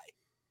the guy.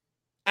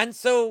 And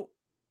so,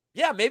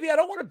 yeah, maybe I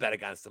don't want to bet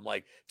against him.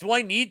 Do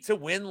I need to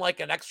win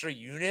an extra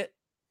unit?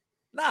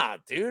 Nah,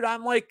 dude.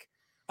 I'm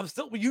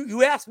still,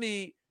 you asked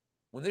me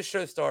when this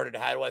show started,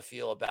 how do I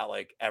feel about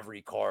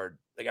every card,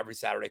 every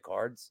Saturday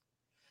cards?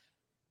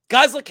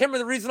 Guys like him are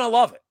the reason I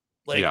love it.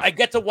 I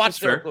get to watch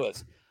Derek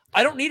Lewis.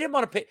 I don't need him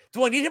on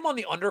do I need him on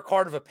the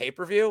undercard of a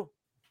pay-per-view?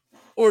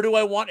 Or do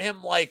I want him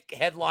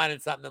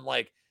headlining something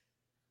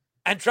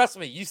and trust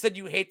me, you said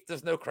you hate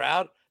there's no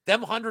crowd.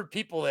 Them 100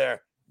 people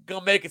there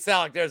gonna make it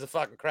sound like there's a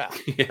fucking crowd.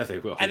 Yeah, they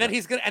will. And then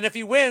and if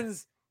he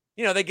wins,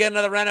 they get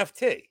another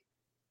NFT.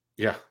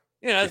 Yeah.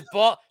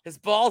 His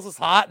balls is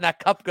hot and that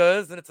cup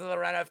goes and it's another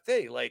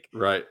NFT.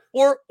 Right.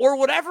 Or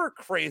whatever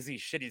crazy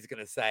shit he's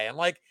gonna say. And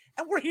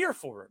we're here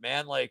for it,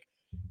 man.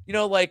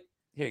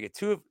 Here you get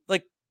 2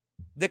 of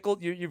Nickel,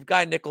 you've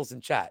got Nichols in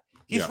chat.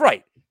 He's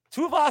right.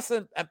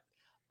 Tuivasa, and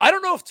I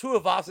don't know if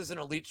Tuivasa is an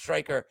elite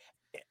striker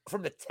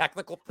from the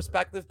technical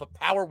perspective, but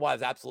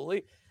power-wise,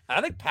 absolutely. And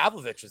I think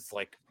Pavlovich is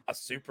a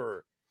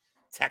super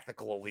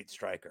technical elite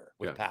striker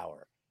with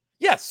power.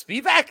 Yeah,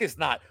 Spivak is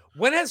not.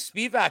 When has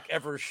Spivak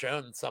ever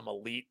shown some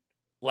elite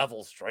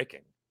level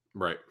striking?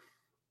 Right.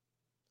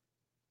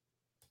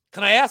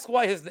 Can I ask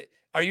why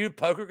are you a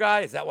poker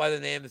guy? Is that why the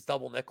name is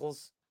Double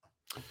Nickels?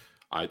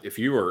 If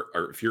you're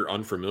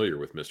unfamiliar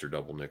with Mr.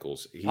 Double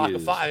Nickels,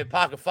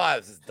 Pocket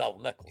Fives is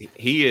Double Nickels.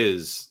 He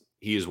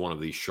is one of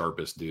the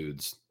sharpest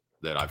dudes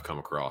that I've come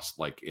across,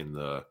 like in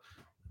the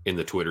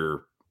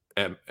Twitter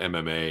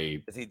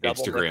MMA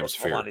Instagram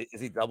sphere.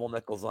 Is he Double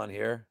Nickels on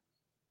here?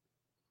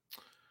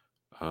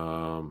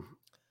 I'm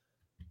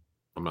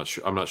not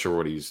sure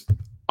what he's.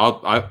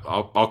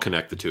 I'll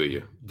connect the two of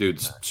you.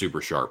 Dude's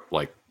super sharp,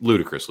 like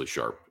ludicrously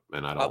sharp,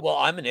 and I don't. Well,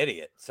 I'm an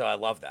idiot, so I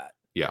love that.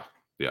 Yeah.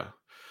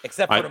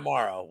 Except for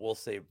tomorrow, we'll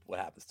see what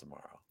happens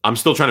tomorrow. I'm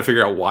still trying to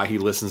figure out why he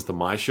listens to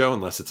my show,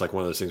 unless it's like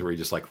one of those things where he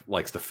just like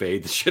likes to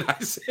fade the shit I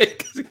say.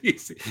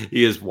 Because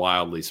he is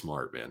wildly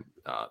smart, man.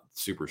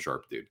 Super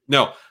sharp dude.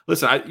 No,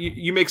 listen,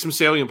 you make some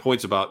salient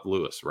points about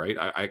Lewis, right?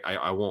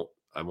 I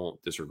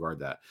won't disregard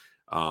that.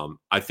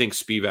 I think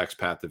Spivak's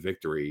path to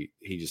victory,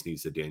 he just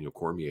needs to Daniel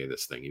Cormier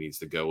this thing. He needs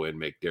to go in,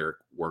 make Derek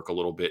work a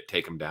little bit,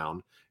 take him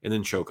down, and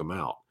then choke him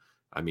out.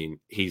 I mean,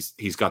 he's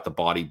got the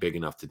body big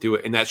enough to do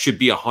it, and that should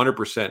be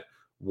 100%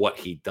 what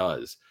he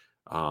does.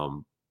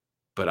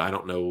 But I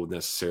don't know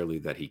necessarily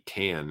that he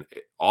can.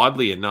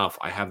 Oddly enough,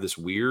 I have this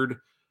weird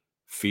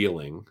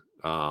feeling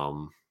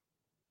that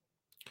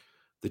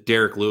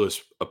Derek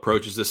Lewis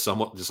approaches this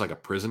somewhat just like a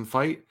prison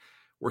fight,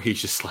 where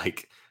he's just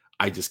like,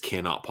 I just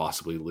cannot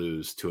possibly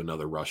lose to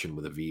another Russian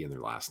with a V in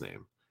their last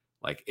name.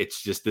 Like, it's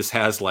just, this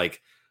has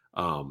like,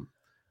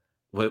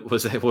 what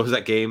was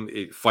that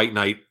game? Fight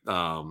Night,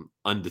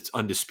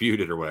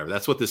 Undisputed or whatever.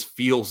 That's what this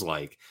feels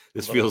like.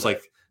 This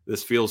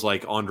feels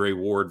like Andre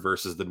Ward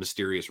versus the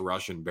mysterious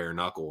Russian bare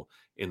knuckle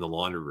in the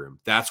laundry room.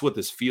 That's what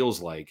this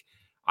feels like.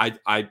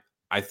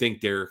 I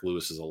think Derek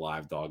Lewis is a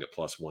live dog at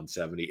plus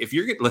 170. If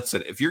you're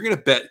going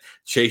to bet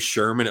Chase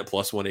Sherman at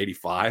plus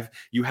 185,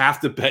 you have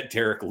to bet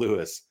Derek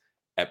Lewis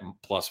at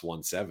plus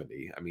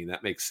 170. I mean,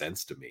 that makes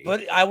sense to me.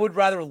 But I would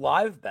rather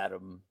live bet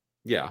him.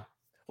 Yeah.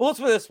 Well, let's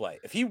put it this way: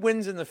 if he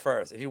wins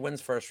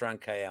first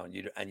round KO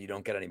and you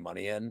don't get any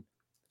money in,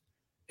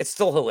 it's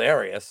still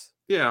hilarious.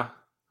 Yeah.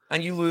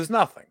 And you lose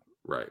nothing.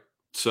 Right.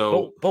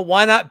 So, but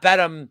why not bet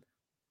him?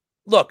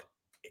 Look,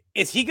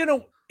 is he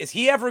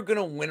ever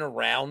gonna win a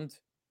round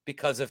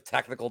because of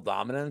technical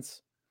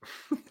dominance?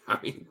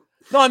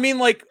 I mean,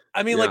 like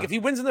if he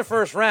wins in the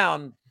first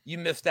round, you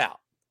missed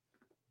out.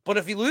 But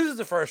if he loses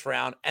the first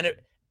round,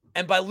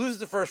 and by loses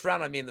the first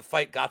round, I mean the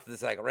fight got to the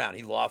second round,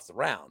 he lost the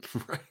round.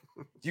 Right.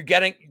 You're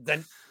getting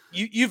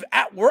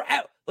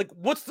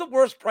what's the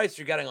worst price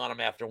you're getting on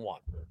him after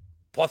one?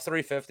 Plus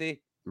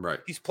 350. Right.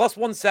 He's plus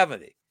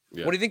 170.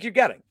 Yeah. What do you think you're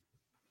getting?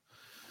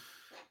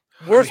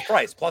 Worst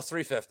price, plus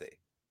 350.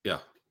 Yeah.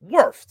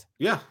 Worst.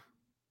 Yeah.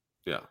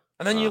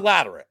 And then you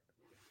ladder it.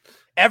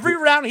 Every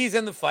round he's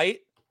in the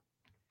fight,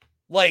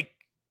 like,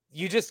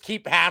 you just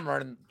keep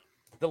hammering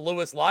the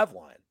Lewis live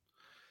line.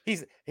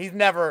 He's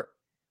never.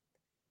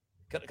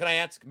 Can I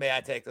answer? May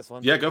I take this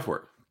one? Yeah, go for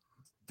it.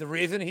 The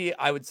reason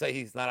I would say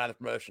he's not out of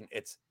promotion,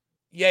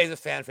 he's a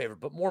fan favorite,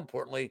 but more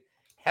importantly,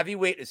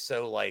 heavyweight is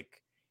so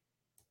like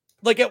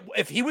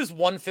if he was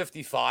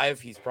 155,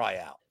 he's probably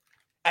out.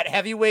 At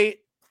heavyweight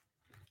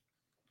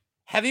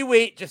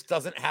just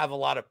doesn't have a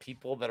lot of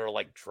people that are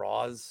like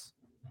draws.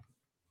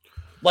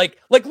 Like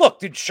look,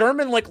 dude,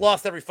 Sherman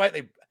lost every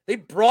fight. They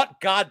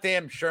brought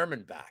goddamn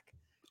Sherman back.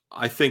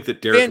 I think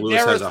that Derek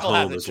Lewis has a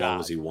home as long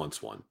as he wants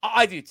one.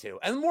 I do too.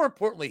 And more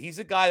importantly, he's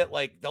a guy that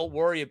they'll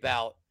worry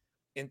about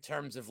in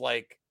terms of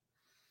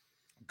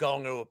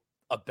going to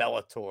a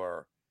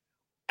Bellator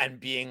and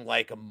being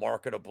a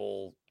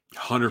marketable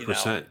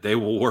 100%. They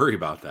will worry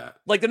about that.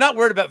 They're not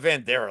worried about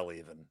Van Darrell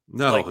even.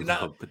 No,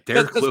 but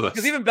Derek Lewis.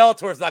 Because even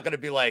Bellator is not going to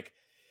be like,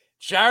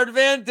 Jared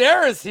Van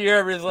Der is here.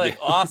 Everybody's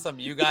awesome.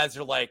 You guys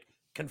are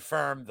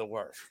confirmed the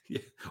worst. Yeah.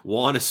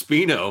 Juan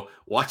Espino,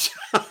 watch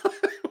out.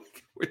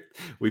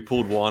 We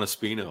pulled Juan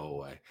Espino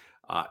away.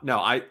 No,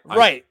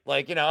 right.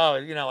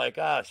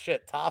 Oh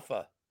shit,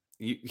 Tafa.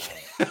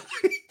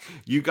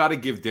 You got to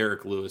give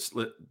Derek Lewis.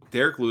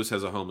 Derek Lewis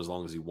has a home as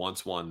long as he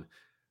wants one.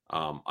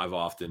 I've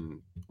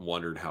often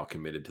wondered how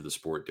committed to the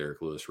sport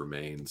Derek Lewis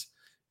remains.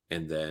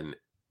 And then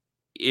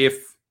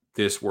if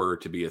this were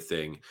to be a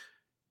thing,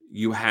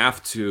 you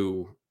have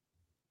to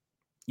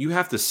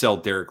sell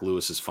Derek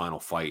Lewis's final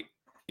fight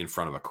in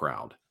front of a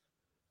crowd.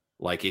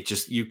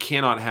 You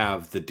cannot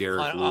have the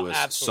Derek Lewis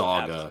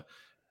saga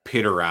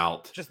pitter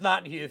out. Just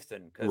not in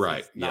Houston.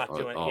 Right. He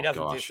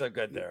doesn't do so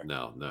good there.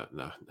 No. I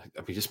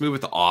mean, just move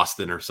it to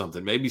Austin or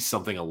something. Maybe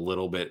something a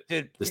little bit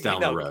down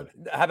the road.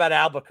 How about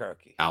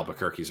Albuquerque?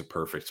 Albuquerque's a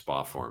perfect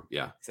spot for him.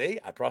 Yeah. See,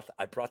 I brought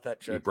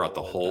that trip. You brought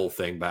the whole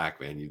thing back,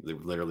 man. You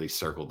literally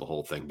circled the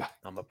whole thing back.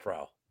 I'm a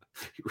pro.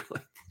 You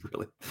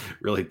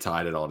really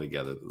tied it all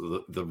together.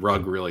 The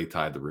rug really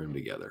tied the room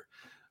together.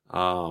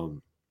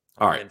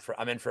 All right.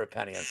 I'm in for a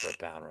penny and for a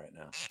pound right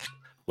now.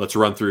 Let's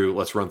run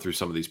through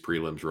some of these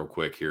prelims real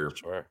quick here.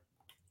 Sure.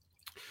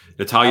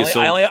 Natalia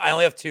Silva. I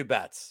only have two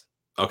bets.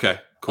 Okay,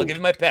 cool. I'll give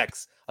you my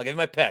picks,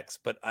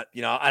 but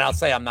and I'll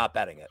say I'm not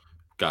betting it.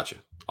 Gotcha.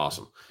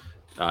 Awesome.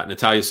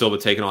 Natalia Silva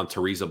taking on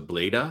Teresa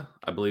Bleda,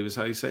 I believe is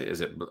how you say it.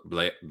 Is it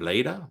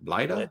Bleda?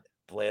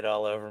 Blade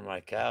all over my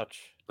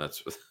couch.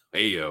 That's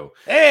hey yo.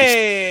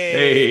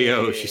 Hey,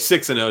 She's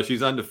 6-0.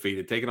 She's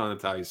undefeated. Taking on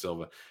Natalia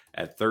Silva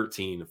at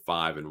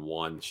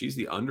 13-5-1. She's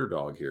the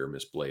underdog here,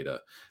 Miss Bleda.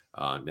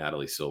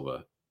 Natalia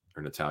Silva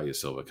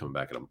coming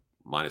back at a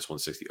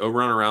 -160.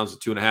 Over on rounds of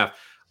 2.5.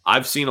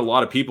 I've seen a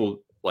lot of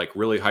people like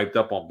really hyped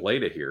up on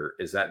Bleda here.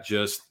 Is that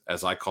just,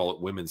 as I call it,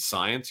 women's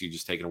science? You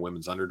just taking a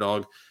women's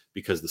underdog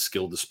because the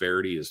skill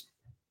disparity is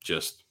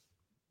just,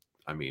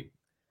 I mean,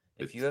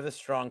 if you have a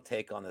strong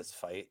take on this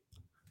fight,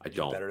 I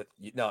don't. I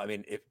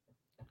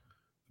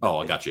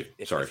got you.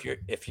 Sorry.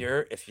 If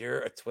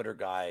you're a Twitter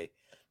guy,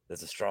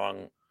 there's a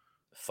strong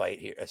fight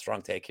here, a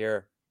strong take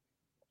here.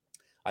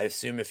 I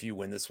assume if you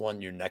win this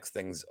one, your next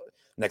thing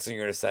you're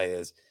going to say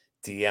is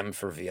DM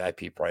for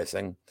VIP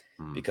pricing,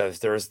 because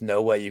there is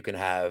no way you can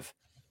have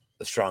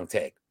a strong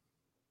take.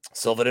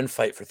 Silva didn't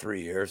fight for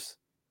 3 years,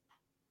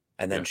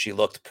 and then she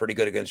looked pretty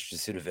good against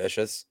Jasuda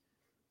Vicious.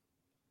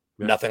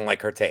 Yeah. Nothing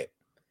like her tape.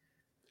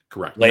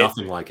 Correct.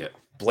 Nothing like it.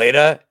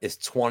 Bleda is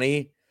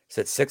 20. She's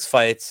had 6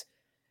 fights.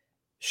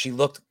 She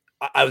looked.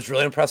 I was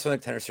really impressed with the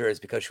contender series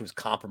because she was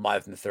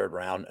compromised in the 3rd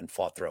round and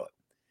fought through it.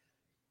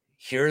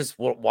 Here's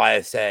why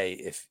I say,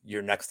 if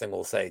your next thing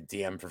will say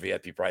DM for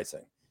VIP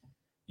pricing,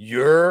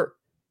 you're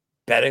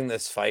betting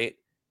this fight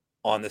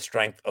on the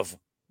strength of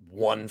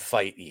 1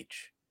 fight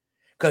each.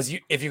 Because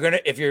if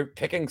you're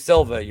picking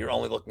Silva, you're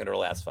only looking at her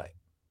last fight.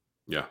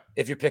 Yeah.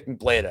 If you're picking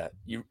Bleda,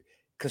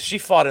 because she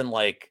fought in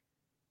like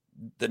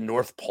the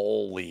North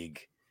Pole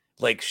League,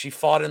 like she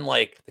fought in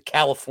like the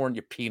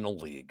California Penal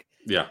League.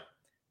 Yeah.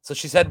 So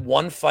she's had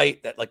 1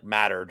 fight that like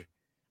mattered,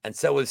 and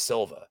so is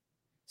Silva.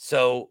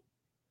 So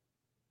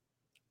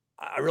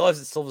I realize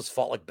that Silva's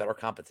fought like better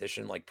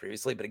competition like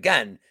previously, but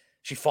again,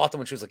 she fought them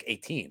when she was like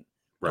 18.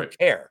 Right. Don't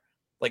care.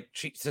 Like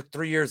she took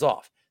 3 years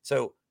off.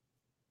 So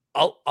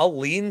I'll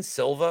lean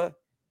Silva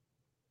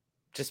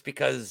just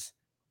because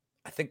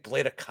I think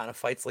Bleda kind of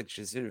fights like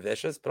Jasuda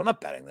Vicious, but I'm not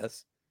betting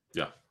this.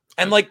 Yeah.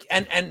 And like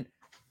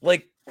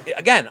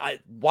again,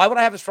 why would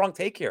I have a strong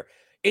take here?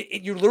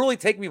 You literally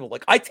take people,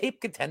 like I tape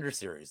contender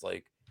series.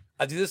 Like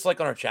I do this like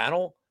on our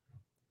channel.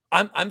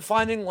 I'm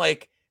finding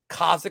like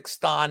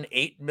Kazakhstan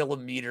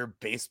 8mm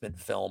basement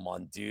film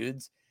on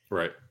dudes.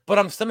 Right. But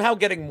I'm somehow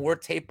getting more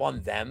tape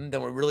on them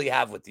than we really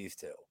have with these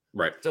two.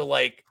 Right.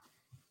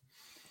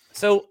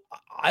 So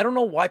I don't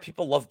know why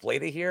people love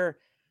Bleda here.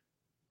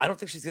 I don't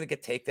think she's gonna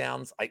get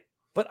takedowns.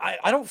 But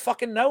I don't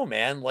fucking know,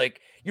 man.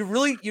 Like you're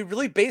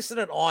really basing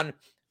it on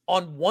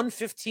 1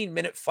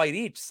 15-minute fight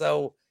each.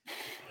 So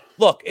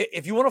look,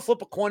 if you want to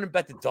flip a coin and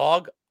bet the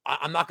dog,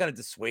 I'm not going to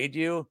dissuade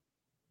you.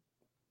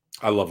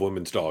 I love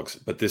women's dogs,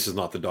 but this is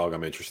not the dog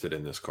I'm interested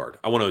in this card.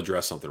 I want to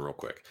address something real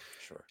quick.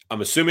 Sure.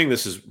 I'm assuming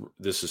this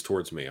is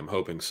towards me. I'm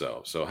hoping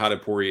so. So how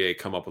did Poirier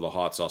come up with a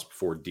hot sauce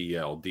before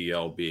DL?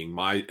 DL being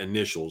my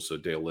initials, so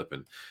Dale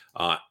Lippin.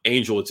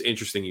 Angel, it's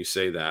interesting you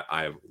say that.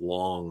 I have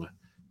long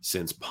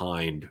since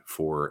pined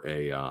for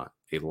a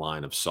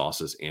line of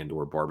sauces and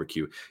or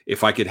barbecue.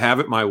 If I could have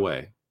it my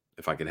way,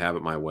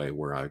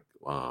 where I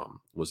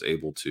was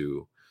able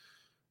to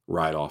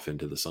ride off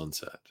into the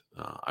sunset,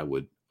 I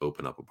would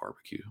open up a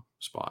barbecue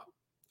spot.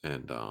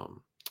 And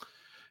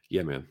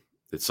yeah, man,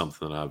 it's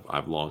something that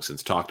I've long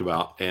since talked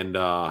about. And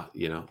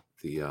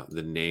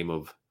the name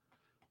of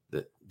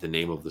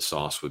the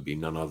sauce would be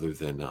none other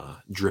than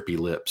Drippy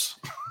Lips,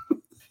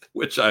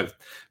 which I've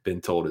been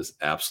told is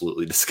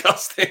absolutely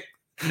disgusting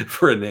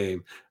for a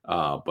name.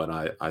 But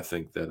I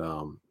think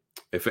that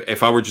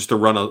if I were just to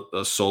run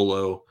a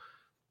solo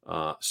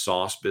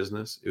sauce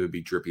business, it would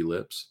be Drippy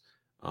Lips.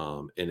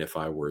 And if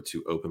I were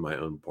to open my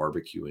own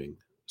barbecuing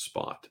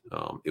spot,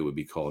 it would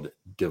be called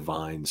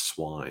Divine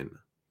Swine,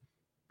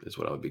 is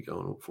what I would be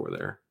going for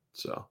there.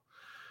 So,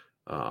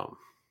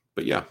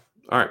 but yeah,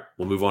 all right,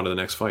 we'll move on to the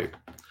next fight.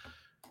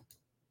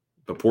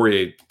 But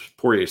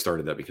Poirier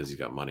started that because he's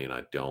got money and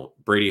I don't.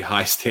 Brady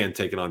Highstand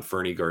taking on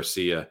Fernie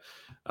Garcia.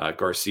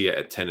 Garcia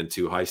at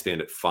 10-2,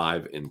 Highstand at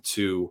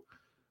 5-2.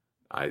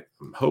 I'm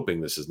hoping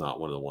this is not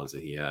one of the ones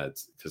that he had,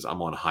 because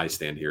I'm on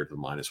Highstand here at the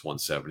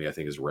 -170. I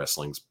think his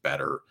wrestling's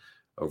better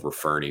over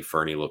Fernie.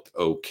 Fernie looked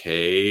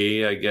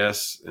okay, I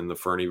guess, in the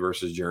Fernie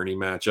versus Journey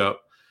matchup.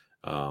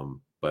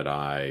 But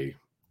I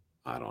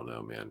don't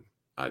know, man.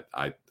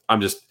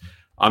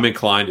 I'm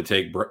inclined to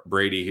take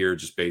Brady here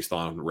just based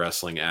on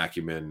wrestling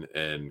acumen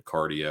and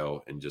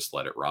cardio and just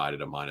let it ride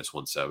at a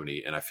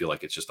 -170. And I feel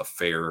like it's just a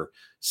fair,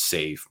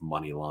 safe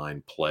money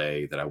line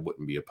play that I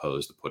wouldn't be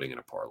opposed to putting in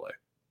a parlay.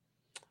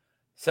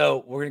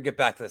 So we're going to get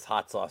back to this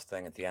hot sauce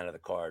thing at the end of the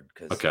card.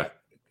 Because okay,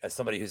 as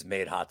somebody who's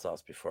made hot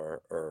sauce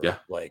before, or yeah,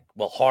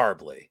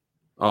 horribly.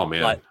 Oh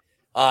man.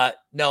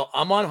 But no,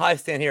 I'm on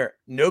Highstand here.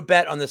 No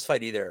bet on this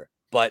fight either.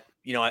 But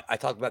I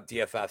talked about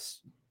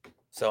DFS,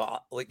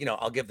 so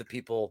I'll give the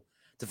people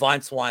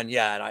Divine Swine.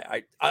 Yeah,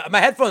 and I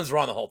my headphones were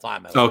on the whole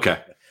time.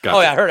 Okay. Gotcha.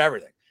 Oh yeah, I heard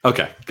everything.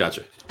 Okay,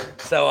 gotcha.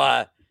 So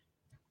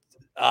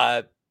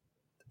I'm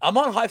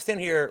on Highstand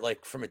here,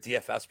 like from a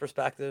DFS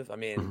perspective. I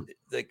mean,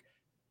 like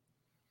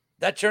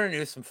that Journey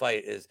Newsom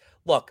fight is,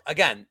 look,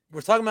 again,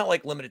 we're talking about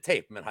like limited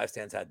tape. I mean,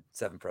 Highstand's had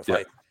 7 pro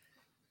fights,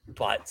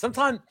 but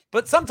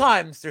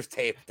sometimes there's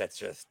tape that's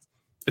just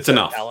it's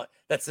enough.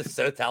 That's just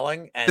so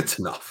telling, and it's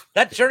enough.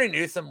 That Journey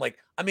Newsom, like,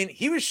 I mean,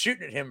 he was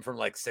shooting at him from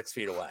like 6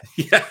 feet away.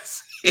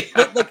 Yes,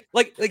 yeah.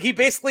 like he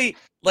basically,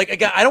 like,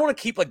 again, I don't want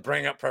to keep like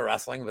bringing up pro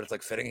wrestling, but it's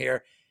like fitting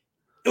here.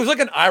 It was like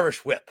an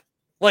Irish whip.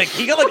 Like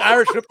he got like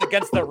Irish whipped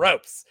against the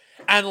ropes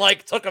and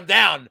like took him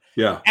down.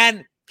 Yeah,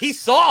 and he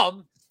saw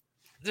him.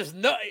 There's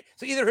no,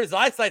 so either his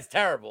eyesight's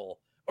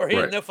terrible or he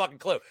had no fucking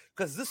clue,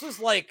 because this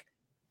was like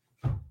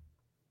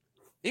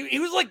he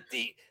was like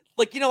the,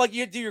 like, you know, like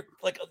you do your,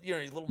 like, you know,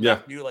 your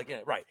little you like,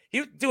 yeah, right. He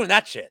was doing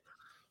that shit.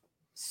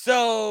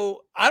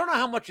 So I don't know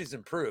how much he's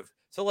improved.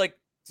 So like,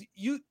 do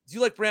you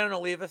like Brandon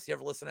Olivas? You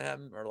ever listen to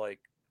him, or like?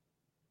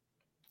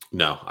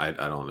 No, I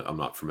don't. I'm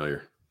not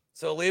familiar.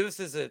 So Olivas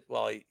is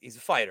he's a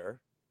fighter.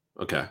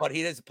 Okay. But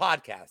he is a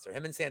podcaster.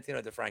 Him and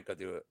Santino DeFranco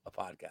do a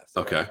podcast.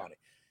 Okay.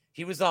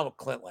 He was on with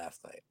Clint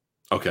last night.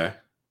 Okay.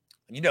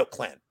 And you know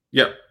Clint.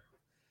 Yep.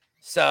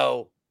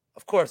 So,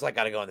 of course, I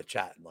got to go in the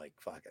chat and like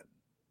fucking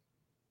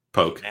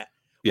poke.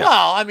 Yeah.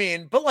 Well, I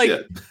mean, but like,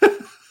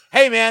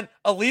 hey, man,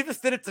 Olivas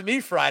did it to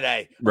me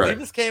Friday. Right.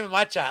 Olivas came in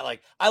my chat.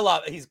 Like, I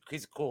love it.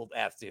 He's a cool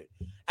ass dude.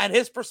 And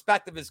his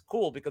perspective is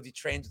cool because he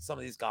trains with some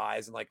of these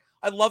guys. And like,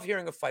 I love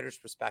hearing a fighter's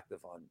perspective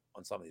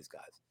on some of these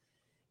guys.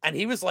 And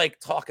he was like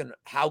talking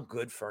how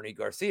good Fernie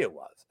Garcia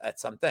was at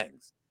some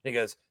things. And he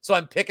goes, so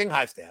I'm picking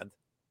Highstand.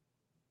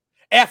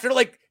 After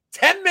like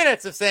 10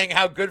 minutes of saying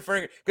how good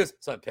Fernie goes,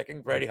 so I'm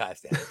picking Brady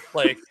Highstand.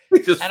 Like,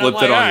 he just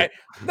flipped it on. All right.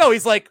 No,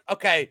 he's like,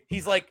 okay.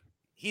 He's like,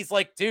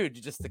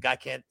 dude, the guy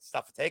can't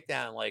stuff a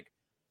takedown. Like,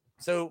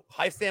 so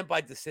Highstand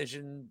by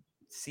decision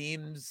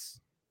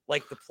seems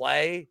like the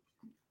play,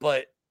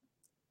 but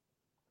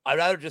I'd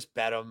rather just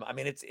bet him. I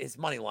mean, it's his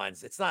money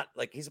lines. It's not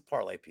like he's a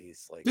parlay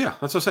piece. Like, yeah,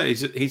 that's what I'm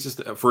saying. He's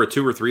just for a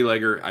 2 or 3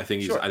 legger. I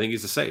think he's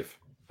a safe.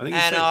 I think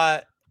he's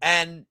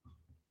safe.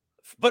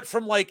 But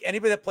from like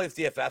anybody that plays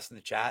DFS in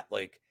the chat,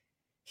 like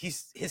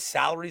his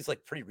salary is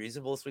like pretty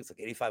reasonable this week. It's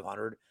like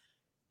 8,500,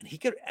 and he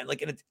could, and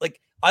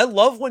like I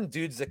love when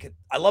dudes that can.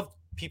 I love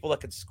people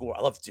that can score.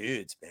 I love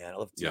dudes, man. I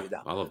love dudes.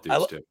 Yeah, I love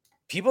dudes too.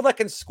 People that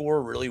can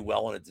score really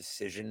well on a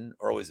decision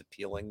are always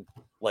appealing,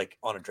 like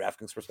on a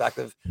DraftKings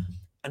perspective.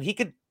 And he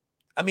could,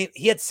 I mean,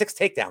 he had 6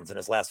 takedowns in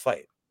his last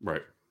fight.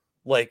 Right.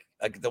 Like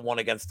the one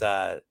against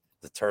the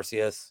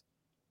Tercius.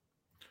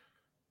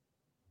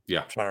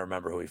 Yeah. I'm trying to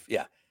remember who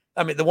yeah.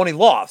 I mean, the one he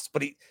lost,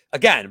 but 6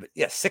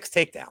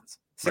 takedowns,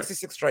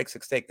 66 strikes,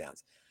 6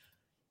 takedowns.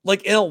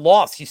 Like in a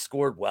loss, he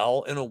scored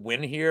well. In a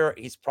win here,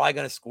 he's probably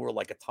going to score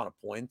like a ton of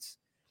points.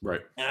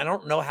 Right. And I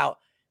don't know how,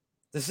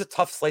 this is a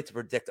tough slate to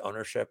predict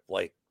ownership.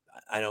 Like,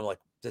 I know like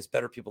there's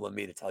better people than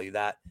me to tell you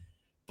that.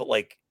 But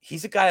like,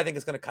 he's a guy I think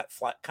is going to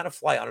kind of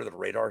fly under the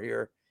radar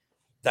here,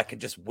 that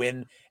could just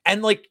win.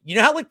 And like, you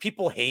know how like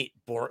people hate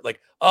boring, like,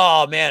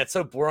 oh man, it's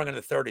so boring in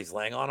the 30s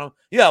laying on him.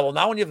 Yeah, well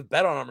now when you have a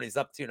bet on him and he's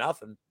up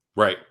 2-0,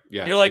 right?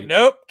 Yeah, you're like,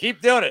 nope,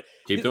 keep doing it.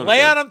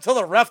 Lay on him till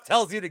the ref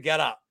tells you to get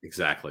up.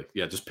 Exactly.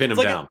 Yeah, just pin him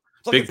down.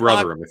 Big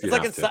brother him if you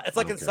have to. It's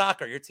like in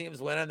soccer. Your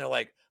team's winning. They're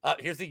like,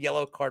 here's the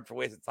yellow card for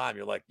wasted time.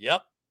 You're like,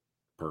 yep.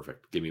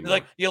 Perfect. Give me more.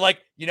 Like, you're like,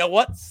 you know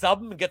what?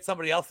 Sub him and get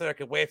somebody else there that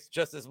could waste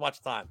just as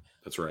much time.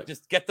 That's right.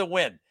 Just get the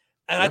win.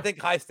 And I think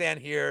Highstand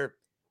here,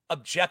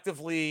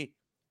 objectively,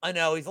 I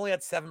know he's only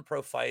had 7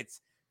 pro fights,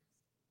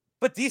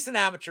 but decent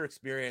amateur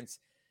experience.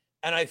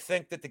 And I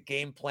think that the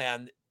game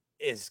plan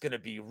is going to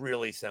be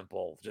really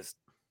simple. Just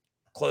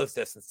close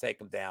distance, take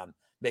him down,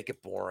 make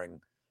it boring.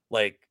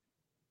 Like,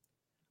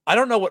 I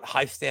don't know what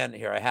Highstand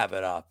here. I have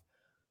it up.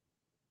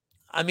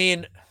 I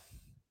mean,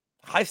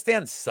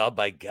 Highstand sub,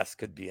 I guess,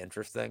 could be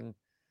interesting.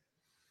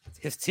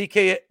 His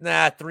TK,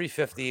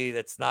 350.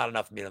 That's not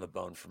enough meat on the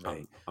bone for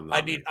me.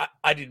 I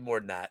need more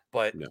than that.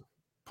 But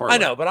I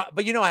know,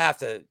 but you know, I have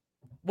to.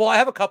 Well, I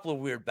have a couple of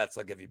weird bets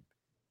I'll give you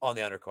on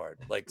the undercard.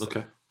 Like,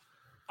 okay,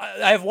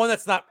 I have one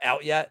that's not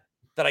out yet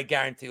that I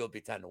guarantee will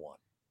be 10-1.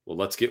 Well,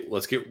 let's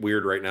get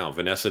weird right now.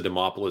 Vanessa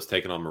Demopoulos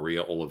taking on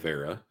Maria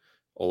Oliveira.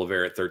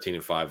 Oliveira at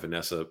 13-5.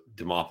 Vanessa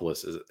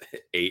Demopoulos is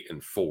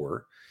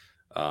 8-4.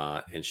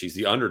 And she's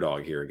the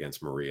underdog here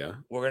against Maria.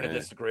 We're going to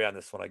disagree on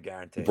this one, I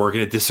guarantee. We're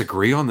going to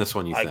disagree on this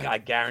one, you think? I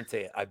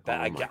guarantee it.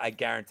 I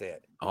guarantee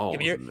it. Oh,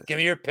 give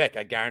me your pick.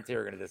 I guarantee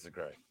we're going to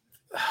disagree.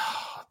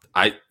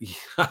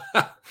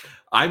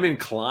 I'm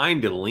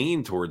inclined to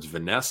lean towards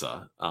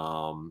Vanessa.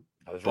 I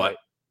was but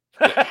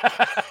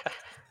right.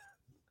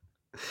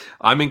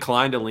 I'm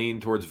inclined to lean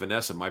towards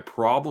Vanessa. My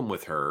problem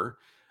with her,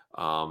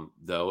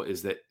 though,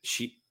 is that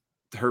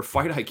her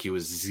fight IQ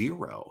is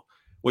 0.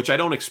 Which I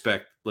don't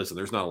expect. Listen,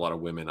 there's not a lot of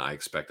women I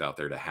expect out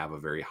there to have a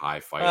very high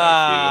fight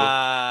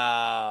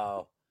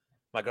IQ.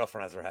 My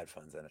girlfriend has her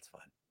headphones in. It's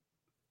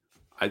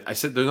fine. I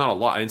said there's not a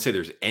lot. I didn't say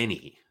there's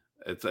any.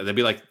 It'd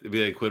be like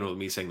equivalent with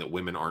me saying that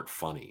women aren't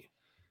funny.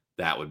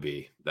 That would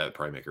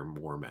probably make her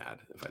more mad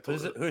if I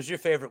told her. Who's your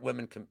favorite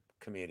women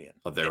comedian?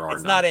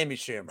 It's not Amy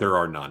Schumer. There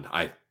are none.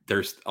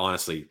 There's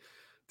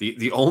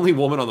The only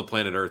woman on the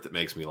planet Earth that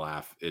makes me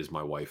laugh is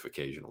my wife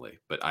occasionally,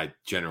 but I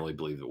generally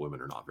believe that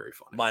women are not very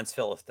funny. Mine's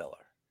Phyllis Diller.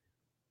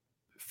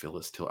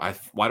 Phyllis Diller.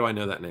 Why do I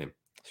know that name?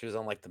 She was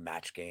on like the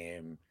Match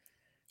Game.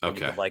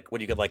 Okay.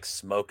 When you could like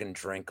smoke and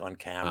drink on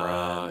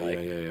camera. And, like,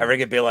 yeah. everybody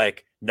could be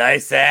like,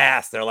 nice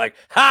ass. They're like,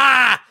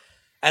 ha!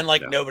 And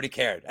like nobody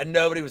cared. And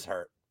nobody was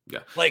hurt. Yeah.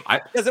 Like,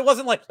 because it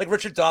wasn't like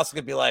Richard Dawson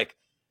could be like,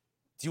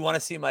 do you want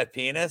to see my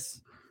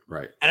penis?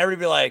 Right. And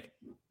everybody be like,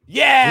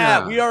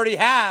 yeah, we already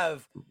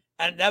have.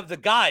 And have the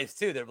guys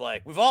too. They're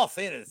like, we've all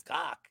seen his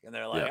cock. And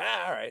they're like,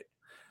 all right.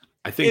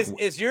 I think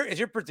is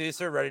your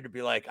producer ready to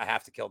be like, I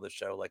have to kill this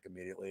show like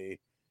immediately?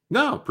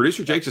 No,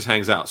 producer Jake just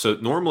hangs out. So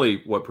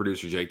normally what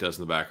producer Jake does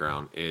in the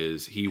background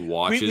is he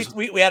watches.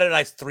 We had a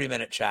nice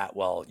 3-minute chat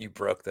while you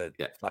broke the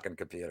fucking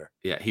computer.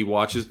 Yeah, he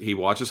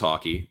watches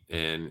hockey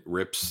and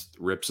rips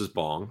his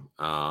bong.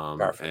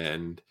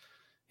 And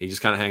he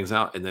just kind of hangs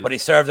out. And then, but he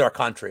served our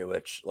country,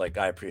 which like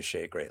I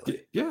appreciate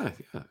greatly. Yeah.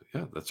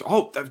 That's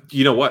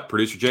you know what,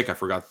 producer Jake, I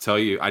forgot to tell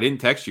you, I didn't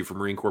text you for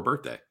Marine Corps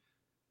birthday.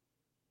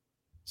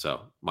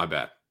 So my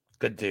bad.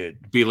 Good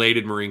dude.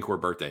 Belated Marine Corps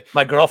birthday.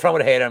 My girlfriend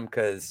would hate him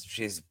because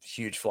she's a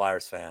huge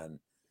Flyers fan,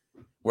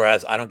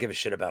 whereas I don't give a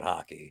shit about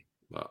hockey.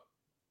 Well,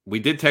 we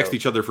did text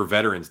each other for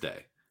Veterans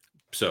Day,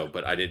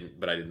 but I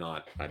did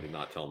not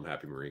tell him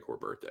Happy Marine Corps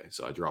birthday.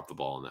 So I dropped the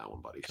ball on that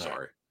one, buddy.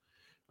 Sorry.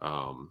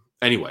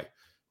 Anyway,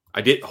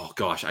 I did. Oh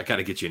gosh, I got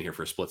to get you in here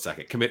for a split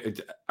second.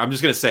 I'm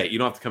just gonna say it. You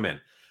don't have to come in,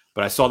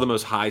 but I saw the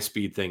most high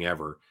speed thing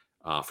ever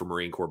for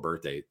Marine Corps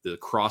birthday. The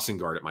crossing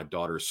guard at my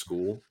daughter's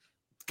school.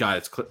 Guy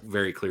that's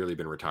very clearly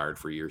been retired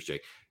for years,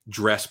 Jake,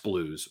 dress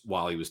blues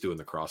while he was doing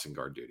the crossing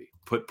guard duty.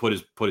 Put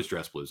his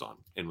dress blues on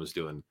and was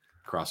doing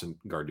crossing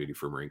guard duty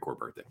for Marine Corps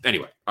birthday.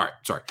 Anyway, all right,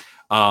 sorry.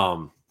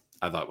 I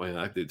thought,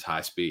 it's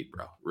high speed,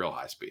 bro, real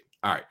high speed.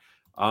 All right,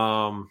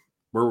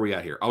 where were we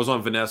at here? I was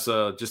on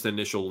Vanessa, just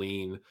initial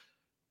lean,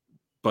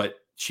 but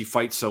she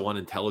fights so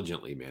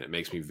unintelligently, man. It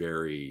makes me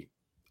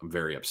I'm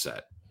very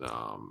upset.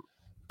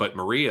 But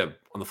Maria,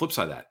 on the flip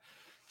side of that,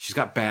 she's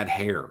got bad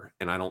hair,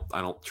 and I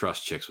don't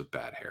trust chicks with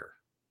bad hair.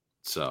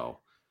 So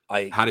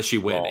how does she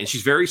win? And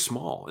she's very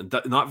small and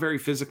not very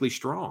physically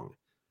strong.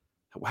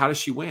 How does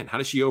she win? How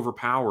does she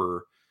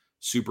overpower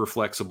super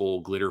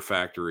flexible glitter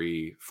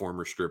factory,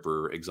 former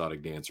stripper,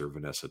 exotic dancer,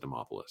 Vanessa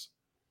Demopoulos?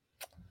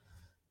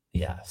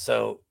 Yeah.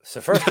 So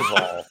first of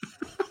all,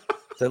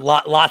 there's a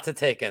lot to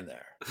take in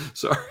there.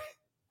 Sorry.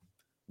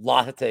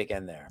 Lot to take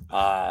in there.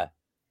 I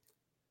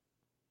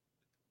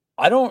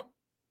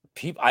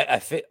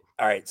fit.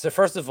 All right. So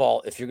first of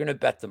all, if you're going to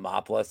bet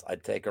Demopoulos,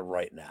 I'd take her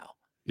right now.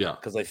 Yeah.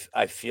 Because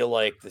I feel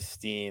like the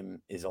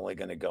steam is only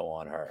going to go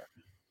on her.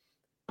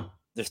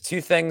 There's two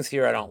things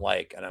here I don't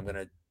like, and I'm going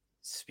to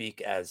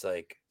speak as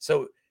like,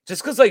 so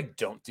just because I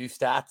don't do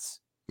stats.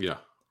 Yeah.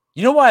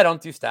 You know why I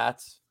don't do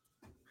stats?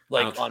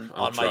 Like on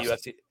my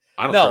UFC.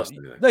 I don't trust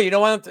anything. No, you know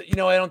why I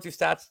don't do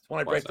stats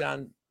when I break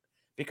down?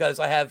 Because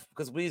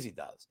Weezy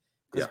does.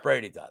 Because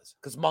Brady does.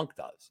 Because Monk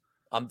does.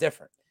 I'm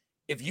different.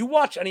 If you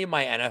watch any of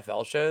my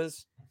NFL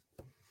shows,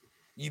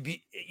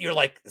 you're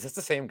like, is this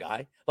the same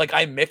guy? Like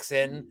I mix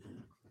in,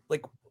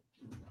 like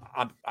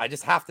I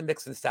just have to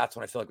mix in stats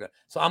when I feel like that.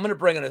 So I'm gonna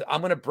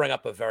bring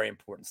up a very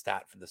important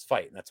stat for this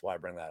fight, and that's why I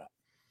bring that up.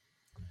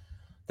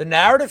 The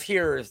narrative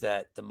here is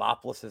that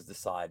Demopoulos has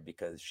decided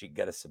because she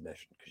get a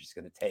submission because she's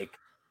gonna take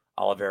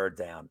Oliveira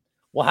down.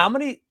 Well, how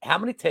many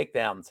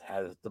takedowns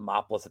has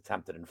Demopoulos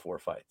attempted in 4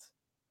 fights?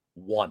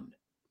 1.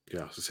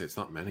 Yeah, I was gonna say it's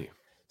not many.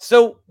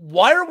 So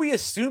why are we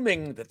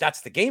assuming that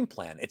that's the game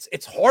plan?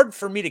 It's hard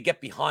for me to get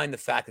behind the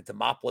fact that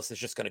Demopoulos is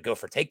just going to go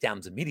for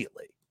takedowns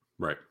immediately.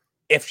 Right.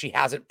 If she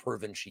hasn't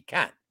proven she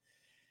can.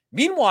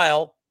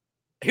 Meanwhile,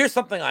 here's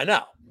something I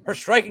know. Her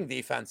striking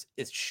defense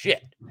is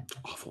shit.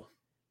 Awful.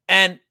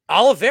 And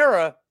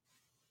Oliveira,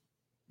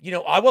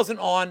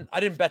 I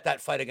didn't bet that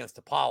fight against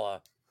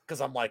DePaula because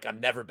I'm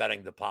never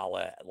betting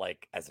DePaula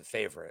like as a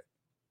favorite.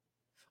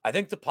 I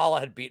think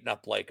DePaula had beaten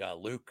up like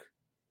Luke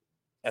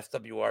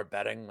FWR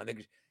betting. I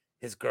think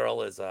his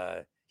girl is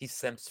he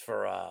simps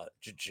for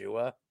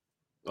Jujua.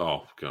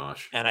 Oh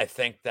gosh. And I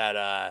think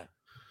that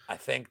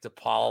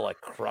DePaul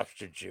like crushed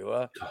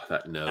Jujua. God,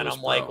 that nose, and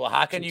I'm like, well,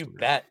 how can you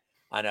bet?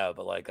 I know,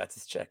 but like that's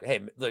his chick. Hey,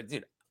 look,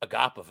 dude,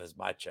 Agapov is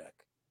my chick.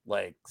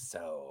 Like,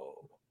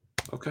 so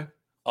okay.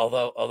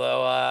 Although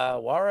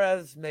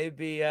Juarez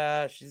maybe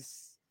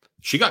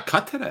she got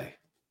cut today.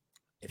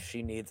 If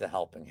she needs a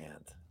helping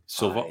hand.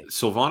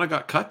 Silvana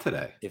got cut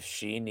today. If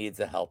she needs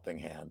a helping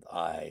hand,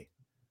 I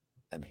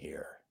am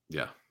here.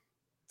 Yeah.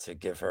 To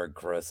give her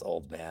gross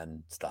old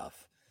man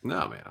stuff.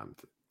 No, man. I'm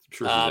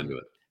sure she's into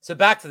it. So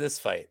back to this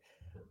fight.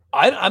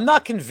 I'm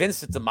not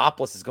convinced that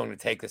Demopoulos is going to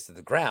take this to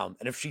the ground.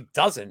 And if she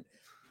doesn't,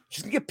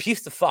 she's going to get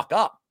pieced the fuck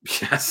up.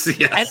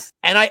 Yes.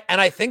 And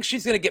I think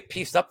she's going to get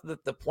pieced up to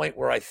the point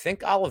where I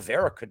think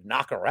Oliveira could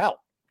knock her out.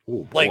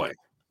 Oh, boy.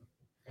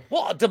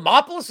 Well,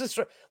 Demopoulos is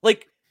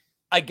like,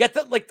 I get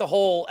that, like the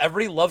whole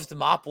everybody loves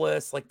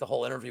Demopoulos, like the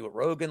whole interview with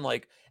Rogan,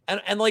 like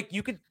and like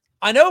you could,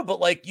 I know,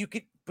 but like you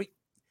could, but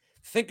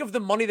think of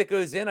the money that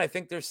goes in. I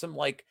think there's some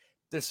like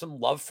there's some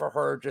love for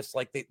her. Just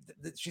like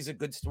she's a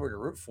good story to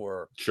root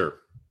for. Sure.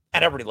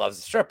 And everybody loves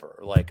a stripper,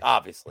 like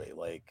obviously,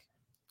 like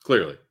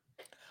clearly.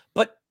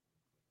 But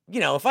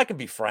if I can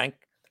be frank,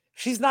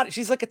 she's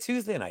like a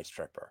Tuesday night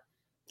stripper.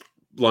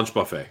 Lunch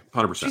buffet,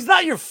 100%. She's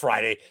not your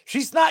Friday.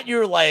 She's not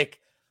your like,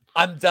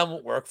 I'm done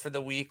with work for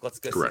the week. Let's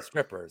go see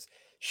strippers.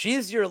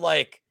 She's your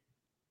like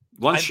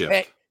lunch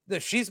shift.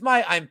 She's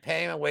my I'm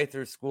paying my way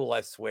through school,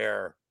 I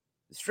swear,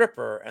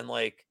 stripper. And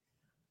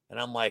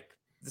I'm like,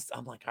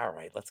 all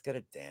right, let's get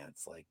a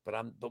dance. Like,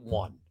 but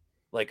one.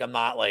 Like, I'm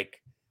not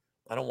like,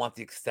 I don't want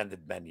the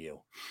extended menu.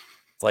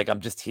 It's like,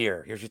 I'm just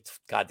here. Here's your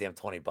goddamn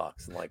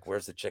 $20. And like,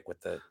 where's the chick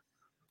with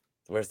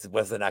where's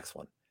the next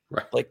one?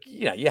 Right. Like,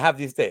 you have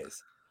these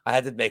days. I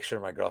had to make sure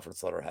my girlfriend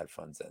still had her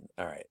headphones in.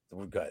 All right,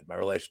 we're good. My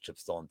relationship's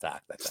still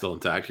intact. Still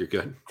intact. You're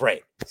good.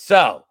 Great.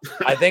 So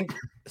I think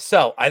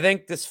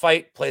this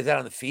fight plays out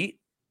on the feet.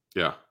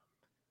 Yeah.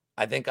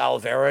 I think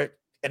Oliveira,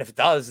 and if it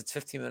does, it's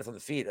 15 minutes on the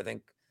feet. I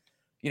think,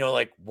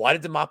 like, why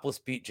did Demopoulos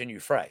beat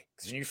Jinyu Frey?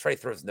 Because Jinyu Frey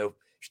throws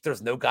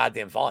no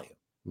goddamn volume.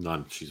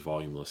 None. She's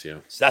volumeless. Yeah.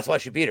 So that's why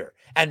she beat her.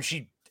 And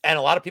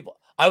a lot of people.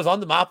 I was on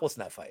Demopoulos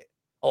in that fight.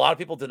 A lot of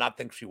people did not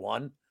think she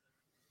won.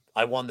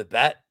 I won the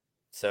bet,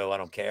 so I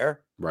don't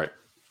care. Right.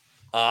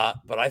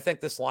 But I think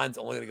this line's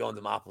only going to go in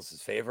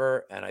Demopoulos'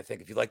 favor. And I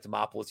think if you like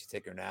Demopoulos, you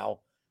take her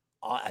now.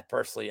 I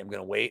personally am going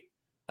to wait.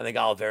 I think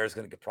Oliveira is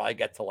going to probably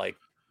get to like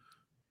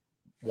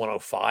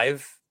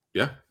 105.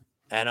 Yeah.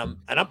 But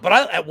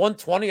at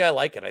 120, I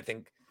like it. I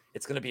think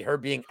it's going to be her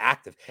being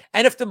active.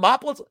 And if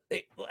Demopoulos,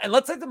 and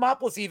let's say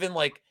Demopoulos even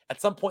like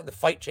at some point in the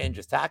fight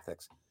changes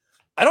tactics,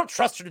 I don't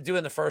trust her to do it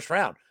in the first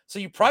round. So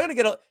you're probably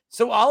going to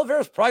so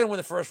Oliveira's probably going to win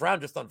the first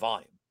round just on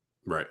volume.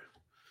 Right.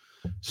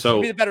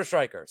 So be the better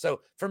striker.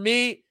 So for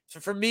me,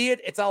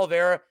 it's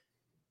Oliveira.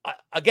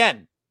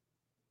 Again,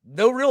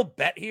 no real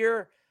bet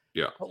here.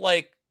 Yeah.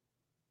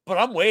 But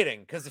I'm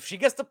waiting because if she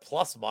gets the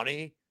plus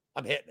money,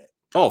 I'm hitting it.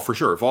 Oh, for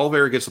sure. If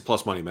Oliveira gets the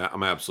plus money,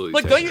 I'm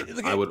absolutely.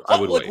 I would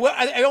wait.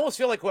 I almost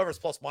feel like whoever's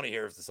plus money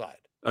here is the side.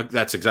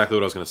 That's exactly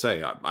what I was going to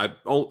say.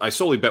 I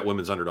solely bet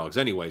women's underdogs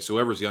anyway. So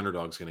whoever's the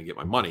underdog is going to get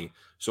my money.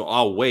 So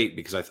I'll wait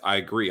because I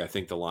agree. I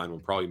think the line will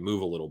probably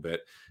move a little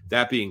bit.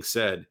 That being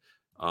said,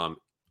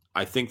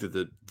 I think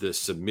that the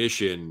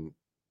submission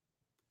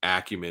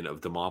acumen of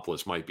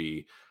Demopoulos might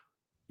be,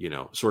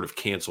 sort of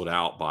canceled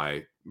out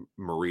by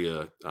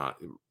Maria.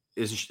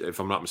 If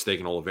I'm not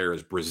mistaken, Oliveira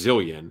is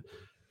Brazilian.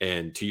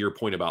 And to your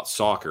point about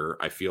soccer,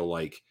 I feel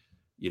like,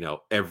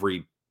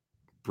 every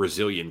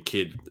Brazilian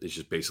kid is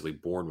just basically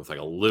born with like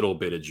a little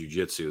bit of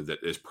jiu-jitsu that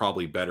is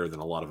probably better than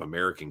a lot of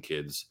American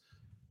kids,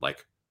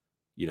 like,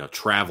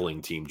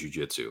 traveling team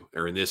jiu-jitsu.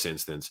 Or in this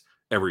instance,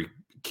 every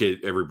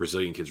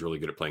Brazilian kid's really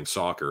good at playing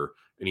soccer.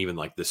 And even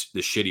like the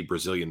shitty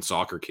Brazilian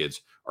soccer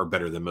kids are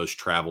better than most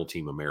travel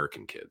team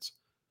American kids.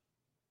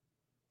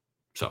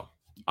 So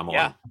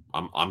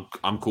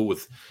I'm cool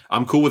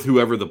with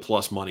whoever the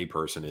plus money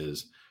person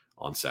is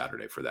on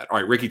Saturday for that. All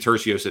right, Ricky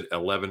Tercios at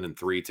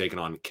 11-3 taking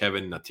on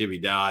Kevin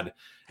Natividad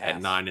at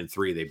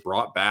 9-3. They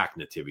brought back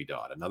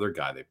Natividad, another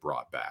guy they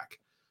brought back.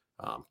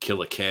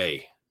 Killa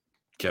K,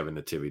 Kevin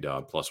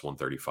Natividad plus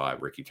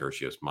 135, Ricky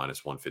Tercios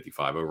minus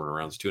 155 over and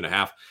around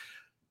 2.5.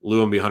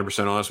 Lou, I'm be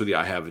 100% honest with you.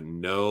 I have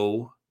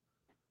no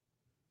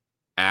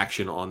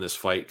action on this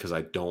fight because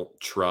I don't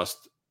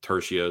trust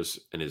Tercios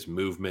and his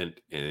movement,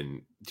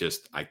 and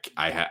just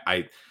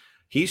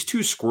he's too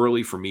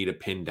squirrely for me to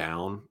pin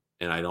down,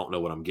 and I don't know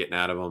what I'm getting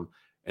out of him.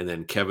 And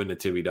then Kevin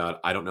Natividad,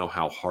 I don't know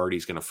how hard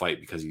he's going to fight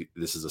because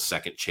this is a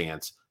second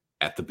chance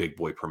at the big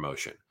boy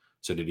promotion.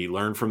 So did he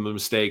learn from the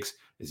mistakes?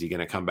 Is he going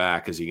to come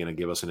back? Is he going to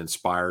give us an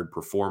inspired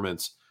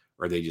performance?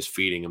 Or are they just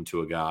feeding him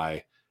to a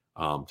guy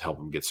to help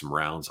him get some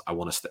rounds? I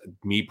want to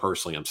me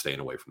personally, I'm staying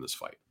away from this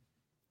fight.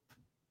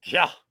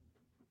 Yeah.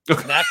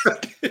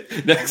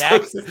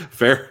 Next.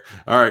 Fair.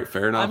 All right.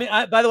 Fair enough. I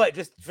mean, by the way,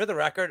 just for the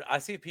record, I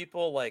see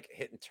people like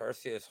hitting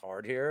Tercios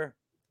hard here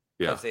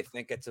because they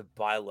think it's a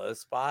buy low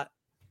spot.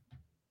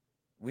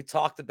 We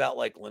talked about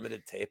like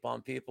limited tape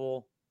on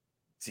people.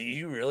 Do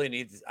you really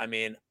need I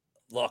mean,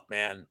 look,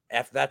 man,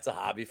 if that's a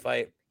hobby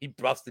fight, he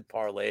busted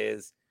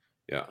parlays.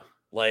 Yeah.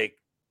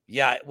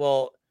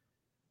 Well,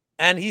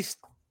 and he's,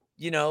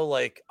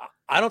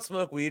 I don't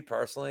smoke weed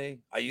personally.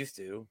 I used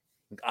to.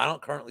 I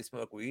don't currently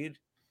smoke weed.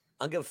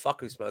 I don't give a fuck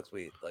who smokes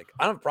weed. Like,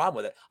 I don't have a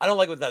problem with it. I don't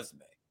like what it does to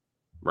me.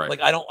 Right.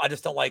 Like, I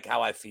just don't like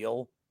how I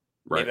feel.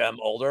 Right. Maybe I'm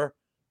older,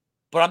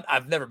 but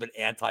I've never been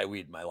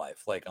anti-weed in my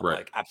life. Like, I'm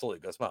like, absolutely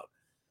go smoke.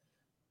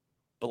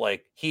 But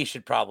like, he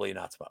should probably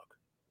not smoke.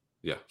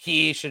 Yeah.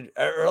 He should,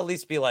 or at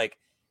least be like,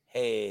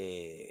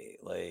 hey,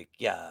 like,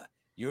 yeah,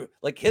 you're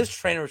like, his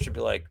trainer should be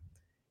like,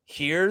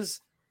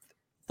 here's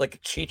like a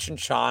Cheech and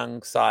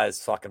Chong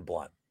size fucking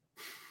blunt.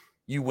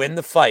 You win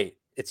the fight,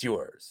 it's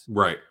yours.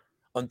 Right.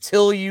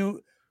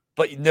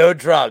 But no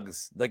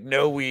drugs, like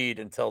no weed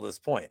until this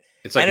point.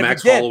 It's like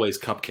Max Holloway's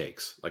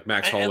cupcakes. Like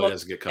Max Holloway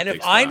doesn't get cupcakes. And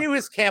if I knew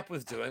his camp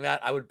was doing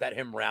that, I would bet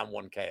him round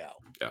 1 KO.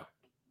 Yeah.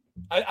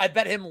 I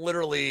bet him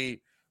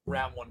literally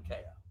round 1 KO.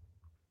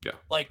 Yeah.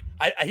 Like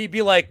he'd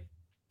be like,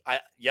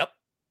 yep,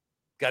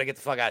 got to get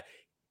the fuck out.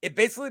 It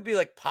basically be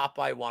like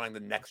Popeye wanting the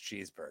next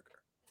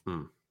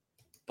cheeseburger.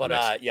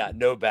 But yeah,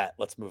 no bet.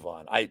 Let's move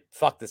on.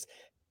 Fuck this.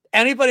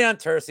 Anybody on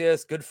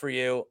Tertius, good for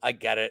you. I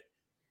get it.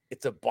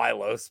 It's a buy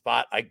low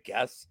spot, I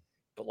guess.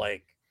 But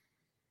like,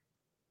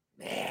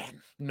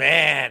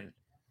 man,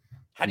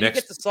 how do you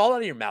get the salt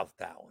out of your mouth with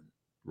that one?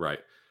 Right.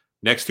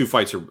 Next two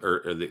fights are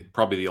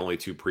probably the only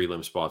two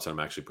prelim spots I'm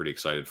actually pretty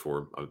excited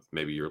for.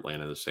 Maybe you're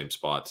landing in the same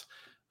spots.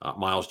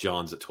 Miles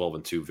Johns at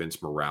 12-2,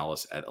 Vince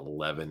Morales at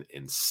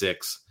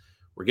 11-6.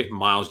 We're getting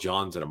Miles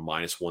Johns at a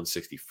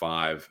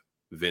 -165.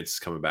 Vince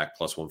coming back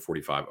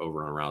 +145,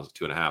 over on rounds at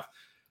 2.5.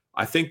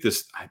 I think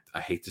this.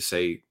 I hate to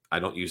say, I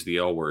don't use the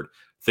L word.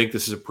 I think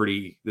this is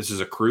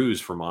a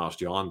cruise for Miles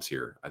Johns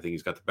here. I think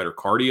he's got the better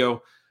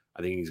cardio.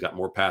 I think he's got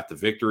more path to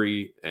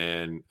victory,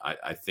 and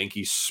I think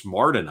he's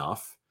smart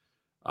enough.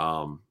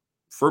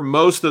 For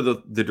most of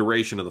the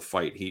duration of the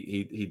fight,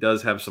 he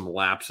does have some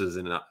lapses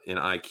in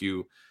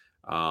IQ,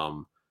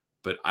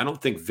 but I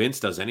don't think Vince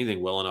does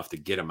anything well enough to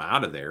get him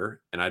out of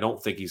there, and I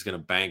don't think he's going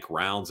to bank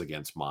rounds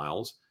against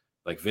Miles.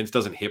 Like, Vince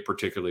doesn't hit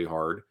particularly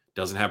hard,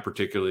 doesn't have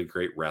particularly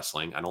great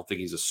wrestling. I don't think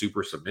he's a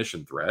super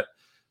submission threat.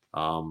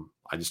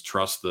 I just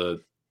trust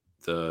the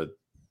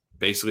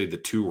basically the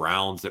 2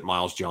 rounds that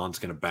Miles Johns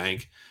going to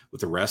bank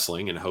with the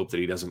wrestling and hope that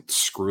he doesn't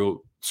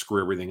screw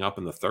everything up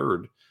in the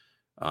third.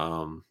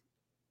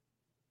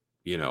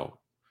 You know,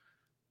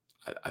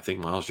 I think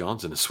Miles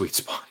Johns in a sweet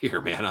spot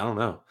here, man. I don't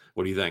know.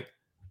 What do you think?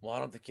 Well, I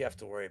don't think you have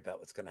to worry about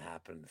what's going to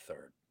happen in the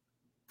third.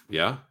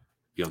 Yeah?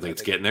 You don't think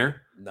it's getting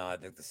there? No, I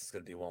think this is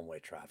going to be one-way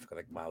traffic. I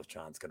think Miles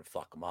Johns going to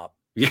fuck him up.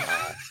 Yeah.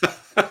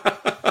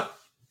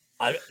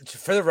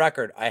 For the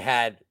record, I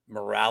had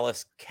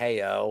Morales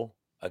KO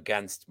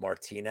against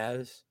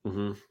Martinez,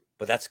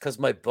 but that's because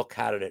my book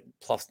had it at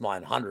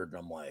 +900, and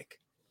I'm like,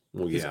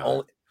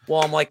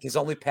 his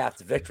only path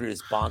to victory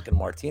is bonking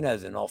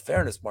Martinez. In all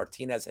fairness,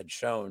 Martinez had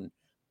shown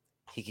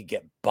he could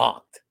get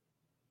bonked.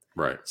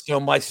 Right. So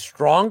my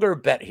stronger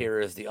bet here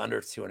is the under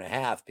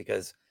 2.5,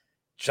 because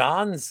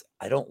Johns,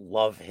 I don't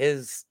love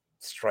his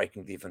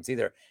striking defense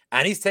either.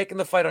 And he's taking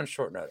the fight on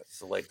short notice.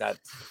 So like that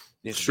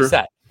needs to be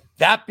said.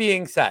 That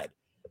being said,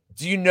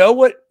 do you know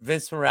what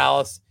Vince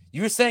Morales,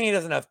 you were saying he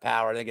doesn't have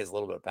power. I think he has a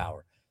little bit of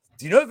power.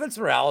 Do you know what Vince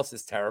Morales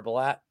is terrible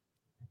at?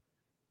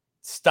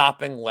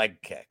 Stopping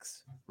leg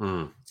kicks.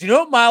 Do you know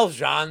what Miles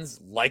Johns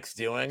likes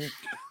doing?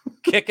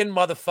 Kicking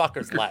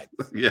motherfuckers' legs.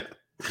 Yeah.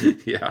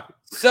 Yeah.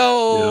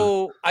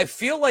 So I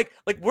feel like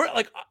we're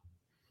like,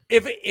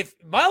 if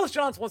Miles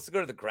Johns wants to go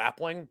to the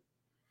grappling,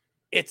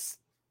 it's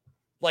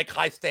like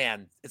high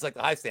stand. It's like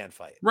the high stand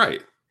fight.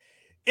 Right.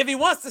 If he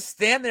wants to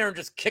stand there and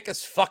just kick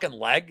his fucking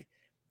leg,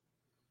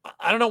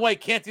 I don't know why he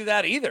can't do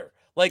that either.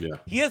 Like,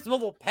 he has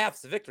multiple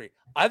paths to victory.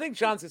 I think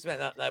Johns is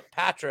that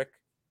Patrick,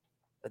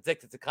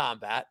 Addicted to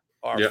Combat,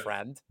 our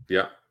friend,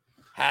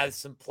 has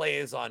some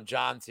plays on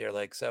Johns here.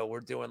 Like, so we're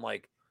doing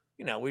like,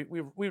 you know,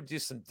 we do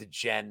some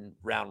degen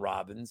round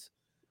robins,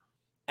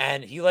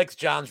 and he likes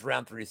Johns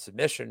round 3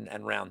 submission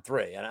and round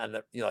 3.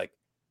 And you know, like,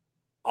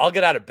 I'll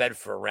get out of bed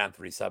for a round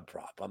 3 sub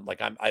prop. I'm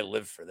like, I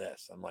live for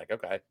this. I'm like,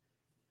 okay.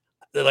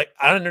 They're like,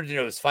 I don't know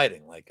who was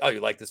fighting. Like, oh,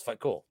 you like this fight?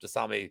 Cool. Just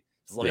tell me.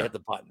 Just let me hit the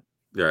button.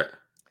 Yeah.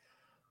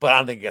 But I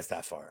don't think it gets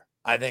that far.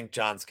 I think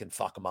Johns can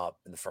fuck him up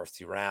in the first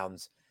 2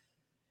 rounds.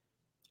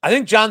 I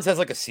think Johns has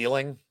like a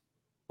ceiling.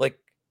 Like,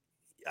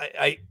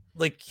 I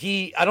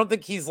don't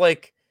think he's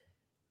like,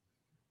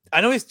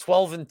 I know he's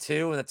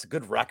 12-2 and that's a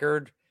good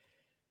record,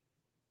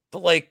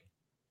 but like,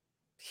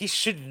 he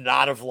should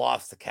not have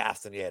lost to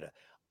Castaneda.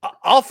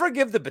 I'll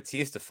forgive the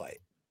Batista fight.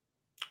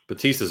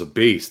 Batista's a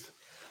beast.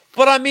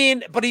 But I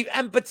mean,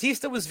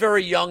 Batista was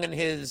very young in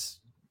his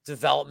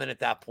development at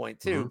that point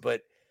too.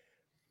 But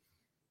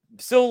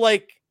so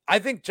like, I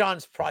think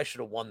Johns probably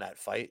should have won that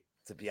fight,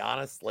 to be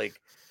honest. Like,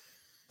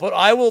 but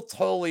I will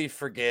totally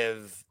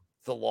forgive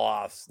the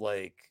loss.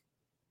 Like,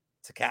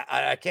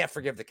 I can't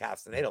forgive the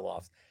Castaneda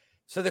loss.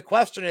 So the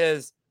question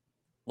is,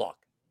 look,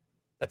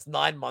 that's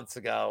 9 months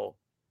ago.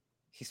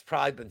 He's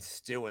probably been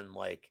stewing,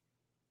 like,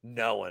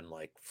 knowing,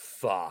 like,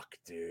 fuck,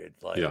 dude.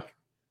 Like,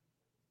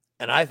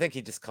 and I think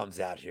he just comes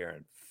out here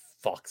and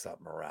fucks up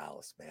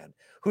Morales, man,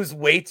 who's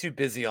way too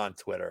busy on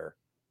Twitter,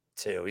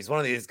 too. He's one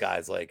of these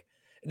guys, like,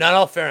 not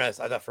all fairness,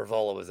 I thought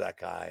Frivola was that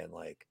guy, and,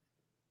 like,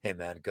 hey,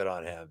 man, good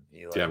on him.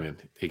 He, like, man,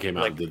 he came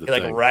out and did the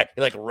thing.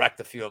 He wrecked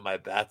a few of my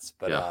bets,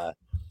 but,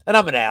 and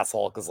I'm an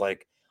asshole, because,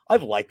 like, I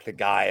like the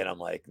guy, and I'm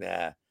like,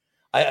 nah.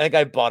 I think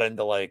I bought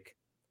into, like,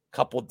 a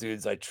couple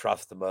dudes I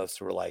trust the most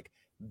who were, like,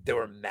 they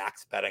were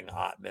max betting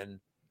Ottman.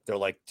 They're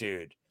like,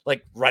 dude,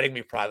 like, writing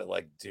me private,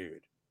 like,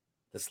 dude,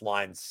 this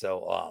line's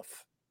so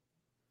off.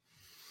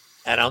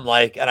 And I'm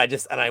like, and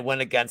I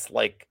went against,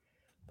 like,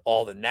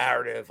 all the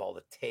narrative, all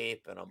the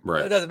tape, and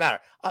it doesn't matter.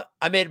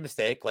 I made a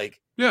mistake.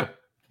 Like, yeah,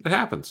 it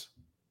happens.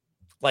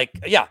 Like,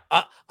 yeah,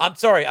 I'm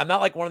sorry. I'm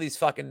not like one of these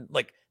fucking,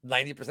 like,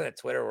 90% of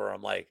Twitter where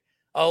I'm like,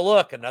 oh,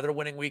 look, another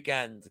winning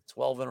weekend,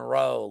 12 in a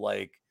row.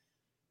 Like,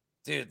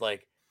 dude,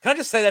 like, can I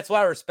just say that's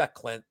why I respect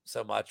Clint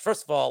so much?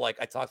 First of all, like,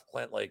 I talk to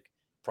Clint, like,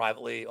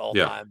 privately all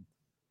the time.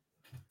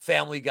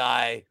 Family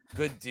guy,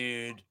 good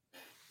dude.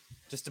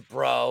 just a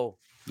bro.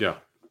 Yeah.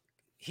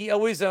 He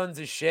always owns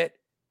his shit.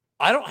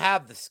 I don't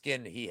have the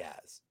skin he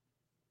has.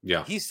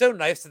 Yeah. He's so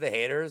nice to the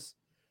haters.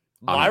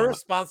 My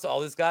response to all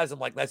these guys, I'm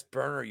like, let's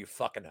burn her, you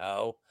fucking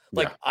hoe.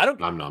 Like, yeah.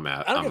 I'm not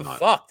mad. I don't give a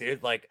fuck,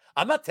 dude. Like,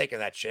 I'm not taking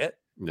that shit.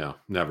 No,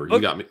 never.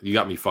 But, you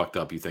got me fucked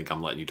up. You think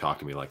I'm letting you talk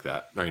to me like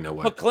that? There ain't no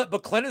way.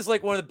 But Clint is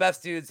like one of the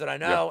best dudes that I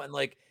know, and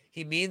like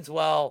he means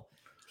well.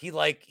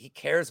 He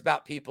cares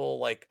about people.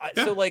 Like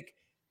so like,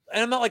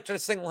 and I'm not like trying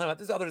to single him out.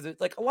 There's others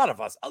like a lot of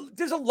us.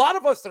 There's a lot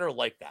of us that are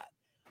like that,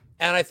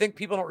 and I think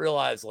people don't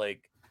realize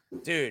like,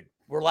 dude,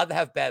 we're allowed to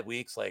have bad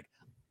weeks. Like,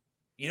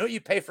 you know what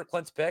you pay for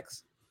Clint's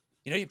picks?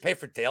 You know you pay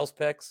for Dale's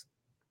picks?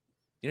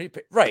 You know you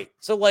pay right.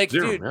 So like,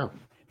 dude,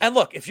 and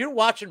look, if you're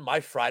watching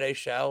my Friday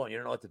show and you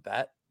don't know what to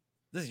bet,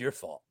 this is your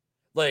fault.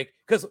 Like,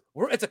 because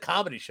it's a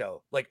comedy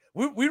show. Like,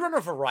 we run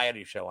a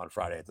variety show on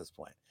Friday at this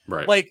point.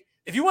 Right. Like,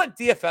 if you want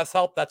DFS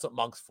help, that's what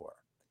Monk's for.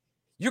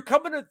 You're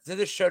coming to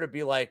this show to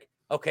be like,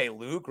 okay,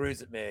 Lou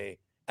agrees with me,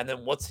 and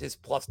then what's his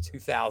plus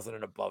 2,000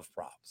 and above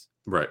props?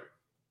 Right.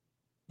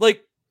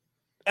 Like,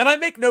 and I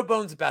make no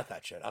bones about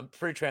that shit. I'm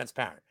pretty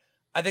transparent.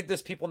 I think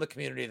there's people in the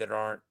community that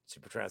aren't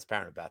super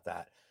transparent about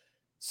that.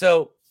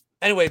 So,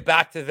 anyway,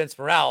 back to Vince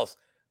Morales.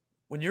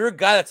 When you're a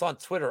guy that's on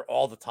Twitter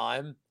all the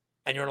time,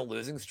 and you're on a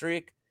losing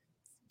streak,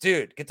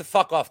 dude, get the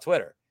fuck off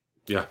Twitter.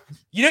 Yeah.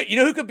 You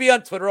know who could be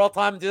on Twitter all the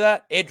time and do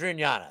that? Adrian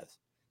Yanez.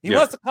 He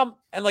wants to come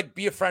and like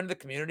be a friend of the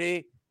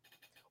community.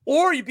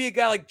 Or you be a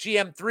guy like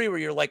GM3 where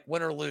you're like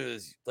win or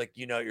lose, like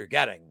you know what you're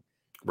getting.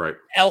 Right.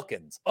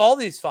 Elkins, all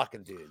these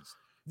fucking dudes.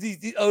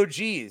 The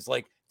OGs,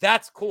 like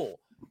that's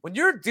cool. When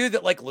you're a dude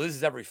that like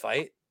loses every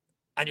fight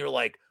and you're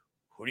like,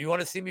 who do you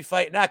want to see me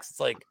fight next? It's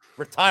like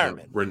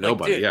retirement. We're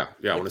nobody. Like,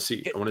 yeah. I want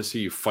to see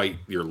you fight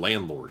your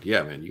landlord.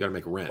 Yeah, man. You got to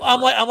make a rent.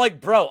 I'm like,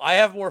 bro, I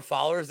have more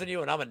followers than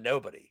you and I'm a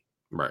nobody.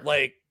 Right.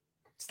 Like,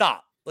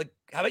 stop. Like,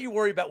 how about you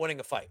worry about winning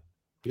a fight?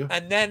 Yeah.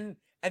 And then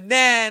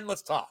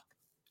let's talk.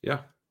 Yeah.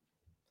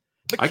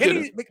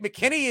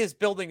 McKinney is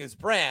building his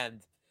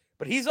brand,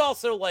 but he's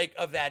also like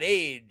of that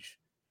age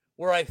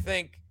where I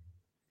think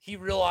he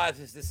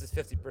realizes this is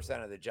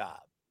 50% of the job.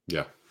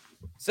 Yeah.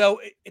 So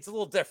it's a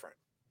little different.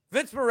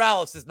 Vince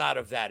Morales is not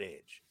of that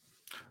age.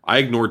 I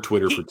ignored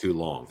Twitter for too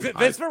long.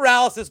 Vince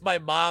Morales is my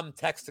mom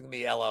texting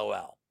me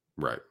LOL.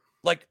 Right.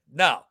 Like,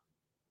 no,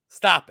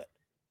 stop it.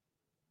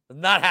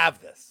 Not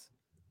have this.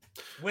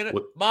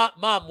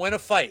 Mom, win a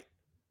fight.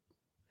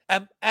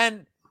 And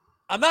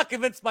I'm not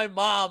convinced my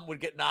mom would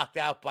get knocked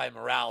out by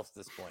Morales at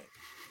this point.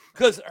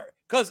 Because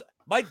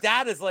my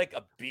dad is like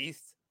a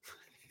beast.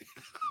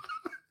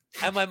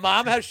 And my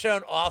mom has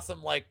shown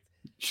awesome, like,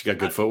 she got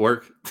good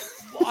footwork.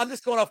 Well, I'm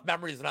just going off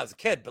memories when I was a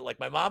kid, but like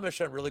my mom has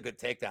shown really good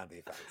takedown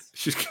defense.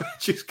 She's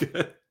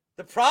good.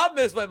 The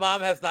problem is my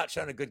mom has not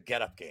shown a good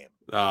get-up game.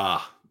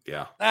 Yeah.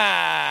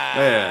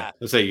 Yeah.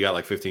 Let's say you got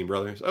like 15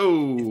 brothers.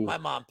 Oh. If my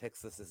mom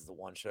picks this is the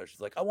one show. She's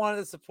like, I wanted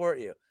to support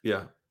you.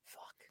 Yeah.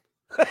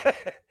 Fuck.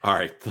 All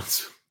right.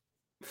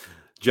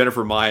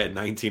 Jennifer Maia at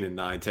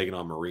 19-9 taking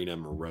on Marina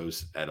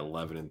Moroz at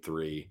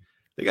 11-3.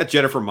 They got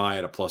Jennifer Maia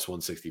at a plus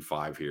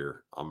 165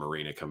 here on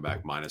Marina. Come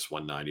back minus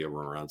 190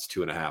 over rounds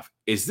 2.5.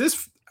 Is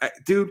this,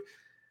 dude?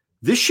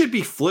 This should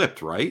be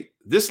flipped, right?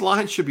 This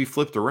line should be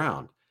flipped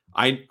around.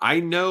 I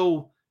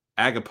know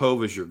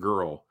Agapova's your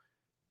girl,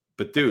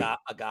 but dude,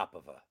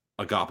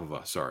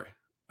 Agapova, sorry,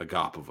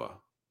 Agapova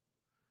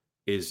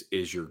is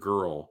your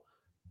girl,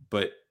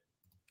 but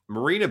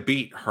Marina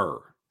beat her,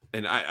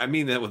 and I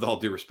mean that with all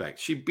due respect.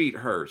 She beat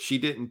her. She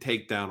didn't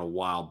take down a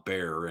wild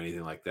bear or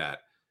anything like that.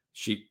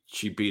 She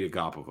beat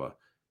Agapova.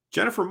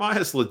 Jennifer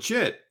Maia's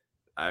legit.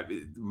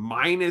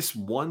 Minus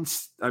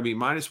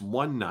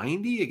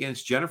 190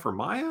 against Jennifer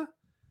Maia.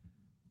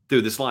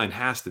 Dude, this line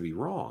has to be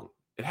wrong.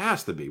 It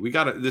has to be. You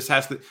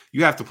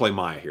have to play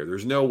Maia here.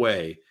 There's no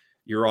way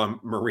you're on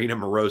Marina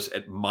Moroz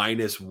at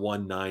minus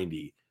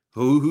 190.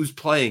 Who's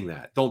playing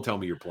that? Don't tell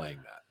me you're playing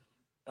that.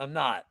 I'm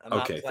not. I'm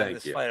not playing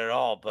this fight at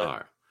all. But all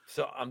right.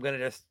 So I'm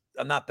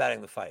not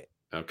betting the fight.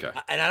 Okay.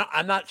 And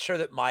I'm not sure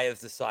that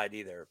Maia's the side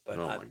either. But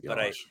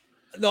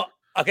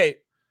okay.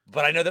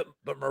 But I know that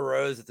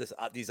Moroz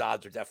at these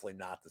odds are definitely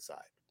not the side.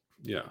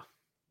 Yeah.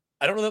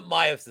 I don't know that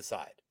Maia's the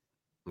side.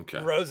 Okay.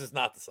 Moroz is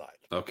not the side.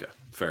 Okay.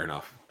 Fair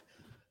enough.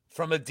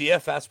 From a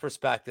DFS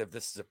perspective,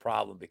 this is a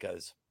problem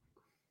because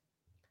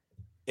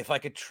if I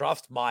could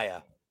trust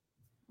Maia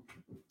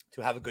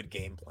to have a good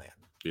game plan.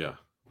 Yeah.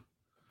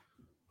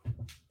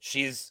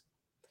 She's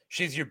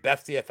your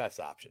best DFS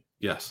option.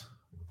 Yes.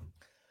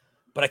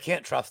 But I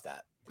can't trust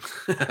that.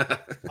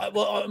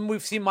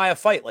 We've seen Maia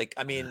fight. Like,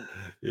 I mean,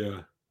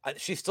 yeah,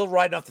 she's still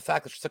riding off the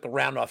fact that she took a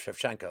round off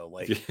Shevchenko.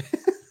 Like,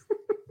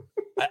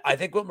 I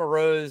think what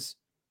Moroz,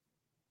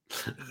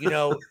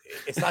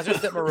 it's not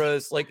just that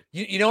Moroz. Like,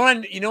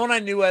 when I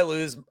knew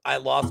I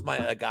lost my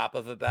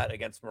Agapova bet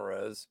against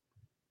Moroz.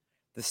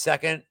 The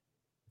second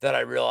that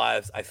I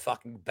realized I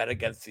fucking bet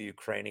against the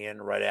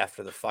Ukrainian right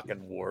after the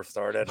fucking war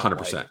started.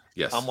 100%.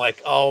 Yes. I'm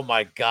like, oh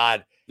my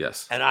God.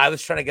 Yes. And I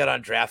was trying to get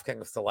on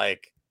DraftKings to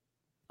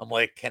I'm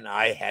like, can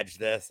I hedge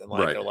this? And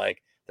they're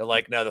like,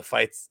 no, the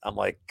fights. I'm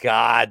like,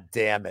 God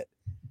damn it.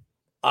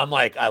 I'm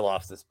like, I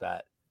lost this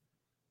bet.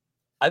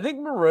 I think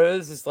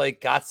Moroz is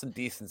like got some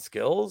decent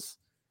skills,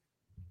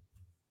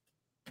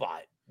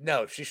 but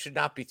no, she should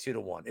not be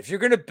 2-1. If you're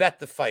gonna bet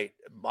the fight,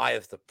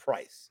 Maya's the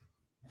price.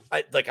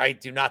 I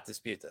do not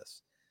dispute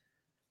this.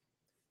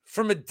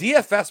 From a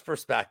DFS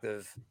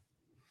perspective,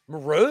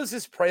 Moroz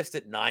is priced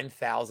at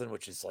 9,000,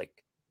 which is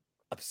like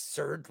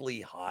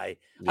absurdly high.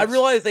 Yes. I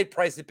realize they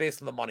price it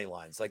based on the money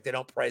lines. Like they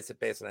don't price it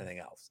based on anything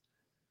else.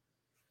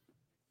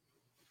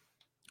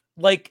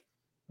 Like,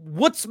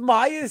 what's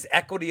Maya's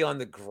equity on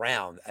the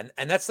ground?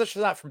 And that's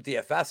not from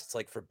DFS. It's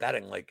like for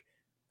betting. Like,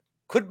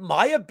 could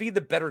Maya be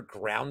the better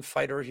ground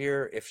fighter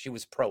here if she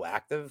was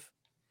proactive?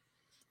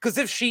 Because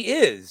if she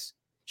is,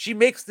 she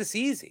makes this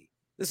easy.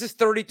 This is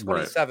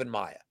 30-27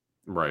 Maya.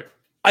 Right.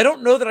 I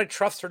don't know that I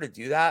trust her to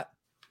do that.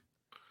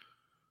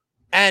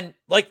 And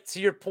like to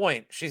your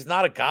point, she's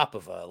not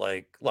Agapova.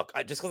 Like, look,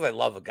 just because I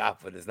love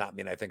Agapova does not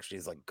mean I think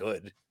she's like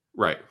good.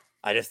 Right.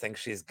 I just think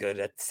she's good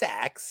at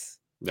sex.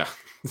 Yeah.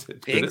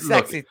 Being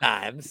sexy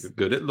times.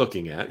 Good at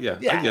looking at. Yeah.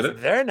 Yeah. I get it.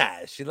 Very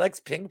nice. She likes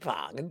ping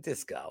pong and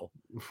disco.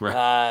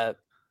 Right.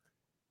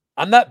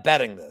 I'm not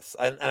betting this.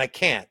 And I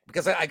can't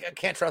because I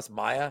can't trust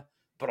Maya,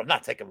 but I'm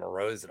not taking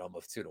Moroz at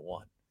almost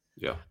 2-1.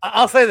 Yeah.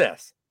 I'll say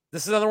this.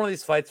 This is another one of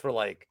these fights where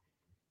like,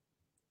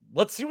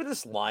 let's see where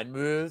this line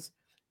moves.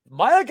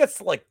 Maya gets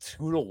to like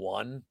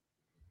 2-1.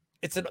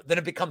 Then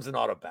it becomes an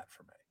auto bet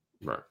for me.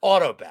 Right.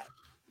 Auto bet.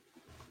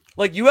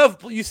 Like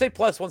you say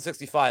plus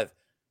 165.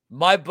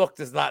 My book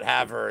does not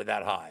have her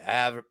that high. I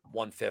have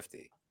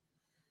 150.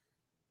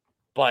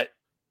 But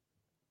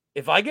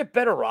if I get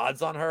better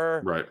odds on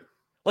her, right?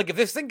 Like if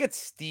this thing gets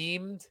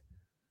steamed,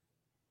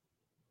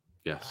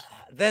 yes.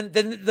 Then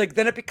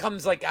it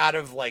becomes like out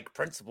of like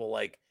principle.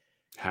 Like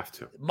have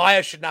to.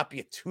 Maya should not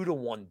be a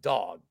 2-1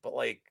 dog, but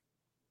like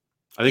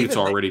I think it's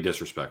already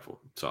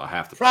disrespectful, so I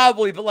have to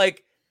probably. But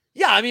like,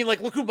 yeah, I mean,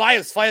 like look who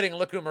Maya's fighting and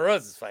look who Moroz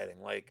is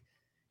fighting. Like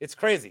it's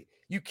crazy.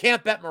 You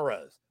can't bet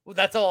Moroz. Well,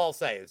 that's all I'll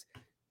say is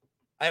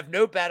I have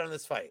no bet on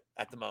this fight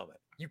at the moment.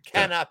 You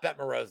cannot bet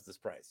Moroz at this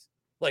price.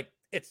 Like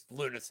it's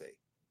lunacy.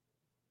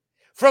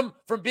 From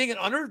being an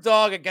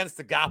underdog against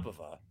the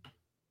Agapova,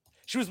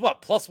 she was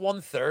what plus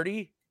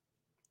 130,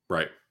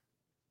 right?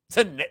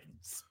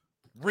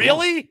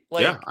 Really?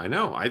 Like, yeah, I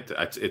know.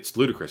 It's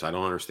ludicrous. I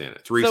don't understand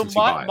it. It's recency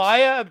bias.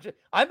 Maya,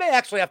 I may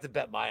actually have to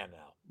bet Maya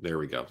now. There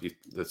we go.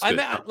 That's good.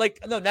 Now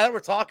that we're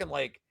talking,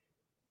 like,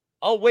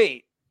 I'll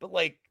wait, but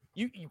like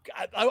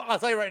I'll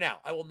tell you right now,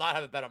 I will not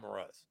have a bet on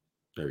Moroz.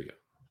 There you go.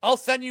 I'll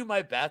send you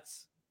my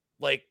bets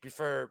like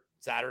before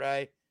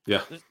Saturday.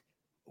 Yeah.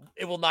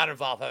 It will not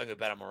involve having a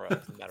bet on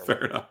Moroz, no matter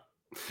Fair enough.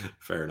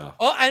 Fair enough.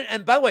 Oh,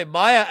 and by the way,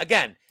 Maya,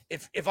 again,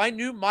 if I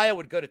knew Maya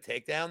would go to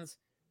takedowns,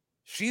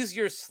 she's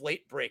your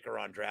slate breaker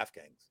on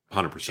DraftKings.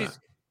 100%.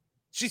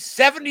 She's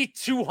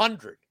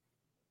 7,200.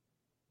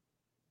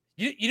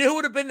 You know who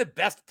would have been the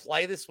best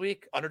play this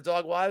week,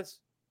 underdog wise?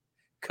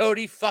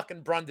 Cody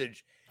fucking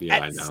Brundage. Yeah,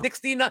 at I know.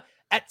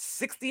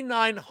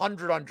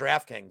 6,900 on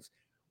DraftKings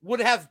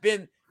would have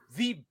been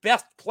the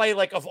best play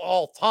like of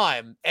all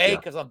time. A,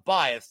 because I'm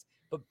biased,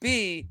 but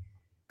B,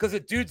 because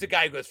the dude's a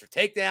guy who goes for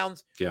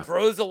takedowns,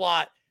 throws a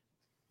lot.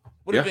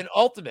 Would have been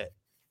ultimate.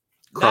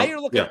 Now you're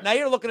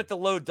looking at the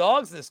low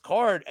dogs in this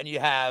card, and you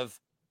have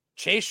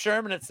Chase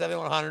Sherman at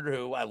 7,100,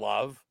 who I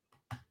love,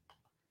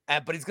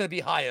 but he's going to be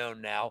high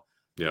owned now.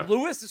 Yeah,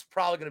 Lewis is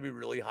probably going to be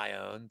really high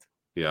owned.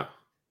 Yeah,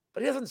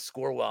 but he doesn't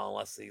score well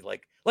unless he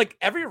like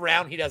every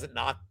round he doesn't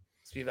knock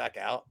Spivak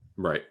out.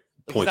 Right,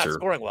 he's not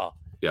scoring well.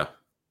 Yeah,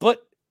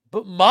 but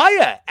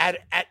Maya at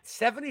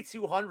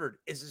 7,200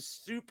 is a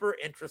super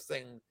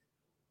interesting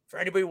for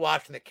anybody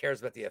watching that cares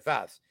about the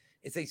DFS.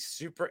 It's a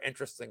super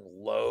interesting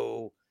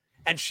low.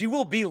 And she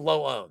will be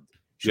low owned.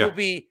 She will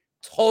be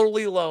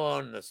totally low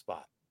owned in this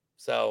spot.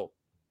 So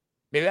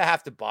maybe I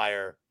have to buy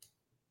her.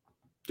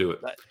 Do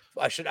it.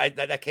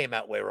 That came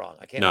out way wrong.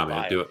 I can't. No,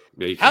 man, do it.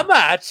 Yeah, how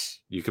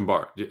much? You can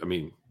borrow. I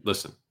mean,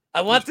 listen.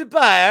 I want to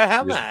buy her.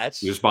 How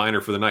much? You're just buying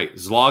her for the night.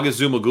 Zlaga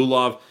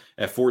Zumagulov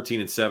at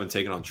 14-7,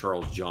 taking on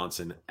Charles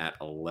Johnson at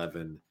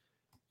 11-3.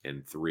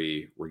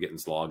 We're getting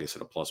Zlagas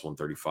at a plus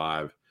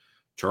 135.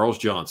 Charles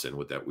Johnson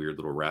with that weird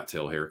little rat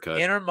tail haircut.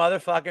 Inner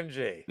motherfucking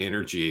G.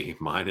 Inner G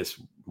minus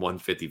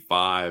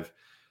 155.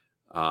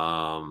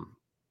 I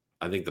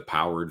think the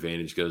power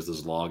advantage goes to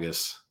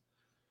Zlagas,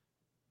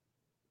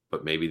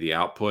 but maybe the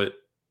output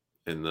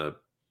and the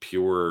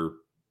pure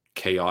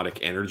chaotic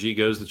energy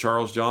goes to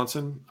Charles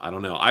Johnson. I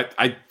don't know.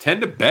 I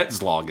tend to bet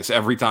Zlagas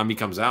every time he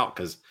comes out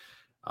because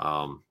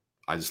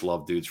I just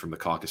love dudes from the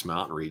Caucasus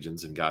Mountain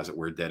regions and guys that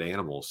wear dead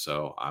animals.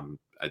 So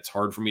it's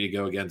hard for me to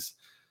go against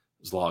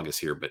Zlagas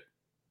here, but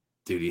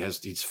dude, he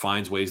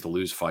finds ways to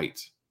lose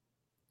fights.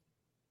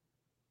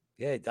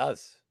 Yeah, he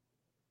does.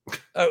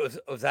 Oh,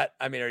 was that?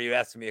 I mean, are you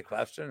asking me a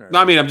question? Or? No,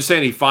 I mean, I'm just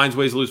saying he finds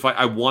ways to lose fight.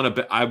 I want to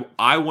bet.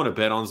 I want to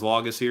bet on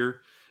Zlagas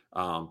here,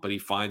 but he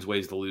finds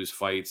ways to lose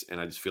fights, and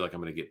I just feel like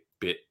I'm going to get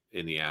bit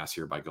in the ass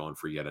here by going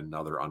for yet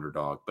another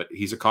underdog. But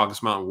he's a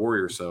Caucasus Mountain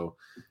warrior, so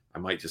I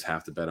might just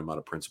have to bet him out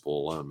of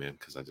principle alone, man.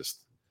 Because I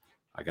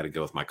got to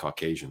go with my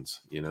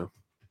Caucasians, you know.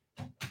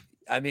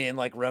 I mean,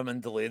 like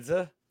Roman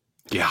Dolidze.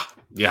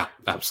 Yeah,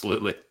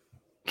 absolutely.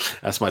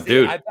 That's my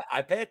dude.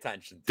 I pay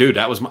attention. Dude,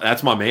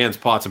 that's my man's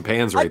pots and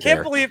pans right there. I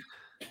can't believe.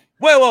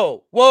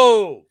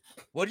 Whoa!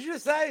 What did you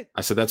just say?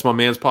 I said that's my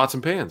man's pots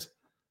and pans.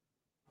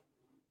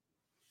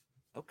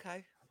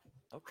 Okay.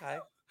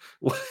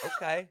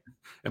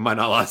 Am I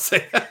not allowed to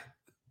say that?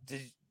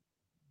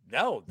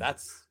 No,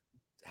 that's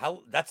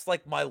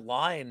like my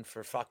line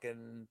for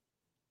fucking.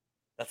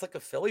 That's like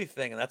a Philly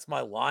thing, and that's my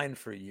line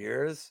for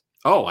years.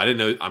 Oh, I didn't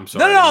know. I'm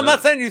sorry. No, I'm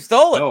not saying you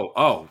stole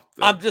it.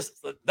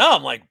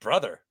 I'm like,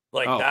 brother.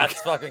 Like, that's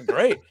fucking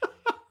great.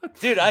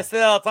 Dude, I say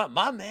that all the time.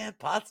 My man,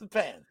 pots and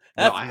pans.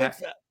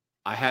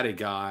 I had a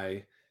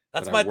guy.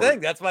 That's my thing.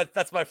 That's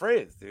my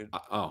phrase, dude.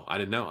 I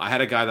didn't know. I had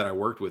a guy that I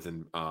worked with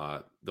in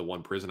the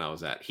one prison I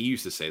was at. He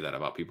used to say that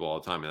about people all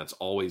the time, and that's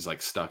always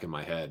like stuck in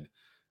my head.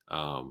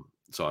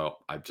 So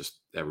I just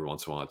every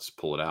once in a while just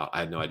pull it out. I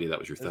had no idea that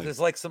was your thing. There's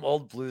like some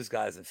old blues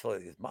guys in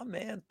Philly. My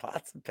man,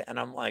 pots and pans. And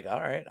I'm like, all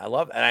right, I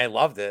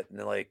loved it. And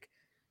they're like,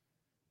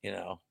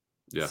 yeah.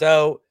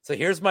 So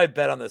here's my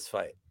bet on this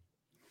fight.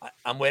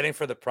 I'm waiting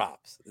for the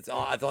props. It's the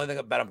only thing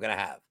I bet I'm gonna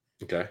have.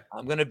 Okay.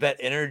 I'm gonna bet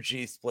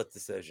energy split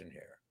decision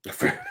here.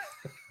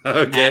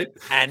 Okay.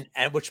 And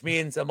which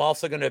means I'm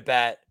also gonna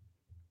bet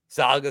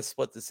Zalga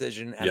split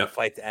decision and a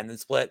fight to end in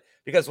split.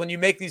 Because when you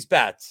make these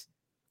bets,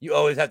 you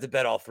always have to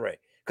bet all three.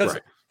 Because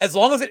as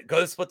long as it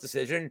goes split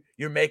decision,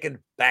 you're making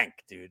bank,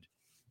 dude.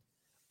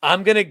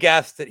 I'm gonna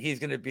guess that he's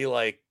gonna be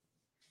like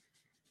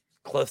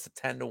close to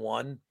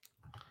 10-1.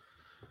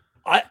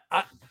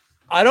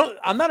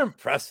 I'm not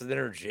impressed with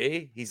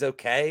energy. He's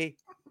okay.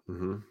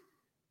 Mm-hmm.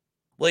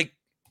 Like,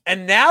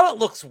 and now it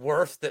looks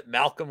worse that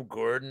Malcolm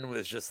Gordon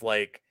was just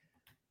like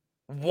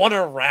won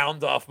a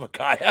round off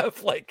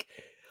Makayev. Like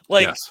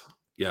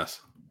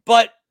yes.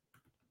 But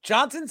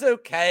Johnson's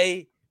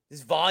okay.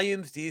 His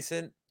volume's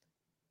decent.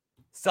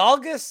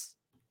 Zalgas,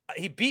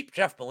 he beat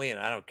Jeff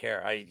Molina. I don't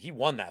care. He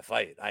won that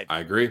fight. I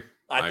agree.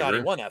 I thought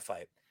he won that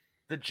fight.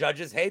 The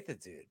judges hate the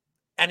dude,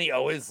 and he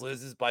always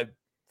loses by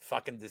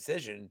fucking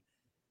decision.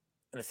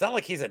 And it's not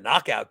like he's a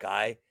knockout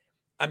guy.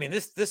 I mean,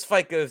 this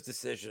fight goes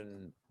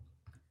decision,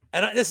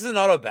 and this is an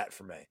auto bet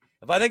for me.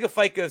 If I think a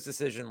fight goes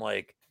decision,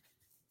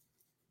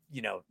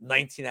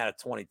 19 out of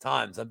 20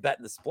 times, I'm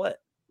betting the split.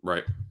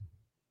 Right.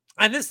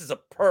 And this is a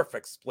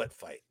perfect split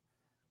fight.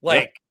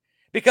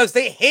 Because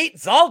they hate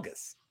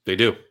Zalgas. They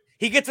do.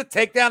 He gets a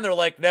takedown. They're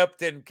like, nope,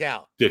 didn't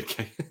count.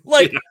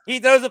 He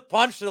throws a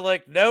punch. They're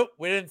like, nope,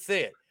 we didn't see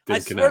it. I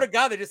swear to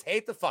God, they just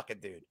hate the fucking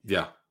dude.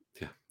 Yeah.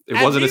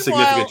 It wasn't a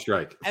significant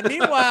strike. and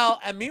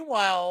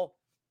meanwhile,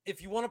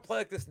 if you want to play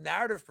like this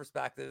narrative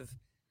perspective,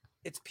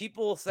 it's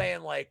people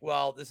saying like,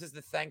 well, this is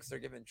the thanks they're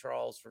giving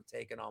Charles for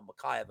taking on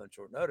Makayev on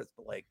short notice.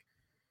 But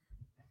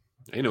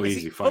ain't no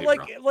easy fight. But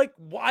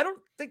I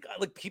don't think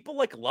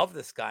people love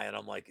this guy, and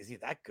I'm like, is he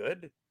that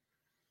good?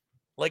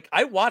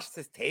 I watched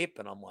his tape,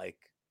 and I'm like,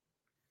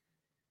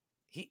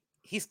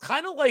 he's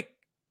kind of like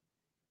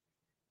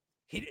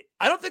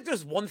I don't think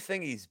there's one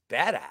thing he's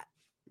bad at.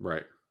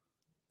 Right.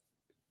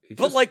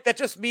 That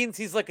just means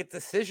he's like a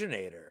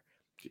decisionator.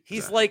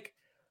 Exactly.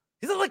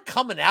 He's not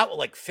coming out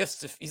with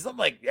fists. He's not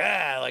like,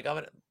 yeah, I'm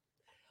gonna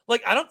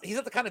he's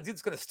not the kind of dude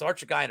that's gonna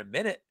starch a guy in a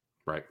minute.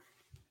 Right.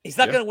 He's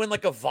not gonna win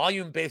a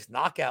volume-based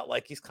knockout.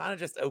 He's kind of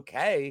just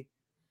okay.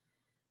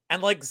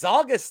 And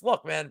Zalgas,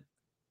 look, man,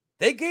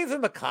 they gave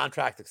him a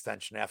contract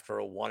extension after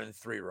a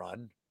 1-3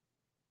 run.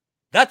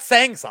 That's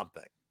saying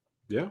something.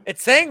 Yeah.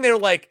 It's saying they're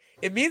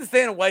it means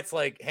Dana White's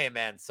like, hey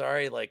man,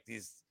 sorry,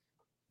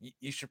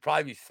 you should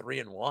probably be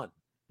 3-1.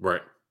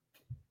 Right.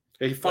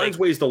 He finds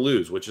ways to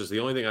lose, which is the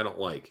only thing I don't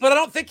like. But I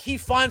don't think he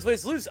finds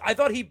ways to lose. I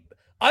thought he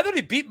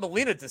beat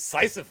Molina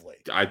decisively.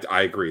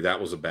 I agree.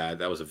 That was a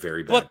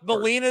very bad. But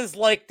Molina's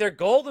their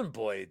golden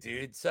boy,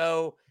 dude.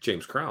 So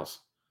James Krause.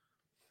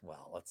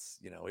 Well, let's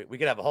we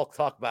could have a whole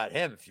talk about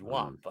him if you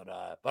want.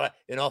 But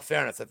in all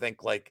fairness, I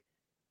think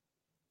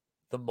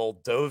the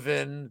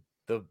Moldovan,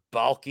 the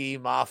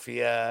Balki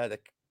mafia, the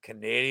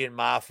Canadian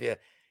mafia,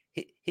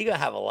 he gonna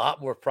have a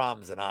lot more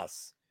problems than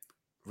us.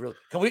 Really?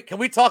 Can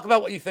we talk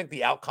about what you think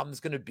the outcome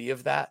is going to be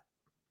of that?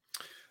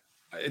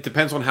 It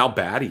depends on how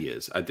bad he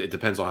is. It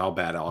depends on how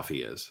bad off he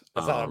is.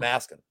 That's not what I'm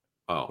asking.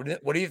 Oh,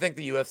 what do you think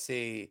the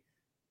UFC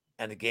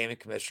and the Gaming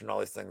Commission and all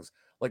these things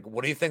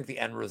what do you think the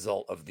end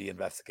result of the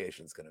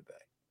investigation is going to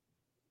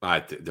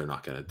be? They're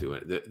not going to do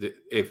it.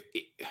 If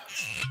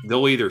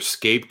they'll either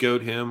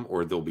scapegoat him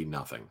or there'll be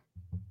nothing.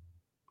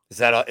 Is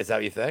that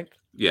what you think?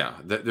 Yeah.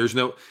 There's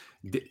no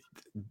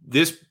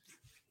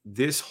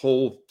this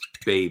whole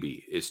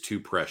baby is too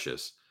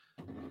precious,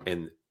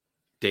 and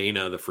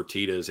Dana, the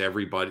Fertittas,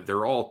 everybody,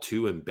 they're all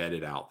too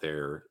embedded out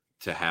there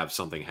to have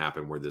something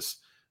happen where this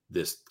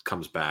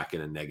comes back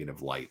in a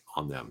negative light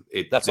on them.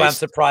 That's why I'm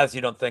surprised you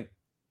don't think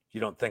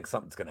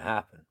something's going to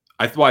happen.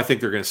 I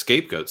think they're going to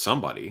scapegoat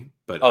somebody,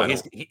 but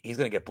he's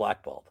going to get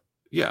blackballed.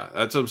 Yeah,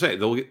 that's what I'm saying.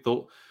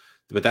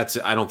 But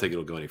I don't think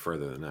it'll go any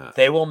further than that.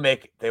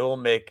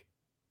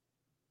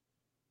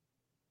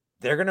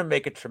 They're going to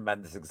make a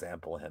tremendous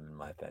example of him, in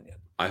my opinion.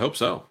 I hope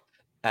so.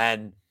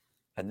 And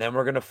And then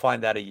we're going to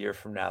find out a year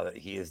from now that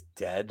he is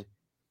dead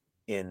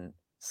in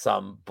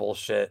some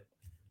bullshit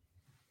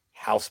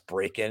house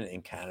break-in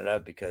in Canada,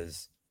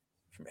 because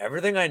from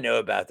everything I know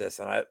about this,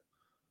 and I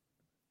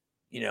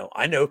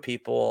know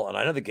people, and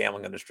I know the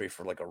gambling industry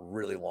for like a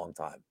really long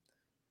time.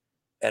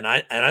 And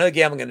I know the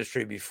gambling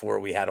industry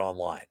before we had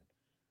online.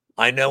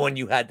 I know when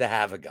you had to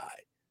have a guy.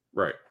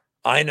 Right.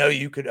 I know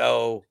you could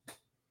owe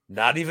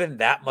not even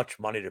that much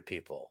money to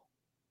people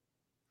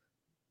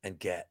and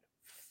get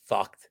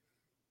fucked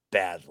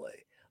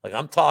badly. Like,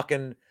 I'm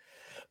talking,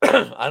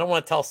 I don't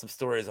want to tell some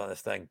stories on this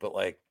thing, but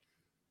like,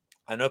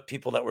 I know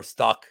people that were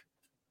stuck,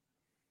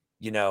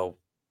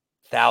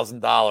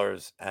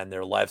 $1,000 and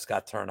their lives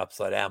got turned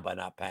upside down by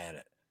not paying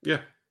it.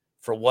 Yeah.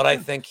 For what I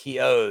think he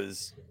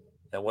owes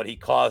and what he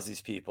caused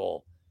these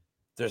people,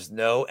 there's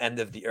no end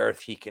of the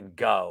earth he can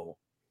go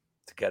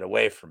to get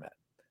away from it.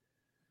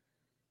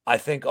 I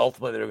think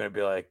ultimately they're going to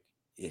be like,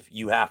 if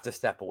you have to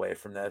step away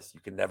from this, you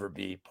can never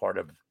be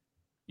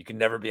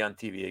on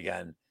TV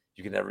again.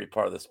 You can never be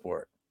part of the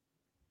sport.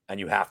 And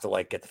you have to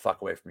like get the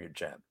fuck away from your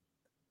gym.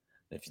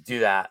 And if you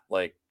do that,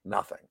 like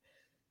nothing.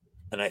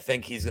 And I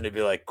think he's going to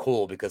be like,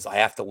 cool, because I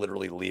have to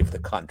literally leave the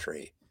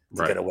country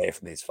to get away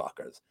from these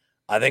fuckers.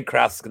 I think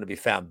Krause is going to be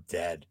found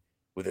dead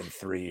within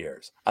 3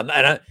 years. And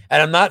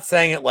I'm not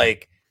saying it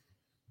like,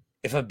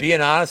 if I'm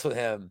being honest with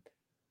him,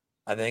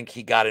 I think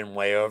he got in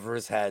way over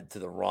his head to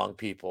the wrong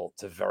people,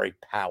 to very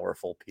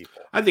powerful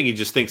people. I think he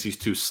just thinks he's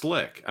too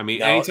slick. I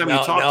mean, anytime you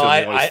talk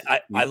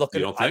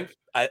to him,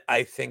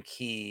 I think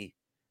he,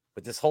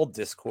 with this whole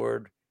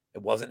Discord,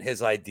 it wasn't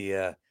his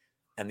idea.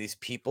 And these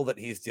people that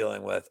he's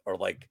dealing with are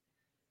like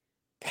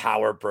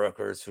power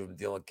brokers who've been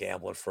dealing with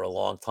gambling for a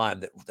long time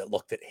that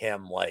looked at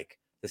him like,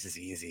 this is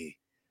easy.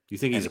 You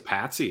think he's a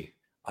patsy?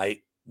 I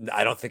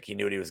don't think he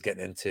knew what he was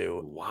getting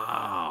into.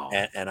 Wow.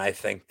 And I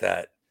think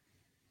we're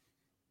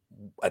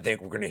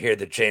going to hear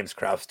the James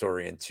Krause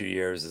story in 2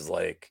 years is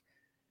like,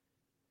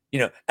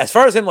 as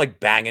far as him like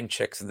banging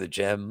chicks in the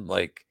gym,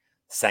 like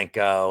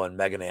Senko and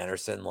Megan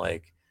Anderson,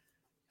 like,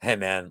 hey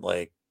man,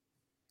 like,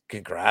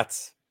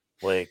 congrats.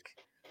 Like,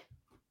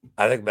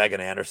 I think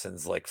Megan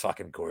Anderson's like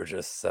fucking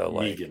gorgeous. So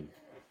like,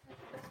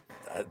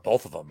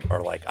 both of them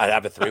are like, I'd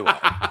have a 3-way.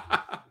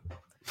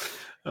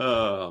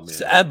 Oh man.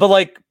 So,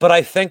 but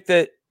I think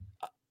that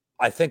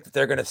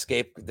they're going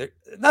to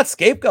not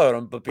scapegoat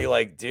him, but be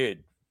like,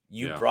 dude,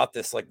 you brought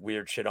this like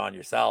weird shit on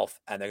yourself.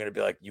 And they're going to be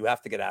like, you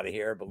have to get out of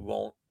here, but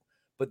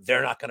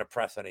they're not going to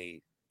press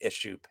any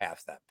issue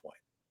past that point.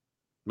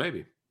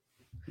 Maybe.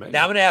 Now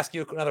I'm going to ask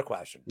you another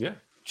question. Yeah.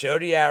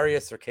 Jodi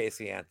Arias or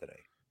Casey Anthony?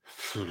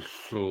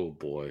 Oh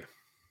boy.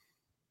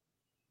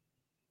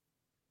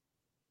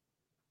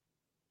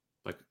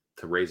 Like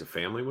to raise a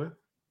family with?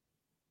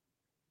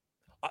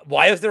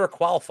 Why is there a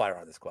qualifier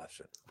on this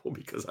question? Well,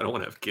 because I don't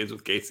want to have kids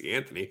with Casey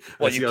Anthony.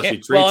 Well, you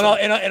can't. Well,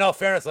 in all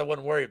fairness, I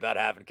wouldn't worry about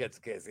having kids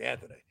with Casey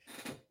Anthony.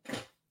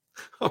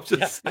 I'm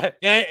just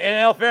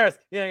in all fairness,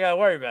 you ain't got to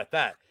worry about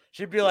that.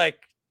 She'd be like,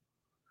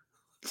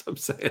 I'm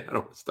saying, I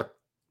don't want to start.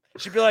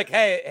 She'd be like,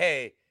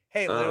 hey,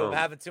 Lou, I'm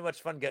having too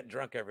much fun getting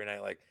drunk every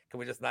night. Like,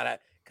 can we just not have,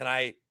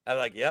 I'm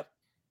like, yep.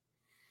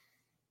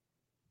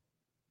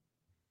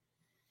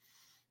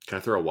 Can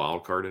I throw a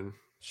wild card in?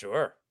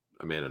 Sure.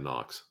 Amanda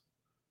Knox.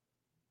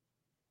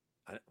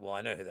 I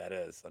know who that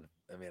is.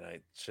 I mean, I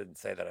shouldn't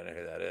say that I know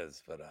who that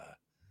is, but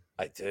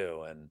I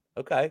do. And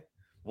okay.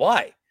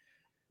 Why?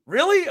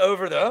 Really?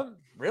 Over them?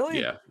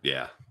 Really?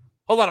 Yeah.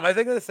 Hold on. Am I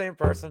thinking of the same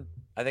person?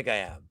 I think I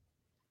am.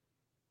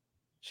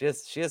 She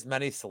has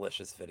many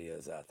salacious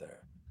videos out there.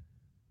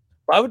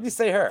 Why would you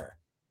say her?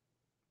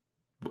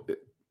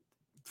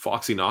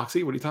 Foxy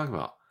Noxy? What are you talking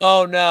about?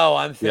 Oh no,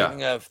 I'm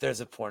thinking of there's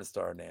a porn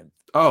star named.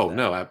 Oh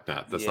no,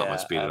 that's not my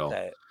speed at all.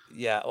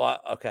 Yeah, well,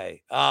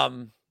 okay.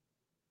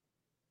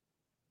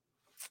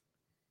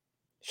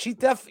 She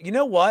you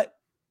know what?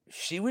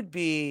 She would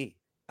be,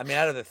 I mean,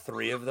 out of the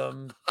three of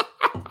them.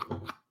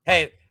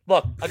 Hey,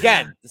 look,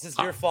 again, this is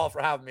your fault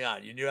for having me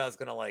on. You knew I was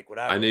gonna like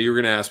whatever. I knew you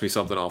were gonna ask me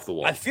something off the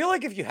wall. I feel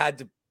like if you had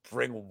to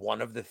bring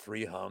one of the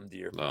three home to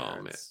your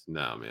parents.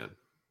 Oh man.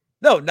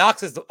 No,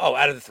 Knox is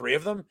out of the three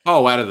of them.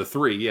 Oh, out of the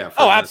three, yeah.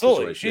 Oh,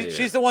 absolutely.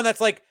 She's the one that's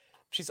like,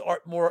 she's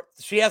more.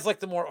 She has like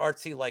the more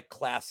artsy, like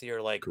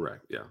classier, like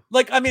correct, yeah.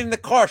 Like, I mean, in the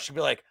car, she'd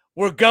be like,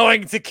 "We're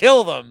going to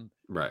kill them,"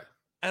 right?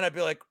 And I'd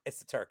be like, "It's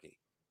the turkey."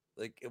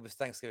 Like, it was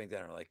Thanksgiving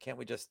dinner. Like, can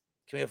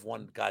we have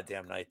one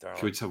goddamn night, darling?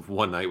 Can we just have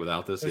one night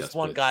without this? Yes,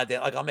 one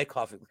goddamn. Like, I'll make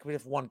coffee. Can we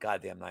have one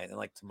goddamn night, and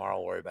like tomorrow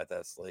I'll worry about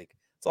this? Like,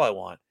 that's all I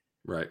want.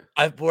 Right.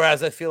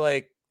 Whereas I feel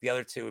like the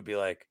other two would be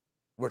like,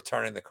 we're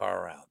turning the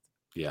car around.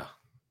 Yeah.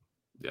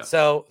 Yeah.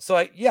 So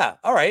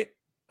all right.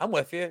 I'm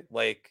with you.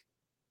 Like,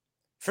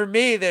 for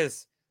me,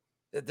 there's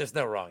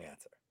no wrong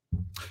answer.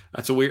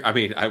 That's a weird. I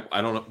mean,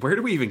 I don't know. Where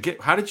do we even get?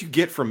 How did you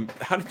get from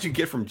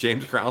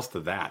James Krause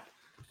to that?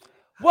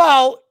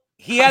 Well,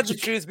 he had to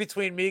choose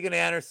between Megan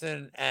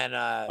Anderson and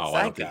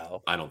Senko.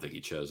 I don't think he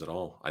chose at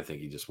all. I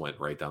think he just went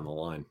right down the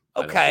line.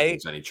 Okay. I don't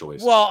think there's any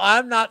choice. Well,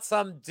 I'm not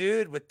some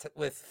dude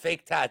with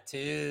fake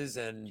tattoos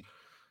and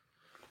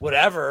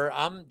whatever.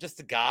 I'm just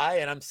a guy,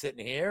 and I'm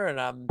sitting here,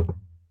 and I'm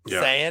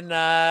saying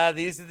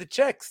these are the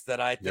chicks that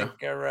I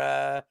think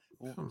are,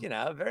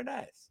 very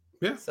nice.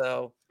 Yeah.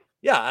 So,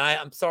 and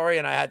I'm sorry,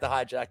 and I had to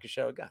hijack your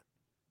show again.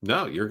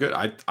 No, you're good.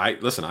 I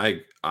listen.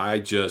 I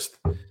just.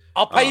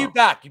 I'll pay you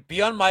back. You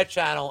be on my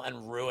channel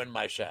and ruin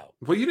my show.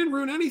 Well, you didn't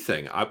ruin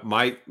anything.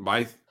 My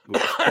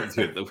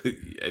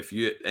if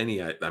you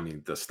I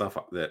mean the stuff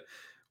that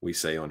we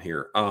say on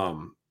here.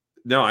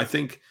 No, I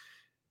think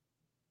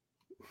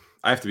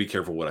I have to be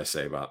careful what I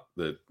say about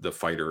the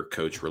fighter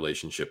coach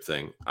relationship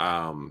thing.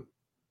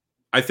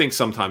 I think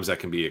sometimes that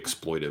can be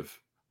exploitive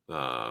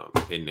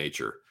in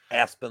nature.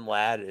 Aspen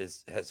Ladd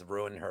has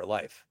ruined her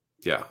life.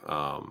 Yeah.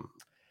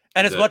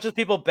 And as much as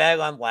people bag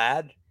on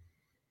Ladd,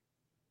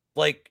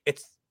 like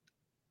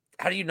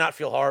how do you not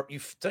feel horrible?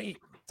 Don't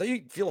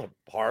you feel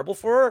horrible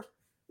for her?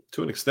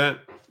 To an extent.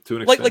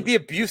 Like the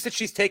abuse that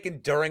she's taken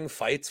during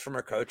fights from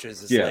her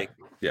coaches is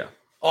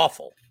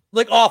awful.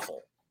 Like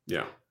awful.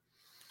 Yeah.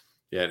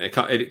 Yeah, and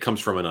it comes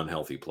from an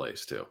unhealthy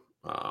place too.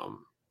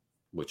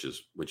 Which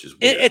is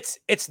weird.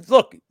 It's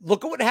look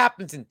at what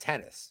happens in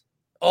tennis.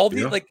 All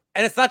the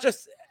and it's not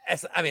just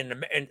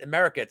in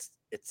America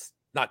it's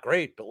not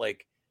great, but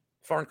like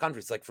foreign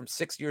countries, like from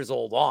 6 years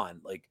old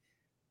on, like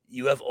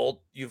you have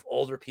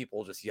older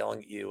people just yelling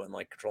at you and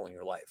like controlling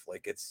your life.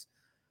 Like it's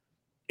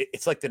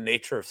like the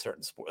nature of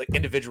certain sports, like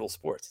individual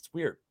sports. It's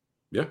weird.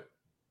 Yeah,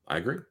 I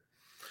agree.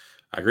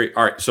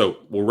 All right, so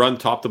we'll run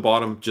top to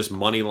bottom, just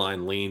money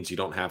line leans. You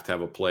don't have to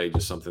have a play,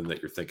 just something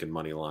that you're thinking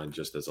money line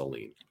just as a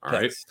lean. All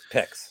right.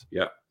 Picks.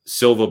 Yeah.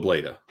 Silva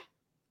Bleda.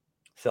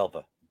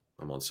 Silva.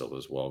 I'm on Silva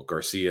as well.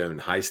 Garcia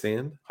and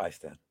Highstand.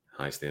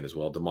 Highstand as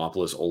well.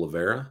 Demopoulos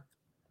Oliveira.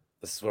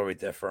 This is where we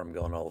differ. I'm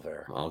going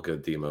Oliveira. I'll go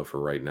Demo for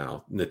right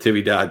now.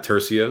 Natividad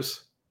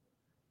Tercios.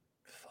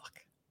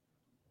 Fuck.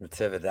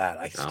 Natividad.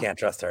 I just can't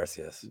trust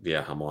Tercios.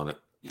 Yeah, I'm on it.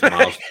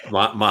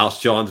 Miles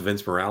Johns,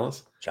 Vince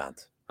Morales.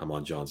 Johns. I'm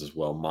on Johns as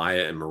well.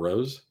 Maya and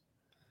Moroz.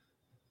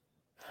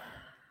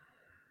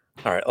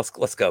 All right,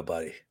 let's go,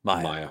 buddy.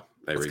 Maya.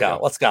 There we go.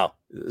 Let's go.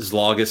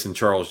 Zlagus and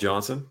Charles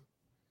Johnson.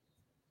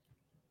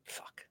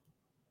 Fuck.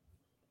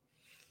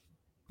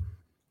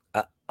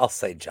 I'll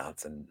say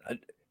Johnson.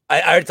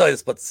 I already tell you the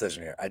split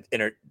decision here.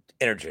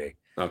 Energy.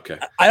 Okay.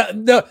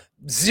 No,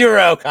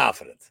 zero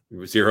confidence.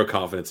 Zero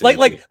confidence.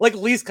 Like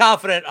least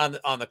confident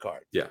on the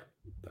card. Yeah.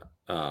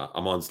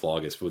 I'm on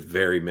Zlagus with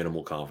very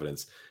minimal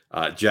confidence.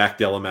 Jack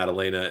Della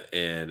Maddalena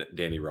and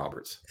Danny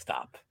Roberts.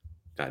 Stop.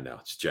 I know.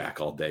 It's Jack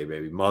all day,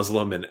 baby.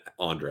 Muslim and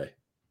Andre.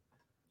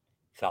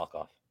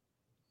 Falkov.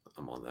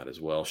 I'm on that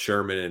as well.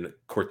 Sherman and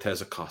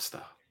Cortez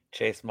Acosta.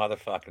 Chase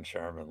motherfucking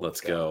Sherman.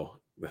 Let's go.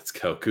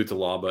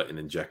 Kutalaba and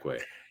Njekwe.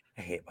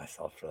 I hate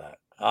myself for that.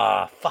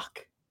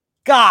 Fuck.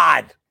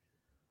 God.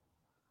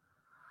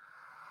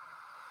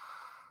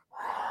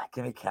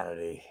 Give me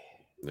Kennedy.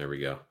 There we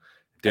go.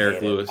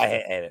 Derek Lewis. I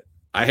hate it.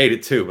 I hate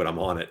it too, but I'm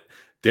on it.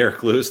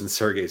 Derek Lewis and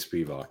Sergey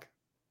Spivak.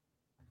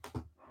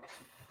 Give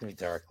me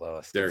Derek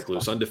Lewis. Derek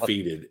Lewis,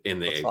 undefeated in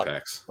the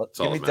Apex.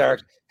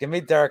 Give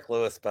me Derek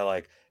Lewis. By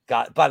like,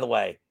 God. By the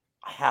way,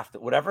 I have to.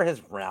 Whatever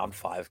his round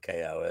 5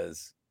 KO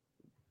is,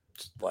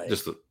 like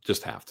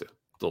just have to. A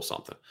little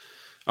something.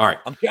 All right.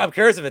 I'm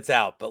curious if it's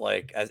out, but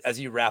like as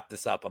you wrap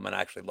this up, I'm gonna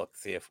actually look to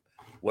see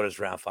what his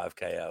round 5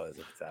 KO is.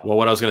 If it's out. Well,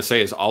 what I was gonna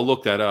say is I'll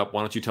look that up.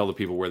 Why don't you tell the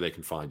people where they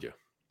can find you?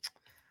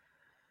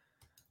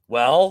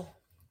 Well,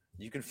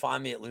 you can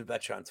find me at Lou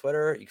Betcha on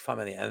Twitter. You can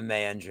find me on the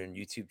MMA Engine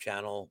YouTube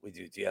channel. We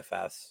do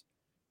DFS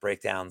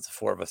breakdowns.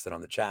 4 of us that on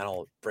the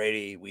channel: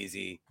 Brady,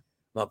 Wheezy,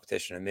 Milk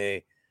Petition, and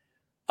me.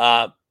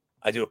 I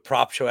do a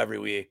prop show every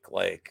week.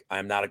 Like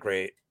I'm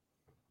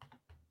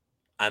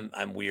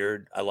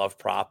weird. I love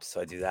props, so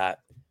I do that.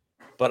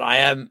 But I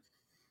am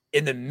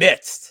in the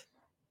midst,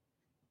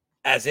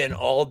 as in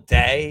all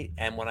day,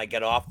 and when I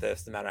get off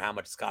this, no matter how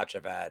much scotch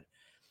I've had,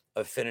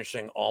 of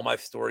finishing all my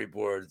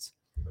storyboards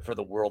for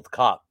the World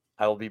Cup.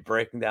 I will be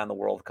breaking down the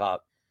World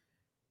Cup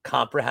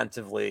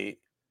comprehensively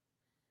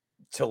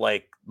to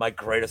like my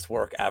greatest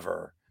work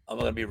ever. I'm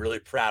going to be really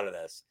proud of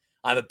this.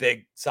 I'm a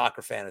big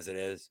soccer fan as it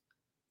is.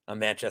 I'm a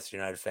Manchester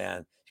United fan.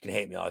 You can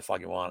hate me all the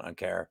fuck you want. I don't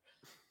care.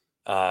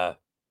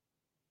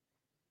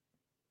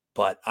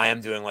 But I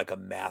am doing like a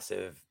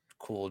massive,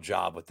 cool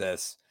job with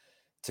this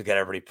to get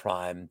everybody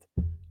primed.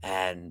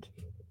 And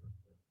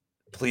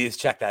please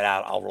check that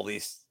out. I'll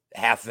release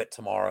half of it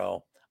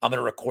tomorrow. I'm going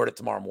to record it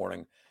tomorrow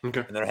morning.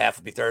 Okay. And then half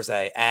will be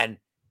Thursday. And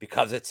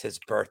because it's his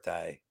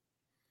birthday.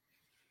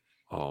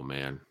 Oh,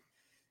 man.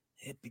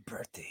 Happy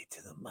birthday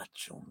to the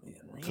Macho Man.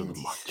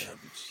 Randy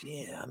Savage.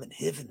 Yeah, I'm in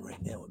heaven right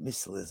now with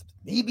Miss Elizabeth.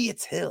 Maybe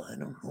it's hell. I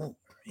don't know.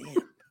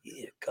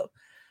 Yeah,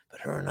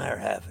 but her and I are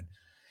having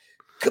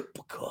a cup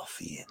of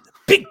coffee in the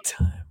big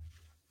time.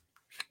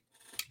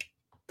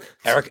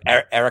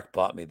 Eric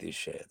bought me these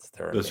shades.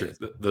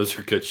 Those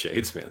are good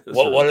shades, man.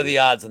 What are the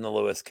odds on the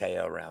Lewis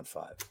KO round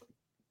 5?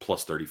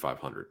 Plus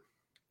 3,500.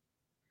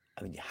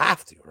 I mean, you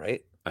have to,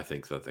 right? I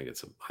think so. I think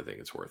it's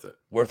worth it.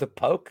 Worth a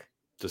poke?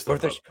 Just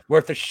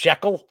worth a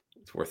shekel?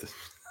 It's worth it.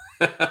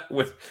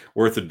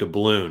 worth a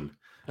doubloon.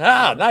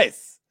 Ah,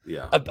 nice.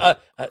 Yeah.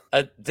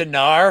 A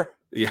dinar.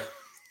 Yeah.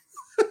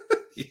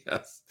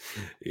 Yes.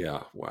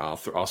 Yeah. Wow.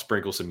 I'll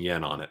sprinkle some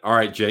yen on it. All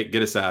right, Jake,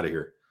 get us out of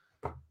here.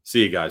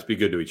 See you guys. Be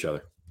good to each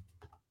other.